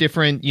 4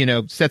 different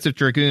sets of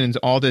Dragoons,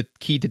 all the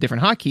keyed to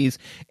different hotkeys,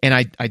 and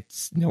I'd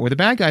know where the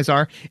bad guys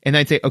are, and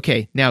I'd say,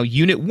 okay, now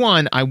unit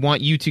 1, I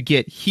want you to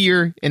get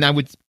here, and I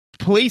would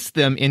place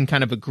them in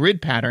kind of a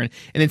grid pattern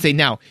and then say,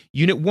 now,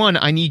 unit 1,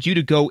 I need you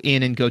to go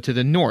in and go to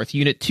the north.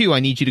 Unit 2, I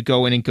need you to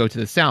go in and go to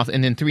the south.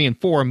 And then 3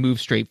 and 4 move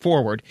straight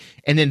forward.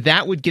 And then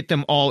that would get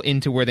them all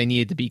into where they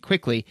needed to be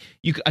quickly.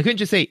 I couldn't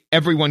just say,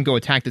 everyone go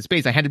attack this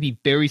base. I had to be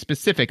very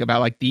specific about,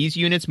 like, these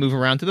units move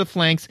around to the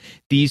flanks.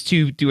 These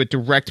 2 do a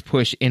direct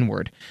push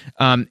inward.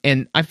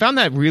 And I found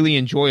that really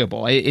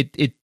enjoyable.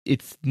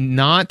 It's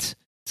not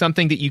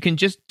something that you can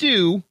just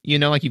do,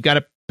 like you've got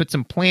to put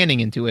some planning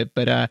into it.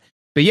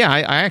 But yeah,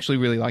 I actually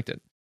really liked it.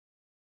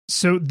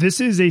 So this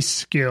is a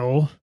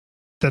skill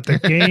that the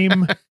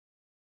game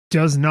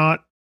does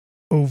not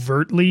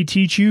overtly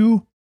teach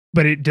you,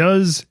 but it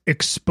does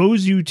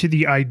expose you to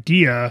the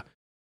idea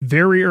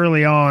very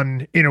early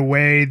on in a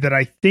way that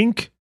I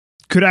think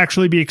could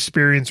actually be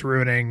experience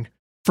ruining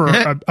for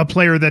a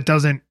player that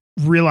doesn't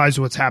realize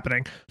what's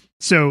happening.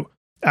 So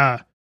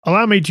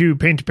allow me to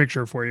paint a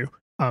picture for you.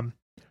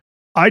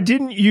 I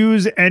didn't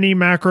use any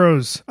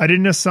macros. I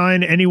didn't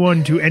assign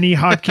anyone to any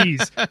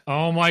hotkeys.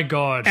 Oh my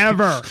god!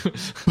 Ever.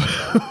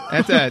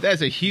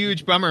 That's a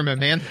huge bummer, my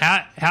man.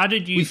 How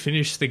did you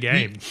finish the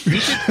game? We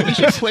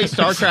should play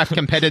StarCraft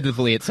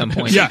competitively at some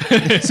point. Yeah.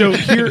 So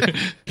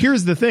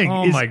here's the thing.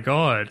 Oh my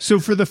god! So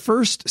for the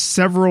first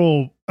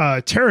several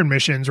Terran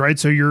missions, right?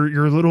 So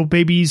your little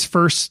baby's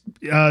first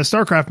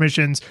StarCraft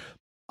missions,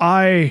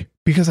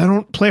 because I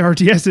don't play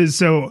RTSs,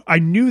 so I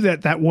knew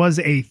that was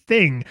a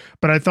thing,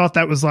 but I thought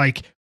that was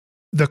like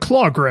the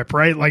claw grip,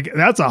 right? Like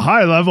that's a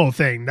high level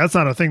thing. That's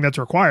not a thing that's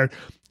required.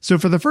 So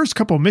for the first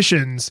couple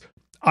missions,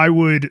 I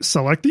would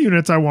select the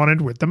units I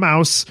wanted with the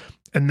mouse,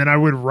 and then I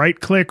would right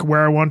click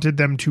where I wanted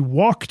them to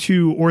walk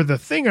to or the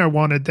thing I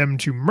wanted them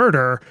to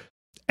murder.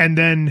 And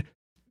then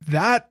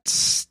that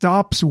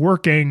stops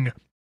working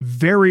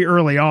very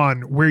early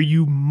on, where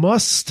you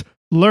must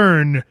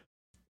learn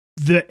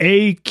the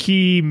A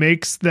key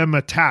makes them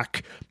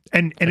attack.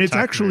 And it's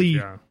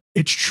actually,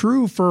 it's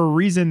true for a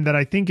reason that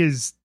I think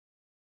is,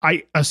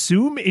 I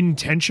assume,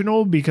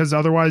 intentional, because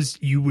otherwise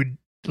you would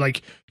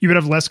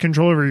have less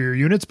control over your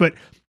units. But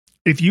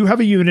if you have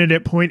a unit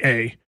at point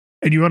A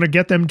and you want to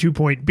get them to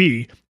point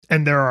B,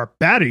 and there are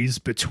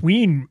baddies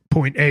between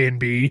point A and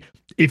B,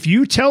 if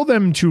you tell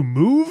them to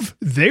move,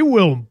 they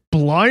will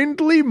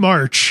blindly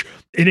march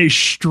in the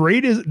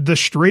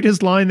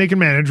straightest line they can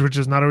manage, which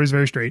is not always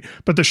very straight,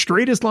 but the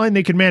straightest line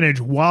they can manage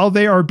while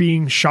they are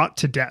being shot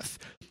to death.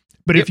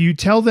 But if you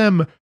tell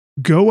them,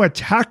 go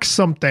attack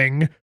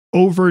something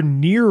over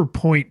near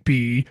point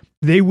B,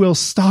 they will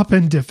stop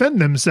and defend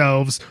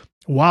themselves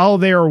while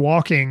they are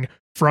walking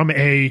from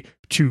A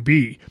to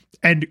B.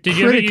 And did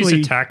you ever use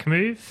attack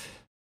move?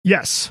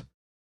 Yes.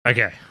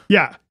 Okay.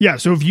 Yeah.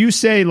 So if you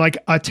say like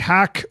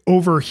attack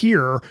over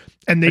here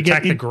and they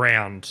attack get the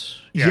ground.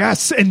 Yeah.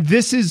 Yes. And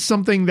this is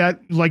something that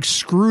like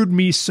screwed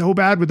me so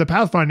bad with the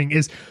pathfinding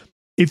is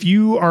if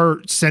you are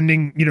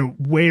sending,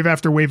 wave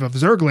after wave of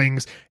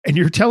Zerglings and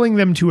you're telling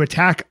them to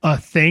attack a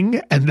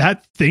thing and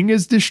that thing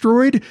is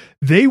destroyed,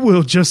 they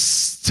will just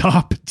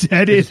stop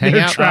dead in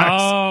their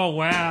tracks. Oh,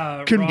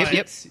 wow.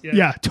 Right.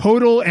 Yeah.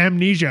 Total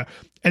amnesia.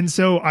 And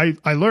so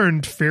I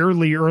learned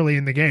fairly early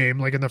in the game,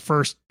 like in the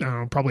first,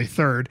 probably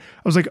third,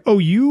 I was like, oh,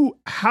 you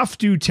have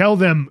to tell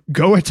them,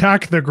 go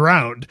attack the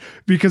ground,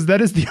 because that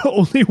is the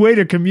only way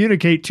to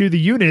communicate to the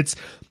units.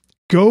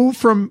 Go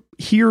from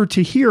here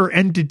to here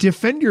and to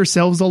defend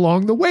yourselves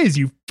along the ways,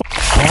 you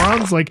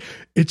morons. Like,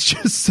 it's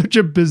just such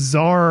a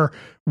bizarre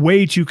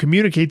way to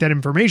communicate that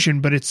information,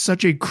 but it's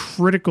such a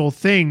critical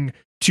thing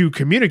to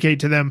communicate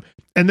to them.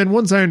 And then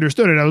once I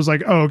understood it, I was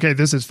like, oh, okay,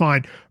 this is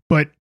fine.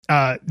 But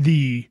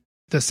the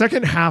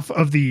second half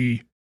of the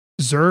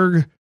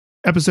Zerg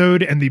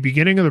episode and the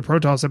beginning of the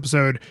Protoss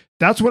episode,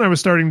 that's when I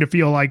was starting to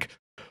feel like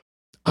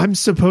I'm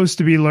supposed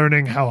to be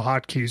learning how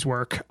hotkeys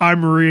work.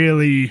 I'm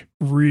really,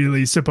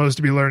 really supposed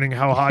to be learning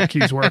how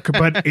hotkeys work,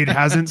 but it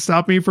hasn't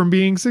stopped me from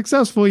being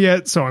successful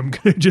yet. So I'm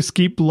going to just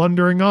keep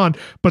blundering on.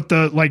 But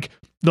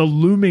the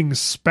looming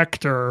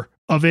specter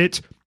of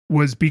it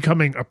was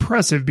becoming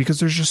oppressive because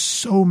there's just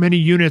so many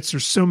units,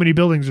 there's so many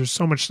buildings, there's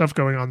so much stuff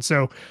going on.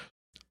 So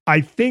I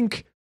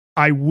think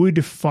I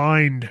would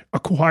find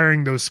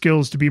acquiring those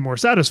skills to be more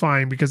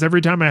satisfying, because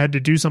every time I had to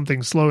do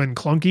something slow and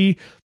clunky,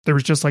 there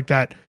was just like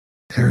that,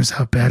 there's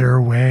a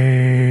better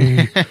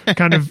way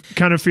kind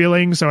of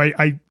feeling. So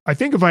I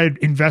think if I had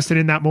invested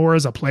in that more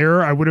as a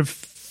player, I would have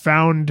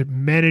found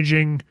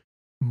managing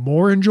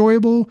more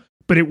enjoyable,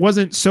 but it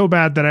wasn't so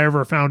bad that I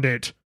ever found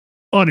it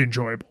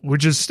unenjoyable,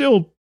 which is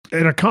still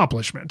an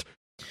accomplishment.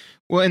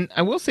 Well, and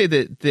I will say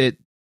that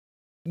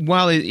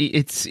while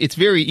it's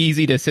very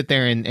easy to sit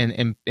there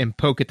and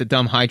poke at the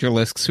dumb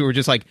Hydralisks who are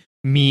just like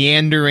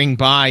meandering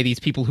by these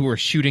people who are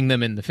shooting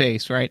them in the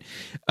face, right?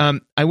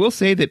 I will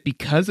say that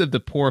because of the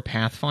poor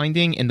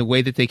pathfinding and the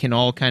way that they can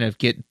all kind of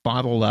get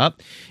bottled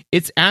up,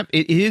 it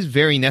is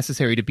very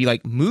necessary to be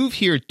like, move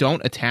here,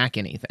 don't attack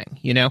anything,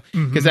 you know?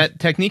 Because that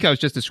technique I was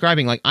just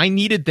describing, like, I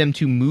needed them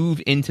to move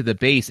into the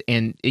base,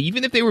 and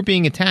even if they were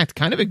being attacked,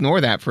 kind of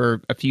ignore that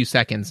for a few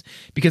seconds,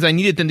 because I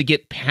needed them to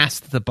get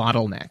past the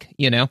bottleneck,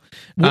 you know?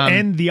 Well,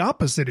 and the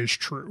opposite is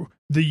true.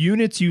 The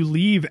units you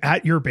leave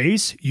at your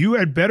base, you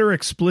had better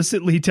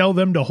explicitly tell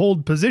them to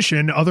hold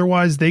position,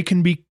 otherwise they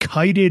can be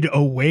kited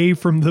away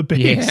from the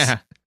base. Yeah.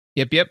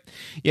 Yep.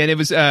 Yeah, and it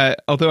was,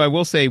 although I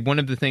will say one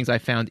of the things I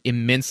found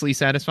immensely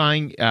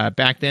satisfying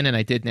back then, and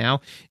I did now,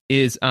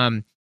 is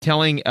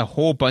telling a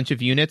whole bunch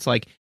of units,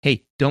 like,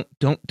 hey,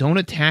 don't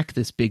attack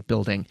this big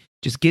building.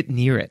 Just get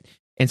near it.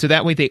 And so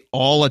that way they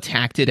all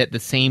attacked it at the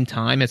same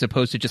time, as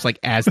opposed to just like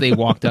as they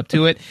walked up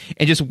to it.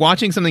 And just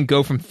watching something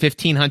go from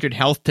 1,500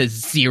 health to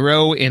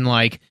 0 in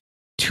like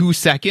 2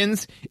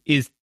 seconds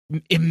is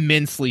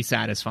immensely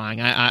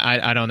satisfying.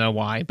 I don't know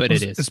why, but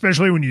it is.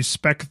 Especially when you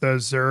spec the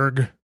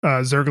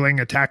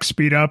Zergling attack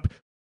speed up.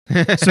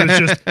 So it's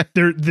just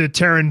the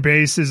Terran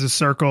base is a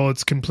circle.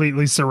 It's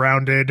completely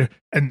surrounded,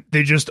 and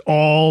they just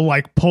all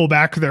like pull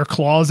back their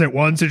claws at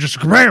once and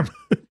just ram.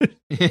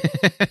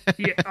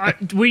 Yeah,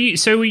 were you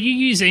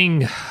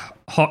using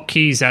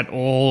hotkeys at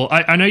all?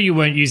 I know you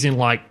weren't using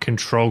like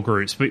control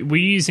groups, but were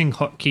you using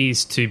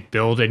hotkeys to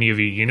build any of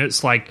your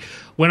units? Like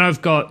when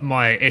I've got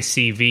my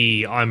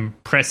SCV, I'm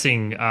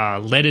pressing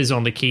letters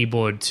on the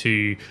keyboard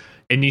to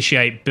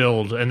initiate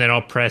build, and then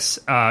I'll press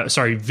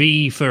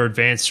V for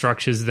advanced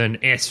structures, then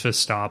S for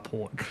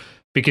starport.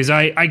 Because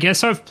I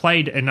guess I've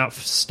played enough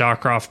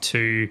StarCraft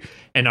 2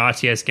 and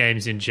RTS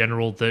games in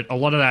general that a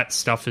lot of that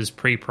stuff is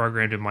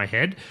pre-programmed in my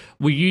head.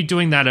 Were you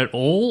doing that at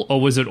all, or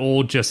was it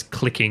all just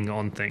clicking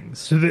on things?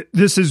 So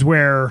this is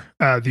where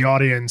the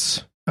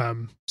audience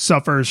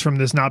suffers from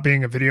this not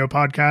being a video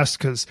podcast,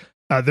 because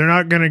they're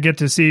not going to get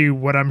to see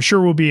what I'm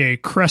sure will be a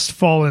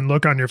crestfallen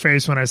look on your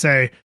face when I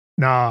say,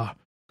 nah.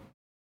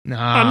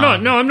 I'm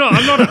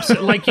not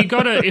upset. Like, you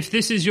gotta, if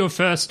this is your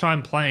first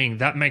time playing,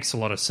 that makes a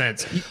lot of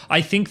sense. I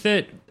think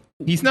that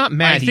he's not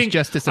mad, he's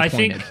just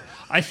disappointed.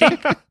 I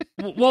think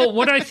well,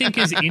 what I think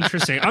is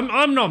interesting,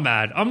 I'm not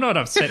mad, I'm not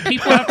upset.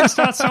 People have to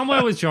start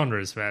somewhere with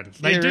genres, man.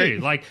 They do. Right.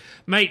 Like,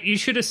 mate, you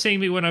should have seen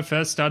me when I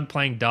first started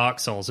playing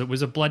Dark Souls. It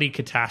was a bloody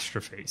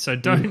catastrophe. So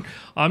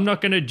I'm not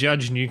going to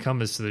judge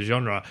newcomers to the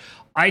genre.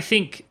 I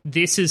think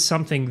this is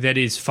something that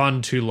is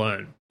fun to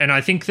learn. And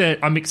I think that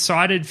I'm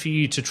excited for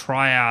you to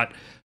try out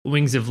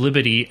Wings of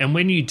Liberty, and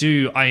when you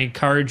do, I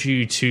encourage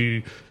you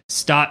to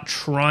start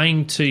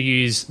trying to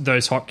use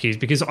those hotkeys,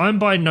 because I'm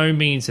by no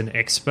means an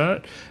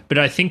expert, but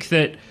I think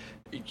that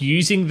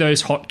using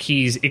those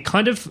hotkeys, it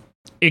kind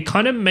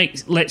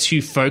of lets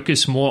you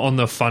focus more on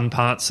the fun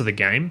parts of the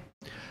game,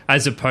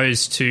 as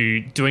opposed to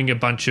doing a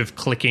bunch of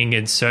clicking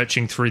and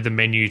searching through the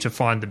menu to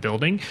find the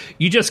building.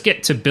 You just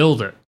get to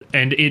build it,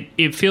 and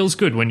it feels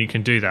good when you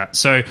can do that.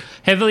 So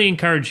heavily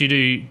encourage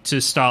you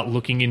to start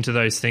looking into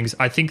those things.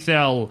 I think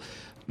they'll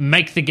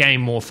make the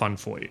game more fun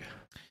for you.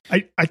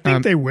 I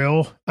think they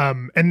will.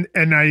 And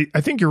I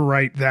think you're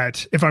right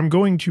that if I'm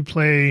going to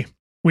play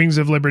Wings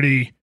of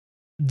Liberty,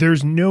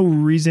 there's no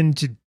reason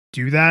to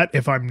do that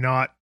if I'm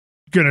not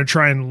going to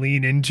try and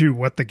lean into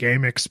what the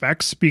game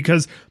expects,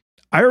 because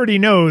I already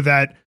know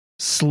that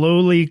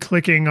slowly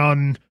clicking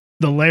on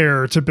the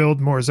layer to build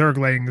more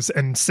Zerglings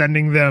and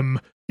sending them,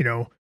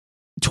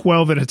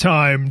 12 at a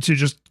time to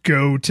just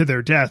go to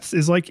their deaths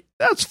is like,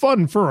 that's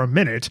fun for a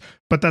minute,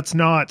 but that's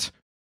not...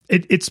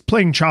 It's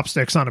playing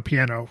chopsticks on a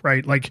piano,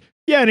 right? Like,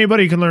 yeah,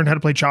 anybody can learn how to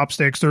play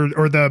chopsticks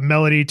or the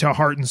melody to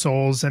Heart and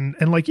Souls. And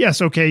like,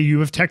 yes, okay, you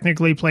have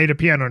technically played a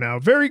piano now.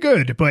 Very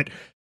good. But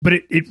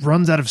it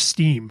runs out of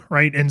steam,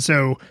 right? And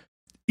so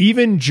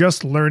even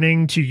just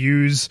learning to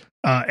use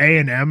A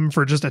and M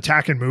for just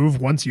attack and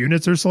move once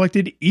units are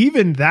selected,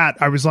 even that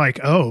I was like,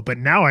 oh, but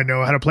now I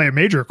know how to play a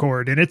major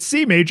chord, and it's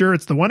C major.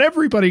 It's the one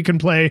everybody can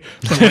play.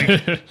 But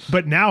like,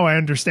 but now I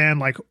understand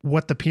like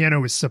what the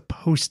piano is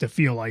supposed to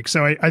feel like.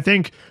 So I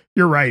think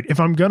you're right. If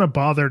I'm gonna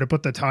bother to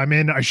put the time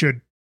in, I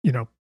should,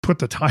 put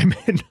the time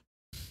in.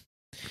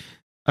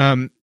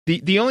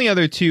 The only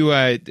other two,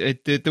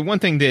 the one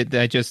thing that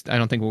I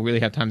don't think we'll really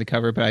have time to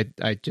cover, but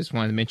I just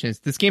wanted to mention is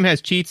this game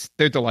has cheats.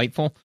 They're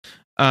delightful.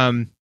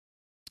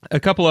 A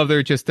couple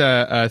other just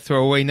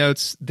throwaway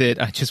notes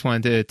that I just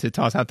wanted to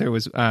toss out there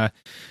was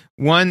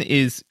one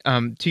is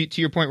to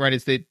your point, right,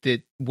 is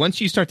that once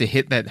you start to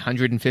hit that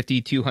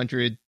 150,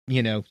 200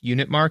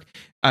 unit mark,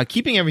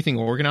 keeping everything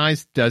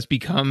organized does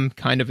become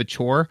kind of a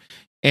chore.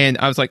 And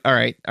I was like, all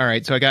right.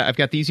 So I've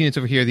got these units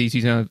over here, these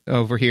units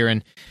over here,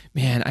 and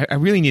man, I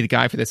really need a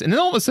guy for this. And then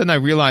all of a sudden, I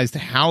realized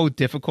how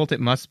difficult it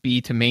must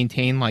be to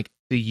maintain like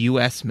the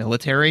U.S.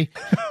 military.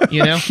 Like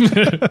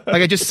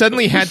I just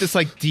suddenly had this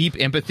like deep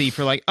empathy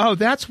for like, oh,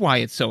 that's why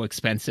it's so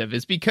expensive.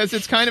 Is because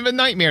it's kind of a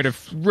nightmare to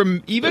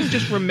even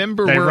just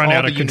remember they where run all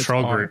out the of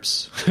control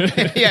groups.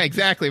 Yeah,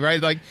 exactly,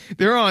 right. Like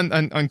they're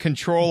on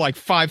control like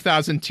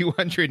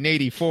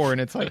 5,284, and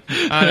it's like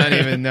I don't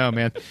even know,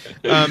 man.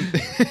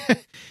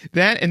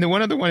 That and the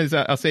one other one is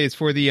I'll say is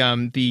for the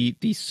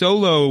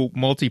solo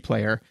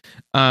multiplayer.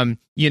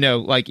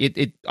 Like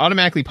it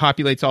automatically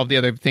populates all the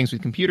other things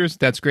with computers.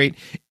 That's great.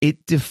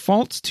 It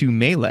defaults to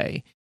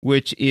melee,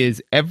 which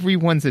is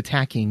everyone's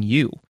attacking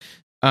you.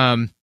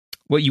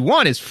 What you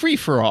want is free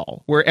for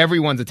all, where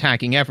everyone's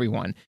attacking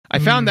everyone. I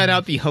found that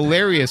out the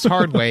hilarious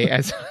hard way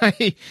as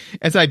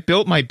I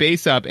built my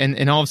base up,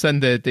 and all of a sudden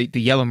the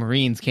Yellow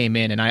Marines came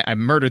in, and I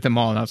murdered them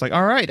all, and I was like,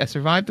 all right, I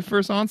survived the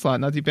first onslaught,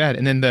 not too bad.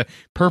 And then the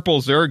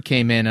purple Zerg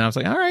came in, and I was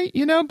like, all right,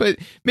 but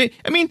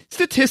I mean,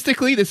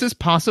 statistically, this is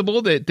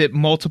possible that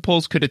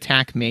multiples could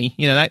attack me.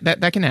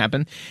 That can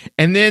happen.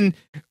 And then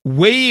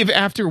wave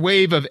after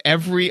wave of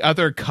every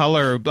other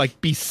color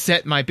like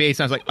beset my base.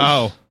 And I was like,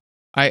 oh,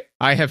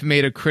 I have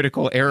made a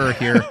critical error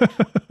here.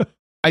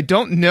 I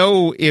don't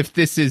know if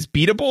this is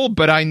beatable,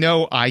 but I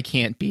know I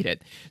can't beat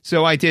it.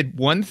 So I did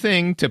one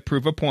thing to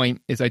prove a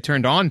point is I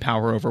turned on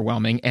Power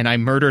Overwhelming and I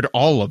murdered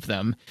all of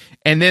them.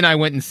 And then I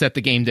went and set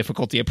the game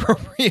difficulty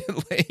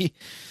appropriately.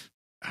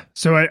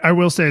 So I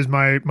will say as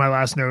my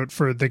last note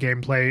for the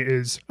gameplay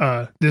is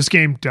this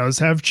game does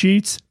have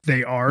cheats.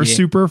 They are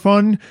super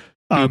fun.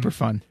 Super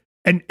fun.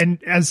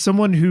 And as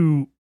someone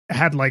who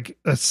had like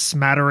a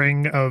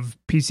smattering of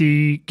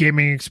PC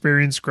gaming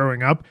experience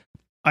growing up,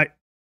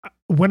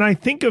 when I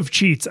think of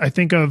cheats, I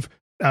think of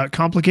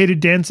complicated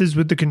dances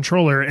with the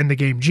controller and the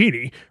game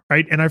Genie,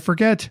 right? And I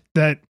forget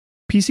that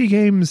PC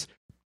games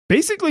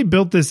basically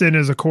built this in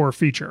as a core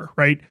feature,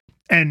 right?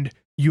 And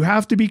you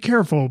have to be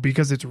careful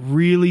because it's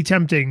really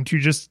tempting to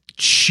just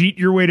cheat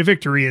your way to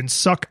victory and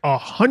suck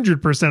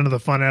 100% of the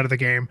fun out of the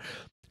game.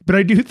 But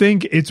I do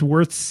think it's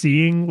worth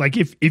seeing, like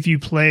if you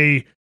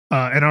play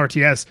an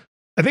RTS,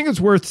 I think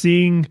it's worth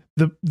seeing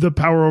the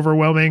Power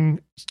Overwhelming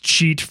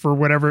cheat for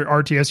whatever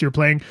RTS you're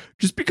playing,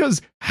 just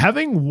because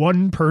having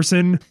one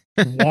person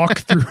walk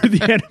through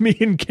the enemy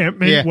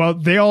encampment while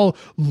they all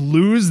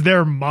lose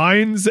their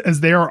minds as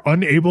they are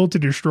unable to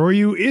destroy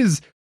you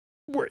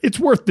it's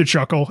worth the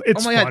chuckle.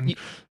 It's fun. God.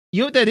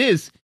 You know what that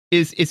is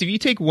if you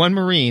take one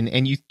Marine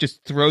and you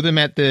just throw them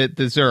at the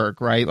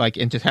Zerg, right? Like,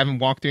 and just have them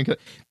walk through and kill,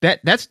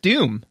 that's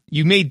Doom.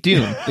 You made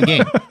Doom, the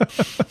game.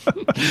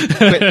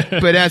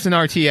 but as an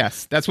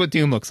RTS, that's what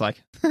Doom looks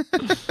like.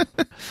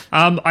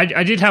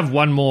 I did have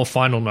one more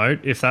final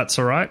note, if that's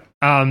all right.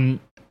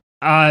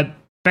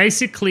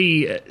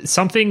 Basically,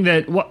 something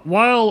that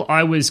while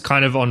I was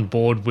kind of on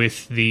board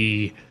with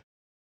the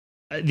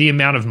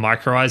amount of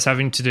micro I was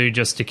having to do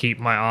just to keep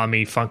my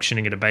army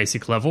functioning at a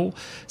basic level,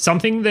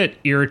 something that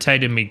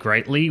irritated me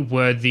greatly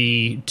were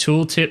the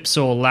tooltips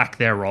or lack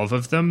thereof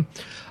of them.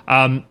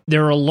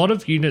 There are a lot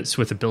of units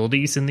with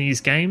abilities in these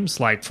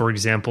games, like, for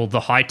example, the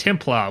High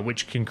Templar,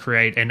 which can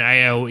create an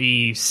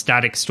AoE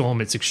static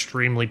storm. It's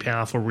extremely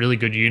powerful, really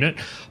good unit,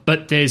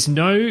 but there's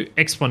no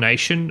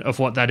explanation of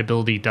what that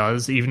ability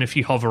does, even if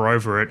you hover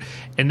over it,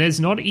 and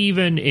there's not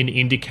even an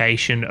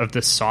indication of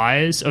the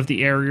size of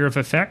the area of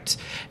effect,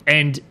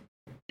 and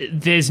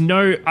there's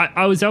no...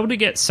 I was able to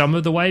get some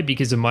of the way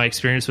because of my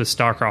experience with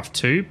StarCraft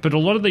 2, but a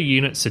lot of the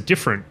units are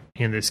different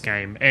in this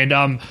game, and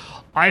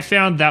I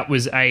found that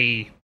was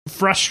a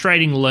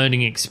frustrating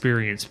learning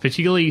experience,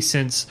 particularly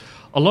since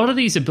a lot of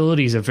these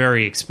abilities are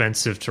very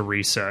expensive to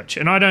research,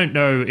 and I don't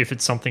know if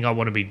it's something I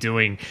want to be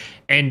doing,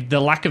 and the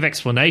lack of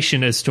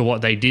explanation as to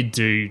what they did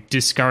do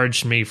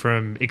discouraged me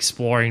from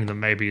exploring them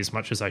maybe as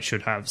much as I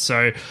should have.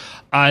 So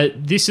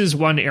this is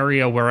one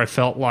area where I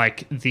felt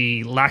like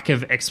the lack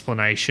of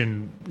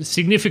explanation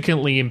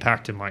significantly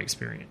impacted my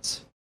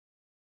experience.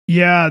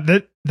 Yeah,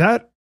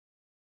 that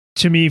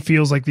to me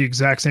feels like the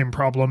exact same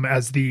problem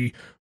as the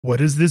what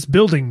does this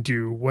building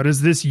do? What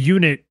does this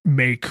unit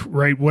make,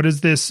 right? What is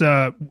this,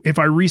 if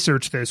I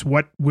research this,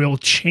 what will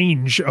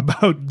change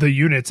about the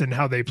units and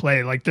how they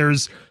play? Like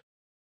there's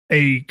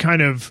a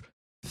kind of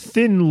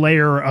thin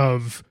layer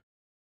of,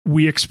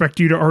 we expect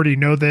you to already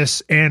know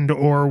this and,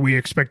 or we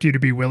expect you to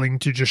be willing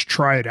to just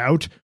try it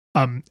out.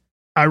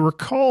 I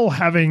recall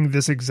having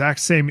this exact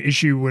same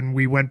issue when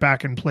we went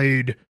back and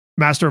played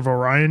Master of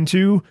Orion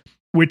 2,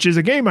 which is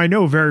a game I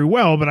know very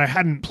well, but I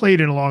hadn't played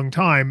in a long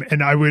time.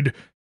 And I would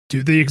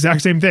do the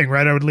exact same thing,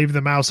 right? I would leave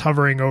the mouse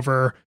hovering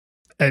over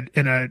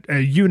a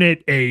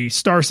unit, a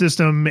star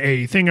system,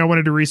 a thing I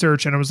wanted to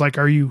research. And I was like,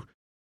 are you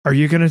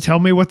going to tell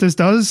me what this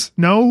does?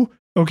 No?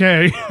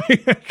 Okay.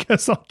 I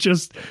guess I'll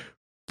just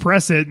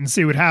press it and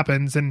see what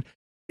happens. And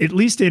at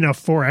least in a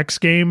 4X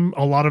game,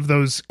 a lot of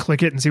those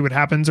click it and see what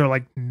happens are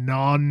like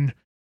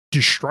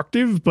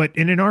non-destructive, but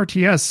in an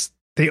RTS,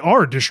 they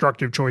are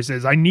destructive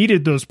choices. I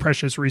needed those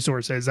precious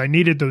resources. I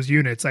needed those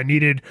units. I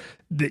needed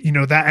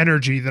that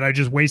energy that I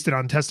just wasted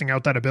on testing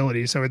out that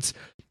ability. So it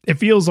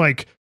feels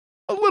like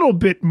a little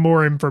bit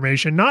more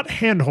information, not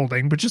hand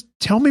holding, but just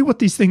tell me what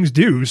these things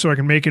do so I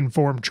can make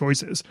informed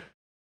choices.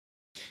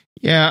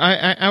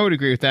 Yeah, I would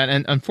agree with that.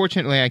 And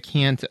unfortunately I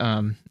can't,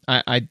 I'm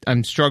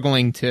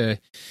struggling to,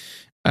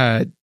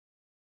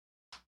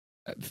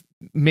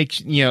 make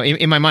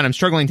in my mind I'm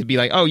struggling to be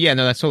like, oh yeah,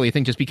 no, that's totally a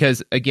thing, just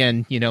because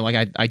again,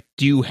 like I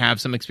do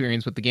have some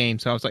experience with the game,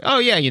 so I was like, oh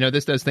yeah,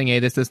 this does thing A,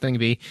 this does thing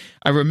B.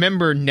 I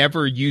remember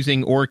never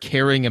using or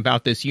caring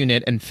about this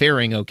unit and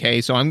faring okay,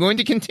 so I'm going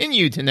to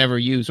continue to never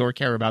use or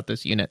care about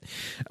this unit.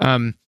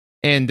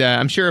 And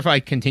I'm sure if I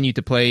continued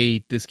to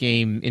play this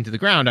game into the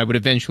ground, I would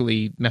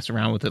eventually mess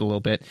around with it a little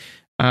bit.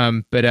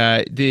 But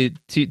to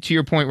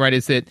your point, right,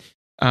 is that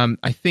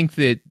I think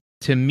that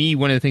to me,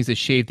 one of the things that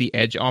shaved the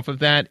edge off of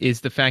that is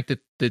the fact that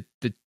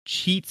the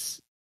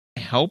cheats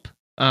help,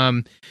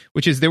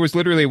 which is there was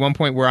literally one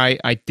point where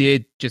I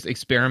did just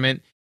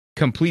experiment,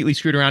 completely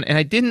screwed around, and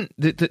I didn't,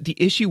 the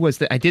issue was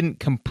that I didn't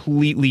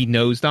completely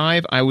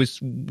nosedive. I was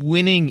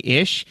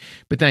winning-ish,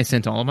 but then I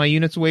sent all of my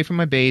units away from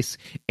my base,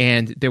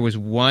 and there was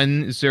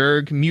one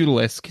Zerg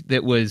Mutalisk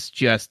that was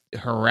just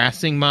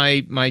harassing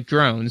my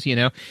drones,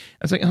 I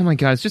was like, oh my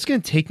god, it's just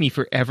going to take me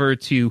forever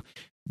to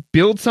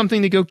build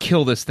something to go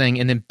kill this thing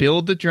and then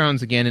build the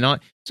drones again and all.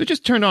 So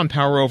just turned on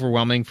power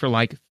overwhelming for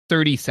like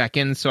 30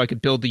 seconds so I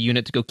could build the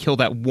unit to go kill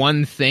that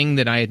one thing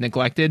that I had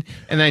neglected,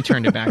 and then I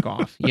turned it back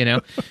off,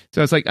 So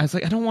I was like, I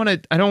don't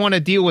want to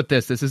deal with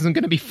this. This isn't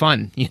going to be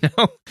fun,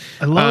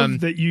 I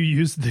love that you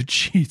use the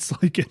cheats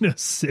like in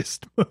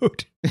assist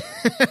mode.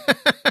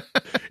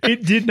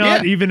 It did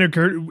not even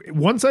occur.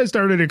 Once I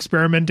started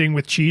experimenting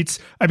with cheats,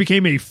 I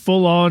became a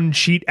full-on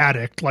cheat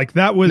addict. Like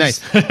that was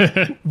nice.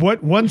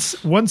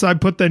 Once I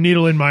put the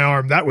needle in my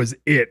arm, that was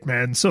it,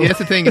 man. So that's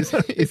the thing is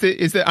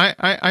that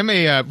I'm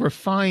a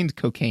refined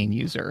cocaine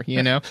user,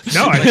 No,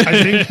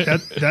 I think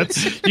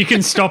that's you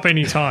can stop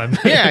anytime.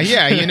 Yeah,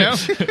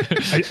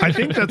 I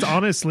think that's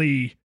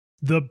honestly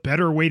the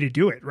better way to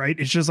do it, right?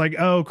 It's just like,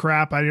 oh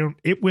crap,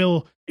 it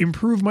will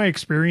improve my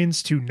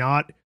experience to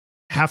not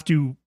have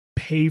to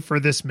pay for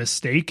this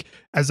mistake,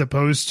 as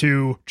opposed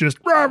to just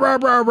rah, rah,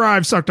 rah, rah,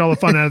 I've sucked all the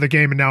fun out of the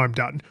game and now I'm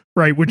done,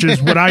 right? Which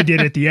is what I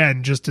did at the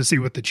end, just to see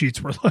what the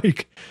cheats were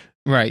like.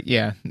 Right,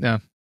 yeah, no. All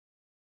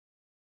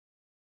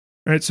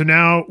right, so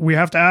now we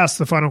have to ask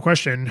the final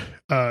question.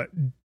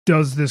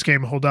 Does this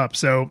game hold up?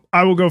 So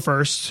I will go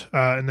first,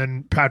 and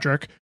then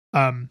Patrick.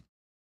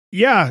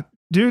 Yeah,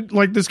 dude,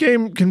 like this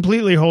game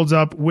completely holds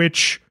up,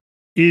 which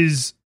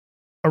is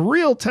a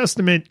real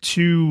testament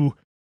to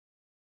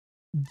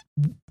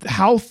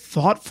how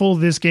thoughtful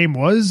this game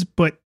was,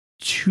 but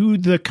to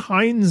the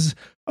kinds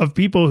of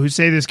people who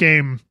say this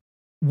game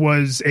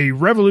was a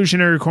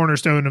revolutionary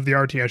cornerstone of the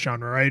RTS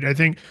genre, right? I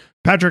think,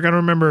 Patrick, I don't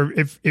remember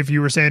if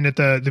you were saying at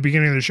the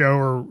beginning of the show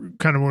or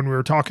kind of when we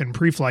were talking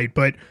pre-flight,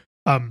 but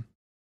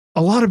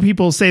a lot of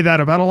people say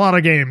that about a lot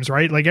of games,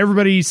 right? Like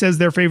everybody says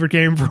their favorite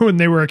game from when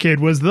they were a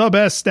kid was the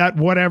best at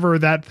whatever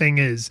that thing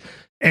is.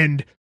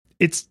 And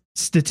it's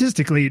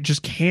statistically, it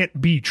just can't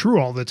be true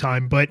all the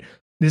time. But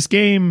this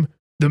game,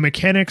 the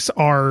mechanics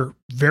are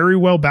very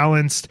well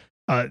balanced,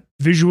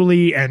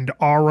 visually and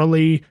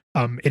aurally.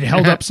 It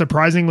held up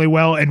surprisingly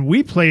well, and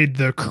we played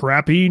the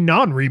crappy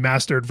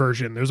non-remastered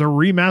version. There's a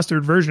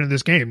remastered version of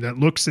this game that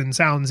looks and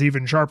sounds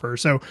even sharper.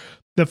 So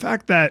the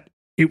fact that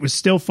it was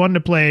still fun to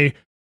play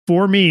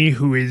for me,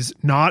 who is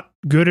not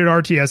good at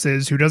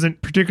RTSs, who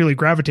doesn't particularly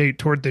gravitate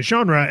toward the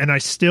genre, and I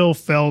still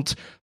felt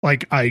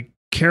like I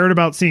cared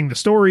about seeing the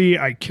story,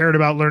 I cared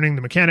about learning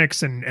the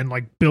mechanics and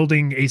like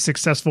building a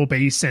successful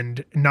base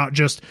and not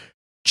just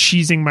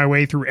cheesing my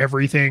way through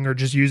everything or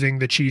just using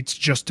the cheats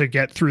just to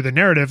get through the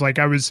narrative. Like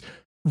I was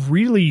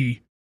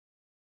really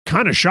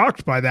kind of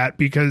shocked by that,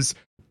 because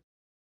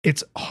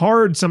it's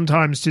hard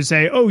sometimes to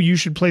say, oh, you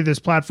should play this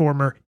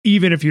platformer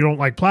even if you don't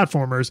like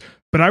platformers.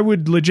 But I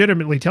would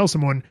legitimately tell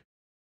someone,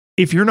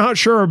 if you're not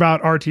sure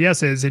about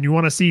RTSs and you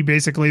want to see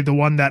basically the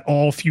one that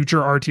all future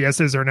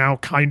RTSs are now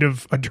kind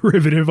of a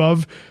derivative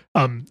of,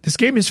 this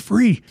game is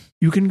free.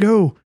 You can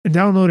go and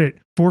download it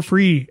for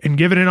free and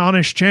give it an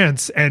honest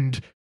chance and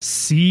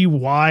see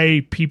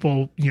why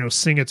people,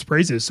 sing its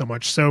praises so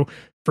much. So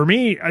for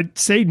me, I'd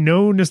say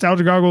no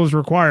nostalgia goggles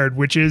required,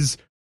 which is,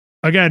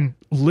 again,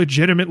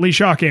 legitimately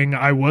shocking.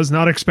 I was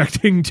not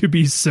expecting to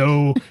be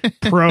so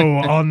pro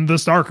on the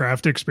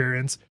StarCraft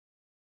experience.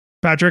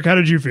 Patrick, how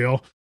did you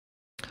feel?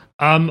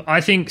 I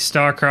think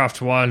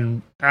StarCraft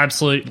 1,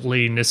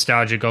 absolutely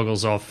nostalgia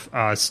goggles off,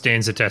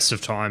 stands the test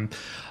of time.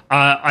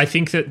 I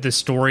think that the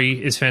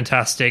story is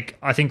fantastic.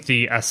 I think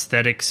the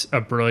aesthetics are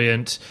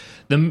brilliant.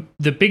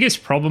 The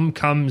biggest problem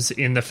comes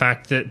in the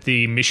fact that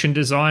the mission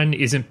design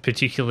isn't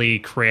particularly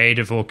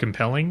creative or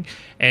compelling,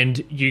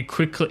 and it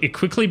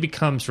quickly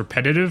becomes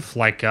repetitive,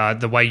 like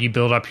the way you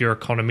build up your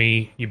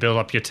economy, you build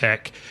up your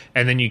tech,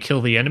 and then you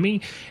kill the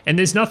enemy. And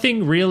there's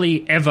nothing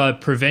really ever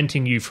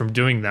preventing you from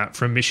doing that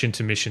from mission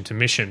to mission to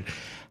mission.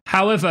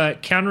 However,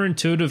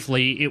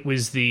 counterintuitively, it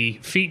was the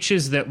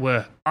features that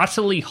were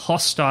utterly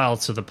hostile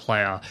to the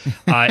player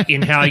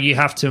in how you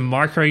have to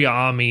micro your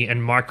army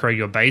and micro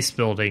your base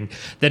building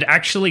that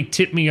actually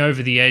tipped me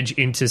over the edge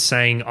into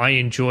saying I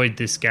enjoyed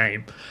this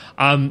game.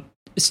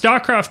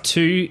 StarCraft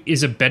 2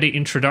 is a better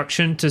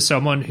introduction to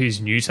someone who's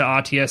new to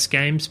RTS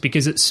games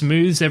because it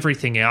smooths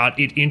everything out,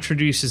 it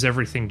introduces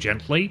everything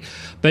gently.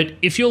 But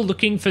if you're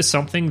looking for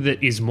something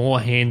that is more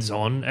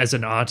hands-on as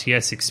an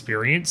RTS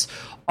experience,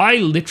 I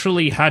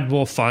literally had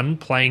more fun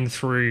playing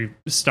through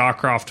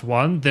StarCraft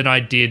 1 than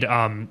I did the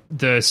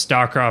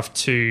StarCraft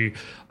 2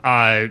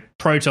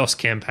 Protoss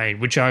campaign,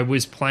 which I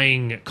was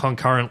playing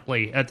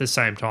concurrently at the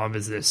same time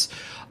as this.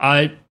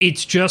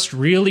 It's just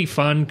really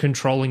fun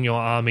controlling your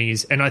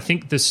armies, and I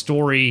think the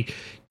story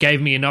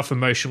gave me enough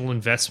emotional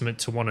investment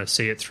to want to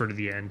see it through to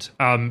the end.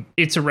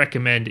 It's a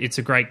recommend. It's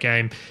a great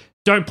game.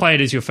 Don't play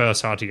it as your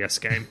first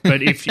RTS game,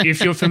 but if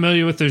you're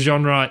familiar with the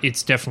genre,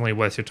 it's definitely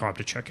worth your time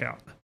to check out.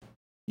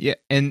 Yeah,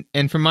 and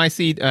from my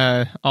seat,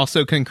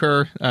 also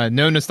concur.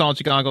 No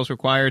nostalgia goggles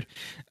required.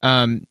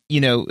 Kind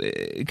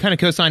of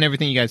co-sign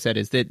everything you guys said.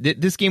 Is that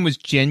this game was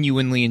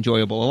genuinely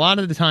enjoyable. A lot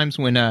of the times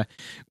when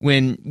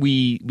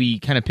we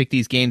kind of pick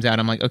these games out,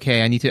 I'm like,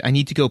 okay, I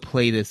need to go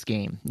play this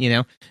game.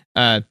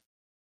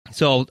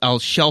 So I'll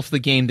shelf the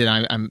game that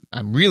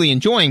I'm really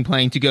enjoying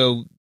playing to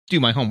go do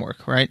my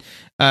homework, right?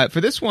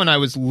 For this one, I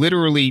was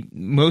literally,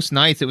 most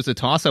nights, it was a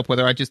toss-up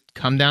whether I just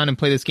come down and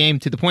play this game,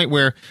 to the point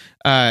where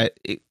I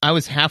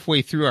was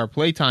halfway through our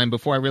playtime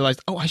before I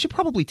realized, I should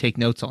probably take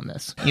notes on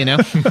this,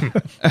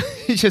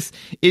 It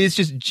is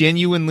just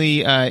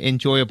genuinely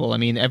enjoyable. I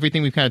mean,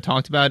 everything we've kind of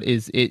talked about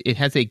is, it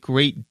has a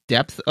great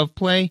depth of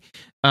play,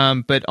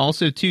 but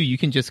also, too, you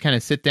can just kind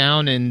of sit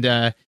down and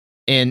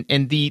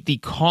the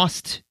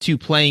cost to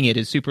playing it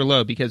is super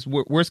low, because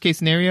worst case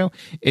scenario,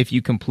 if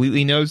you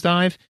completely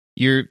nosedive,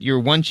 you're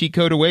one cheat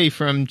code away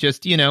from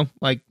just,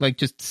 like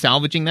just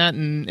salvaging that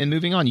and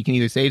moving on. You can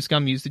either save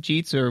scum, use the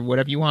cheats, or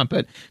whatever you want.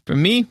 But for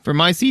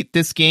my seat,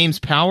 this game's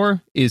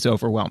power is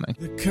overwhelming.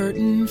 The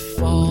curtain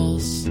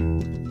falls,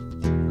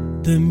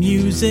 the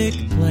music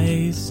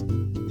plays,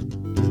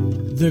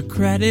 the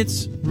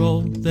credits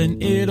roll,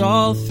 then it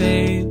all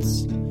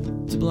fades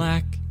to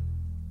black.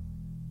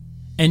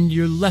 And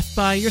you're left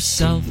by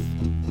yourself.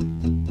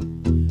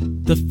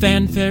 The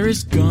fanfare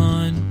is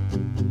gone.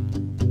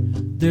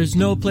 There's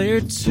no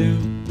player two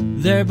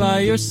there by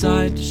your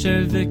side to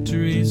share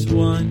victories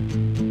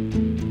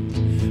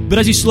won. But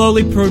as you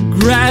slowly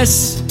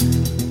progress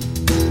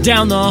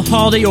down the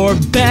hall to your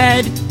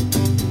bed,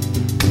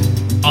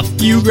 a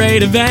few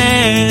great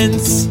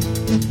events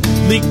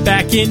leak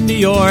back into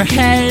your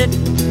head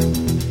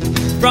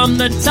from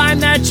the time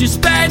that you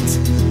spent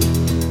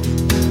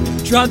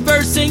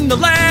traversing the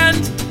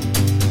land,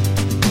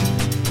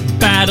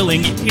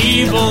 battling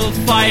evil,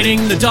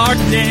 fighting the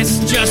darkness,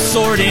 just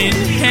sword in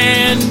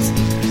hand.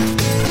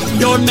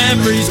 Your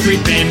memories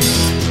creeping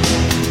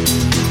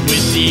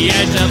with the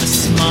edge of a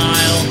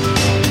smile.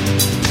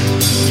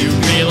 You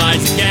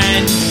realize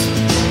again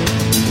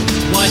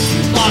what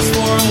you lost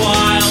for a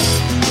while.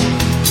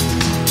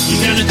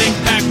 You're gonna think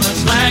back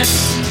much less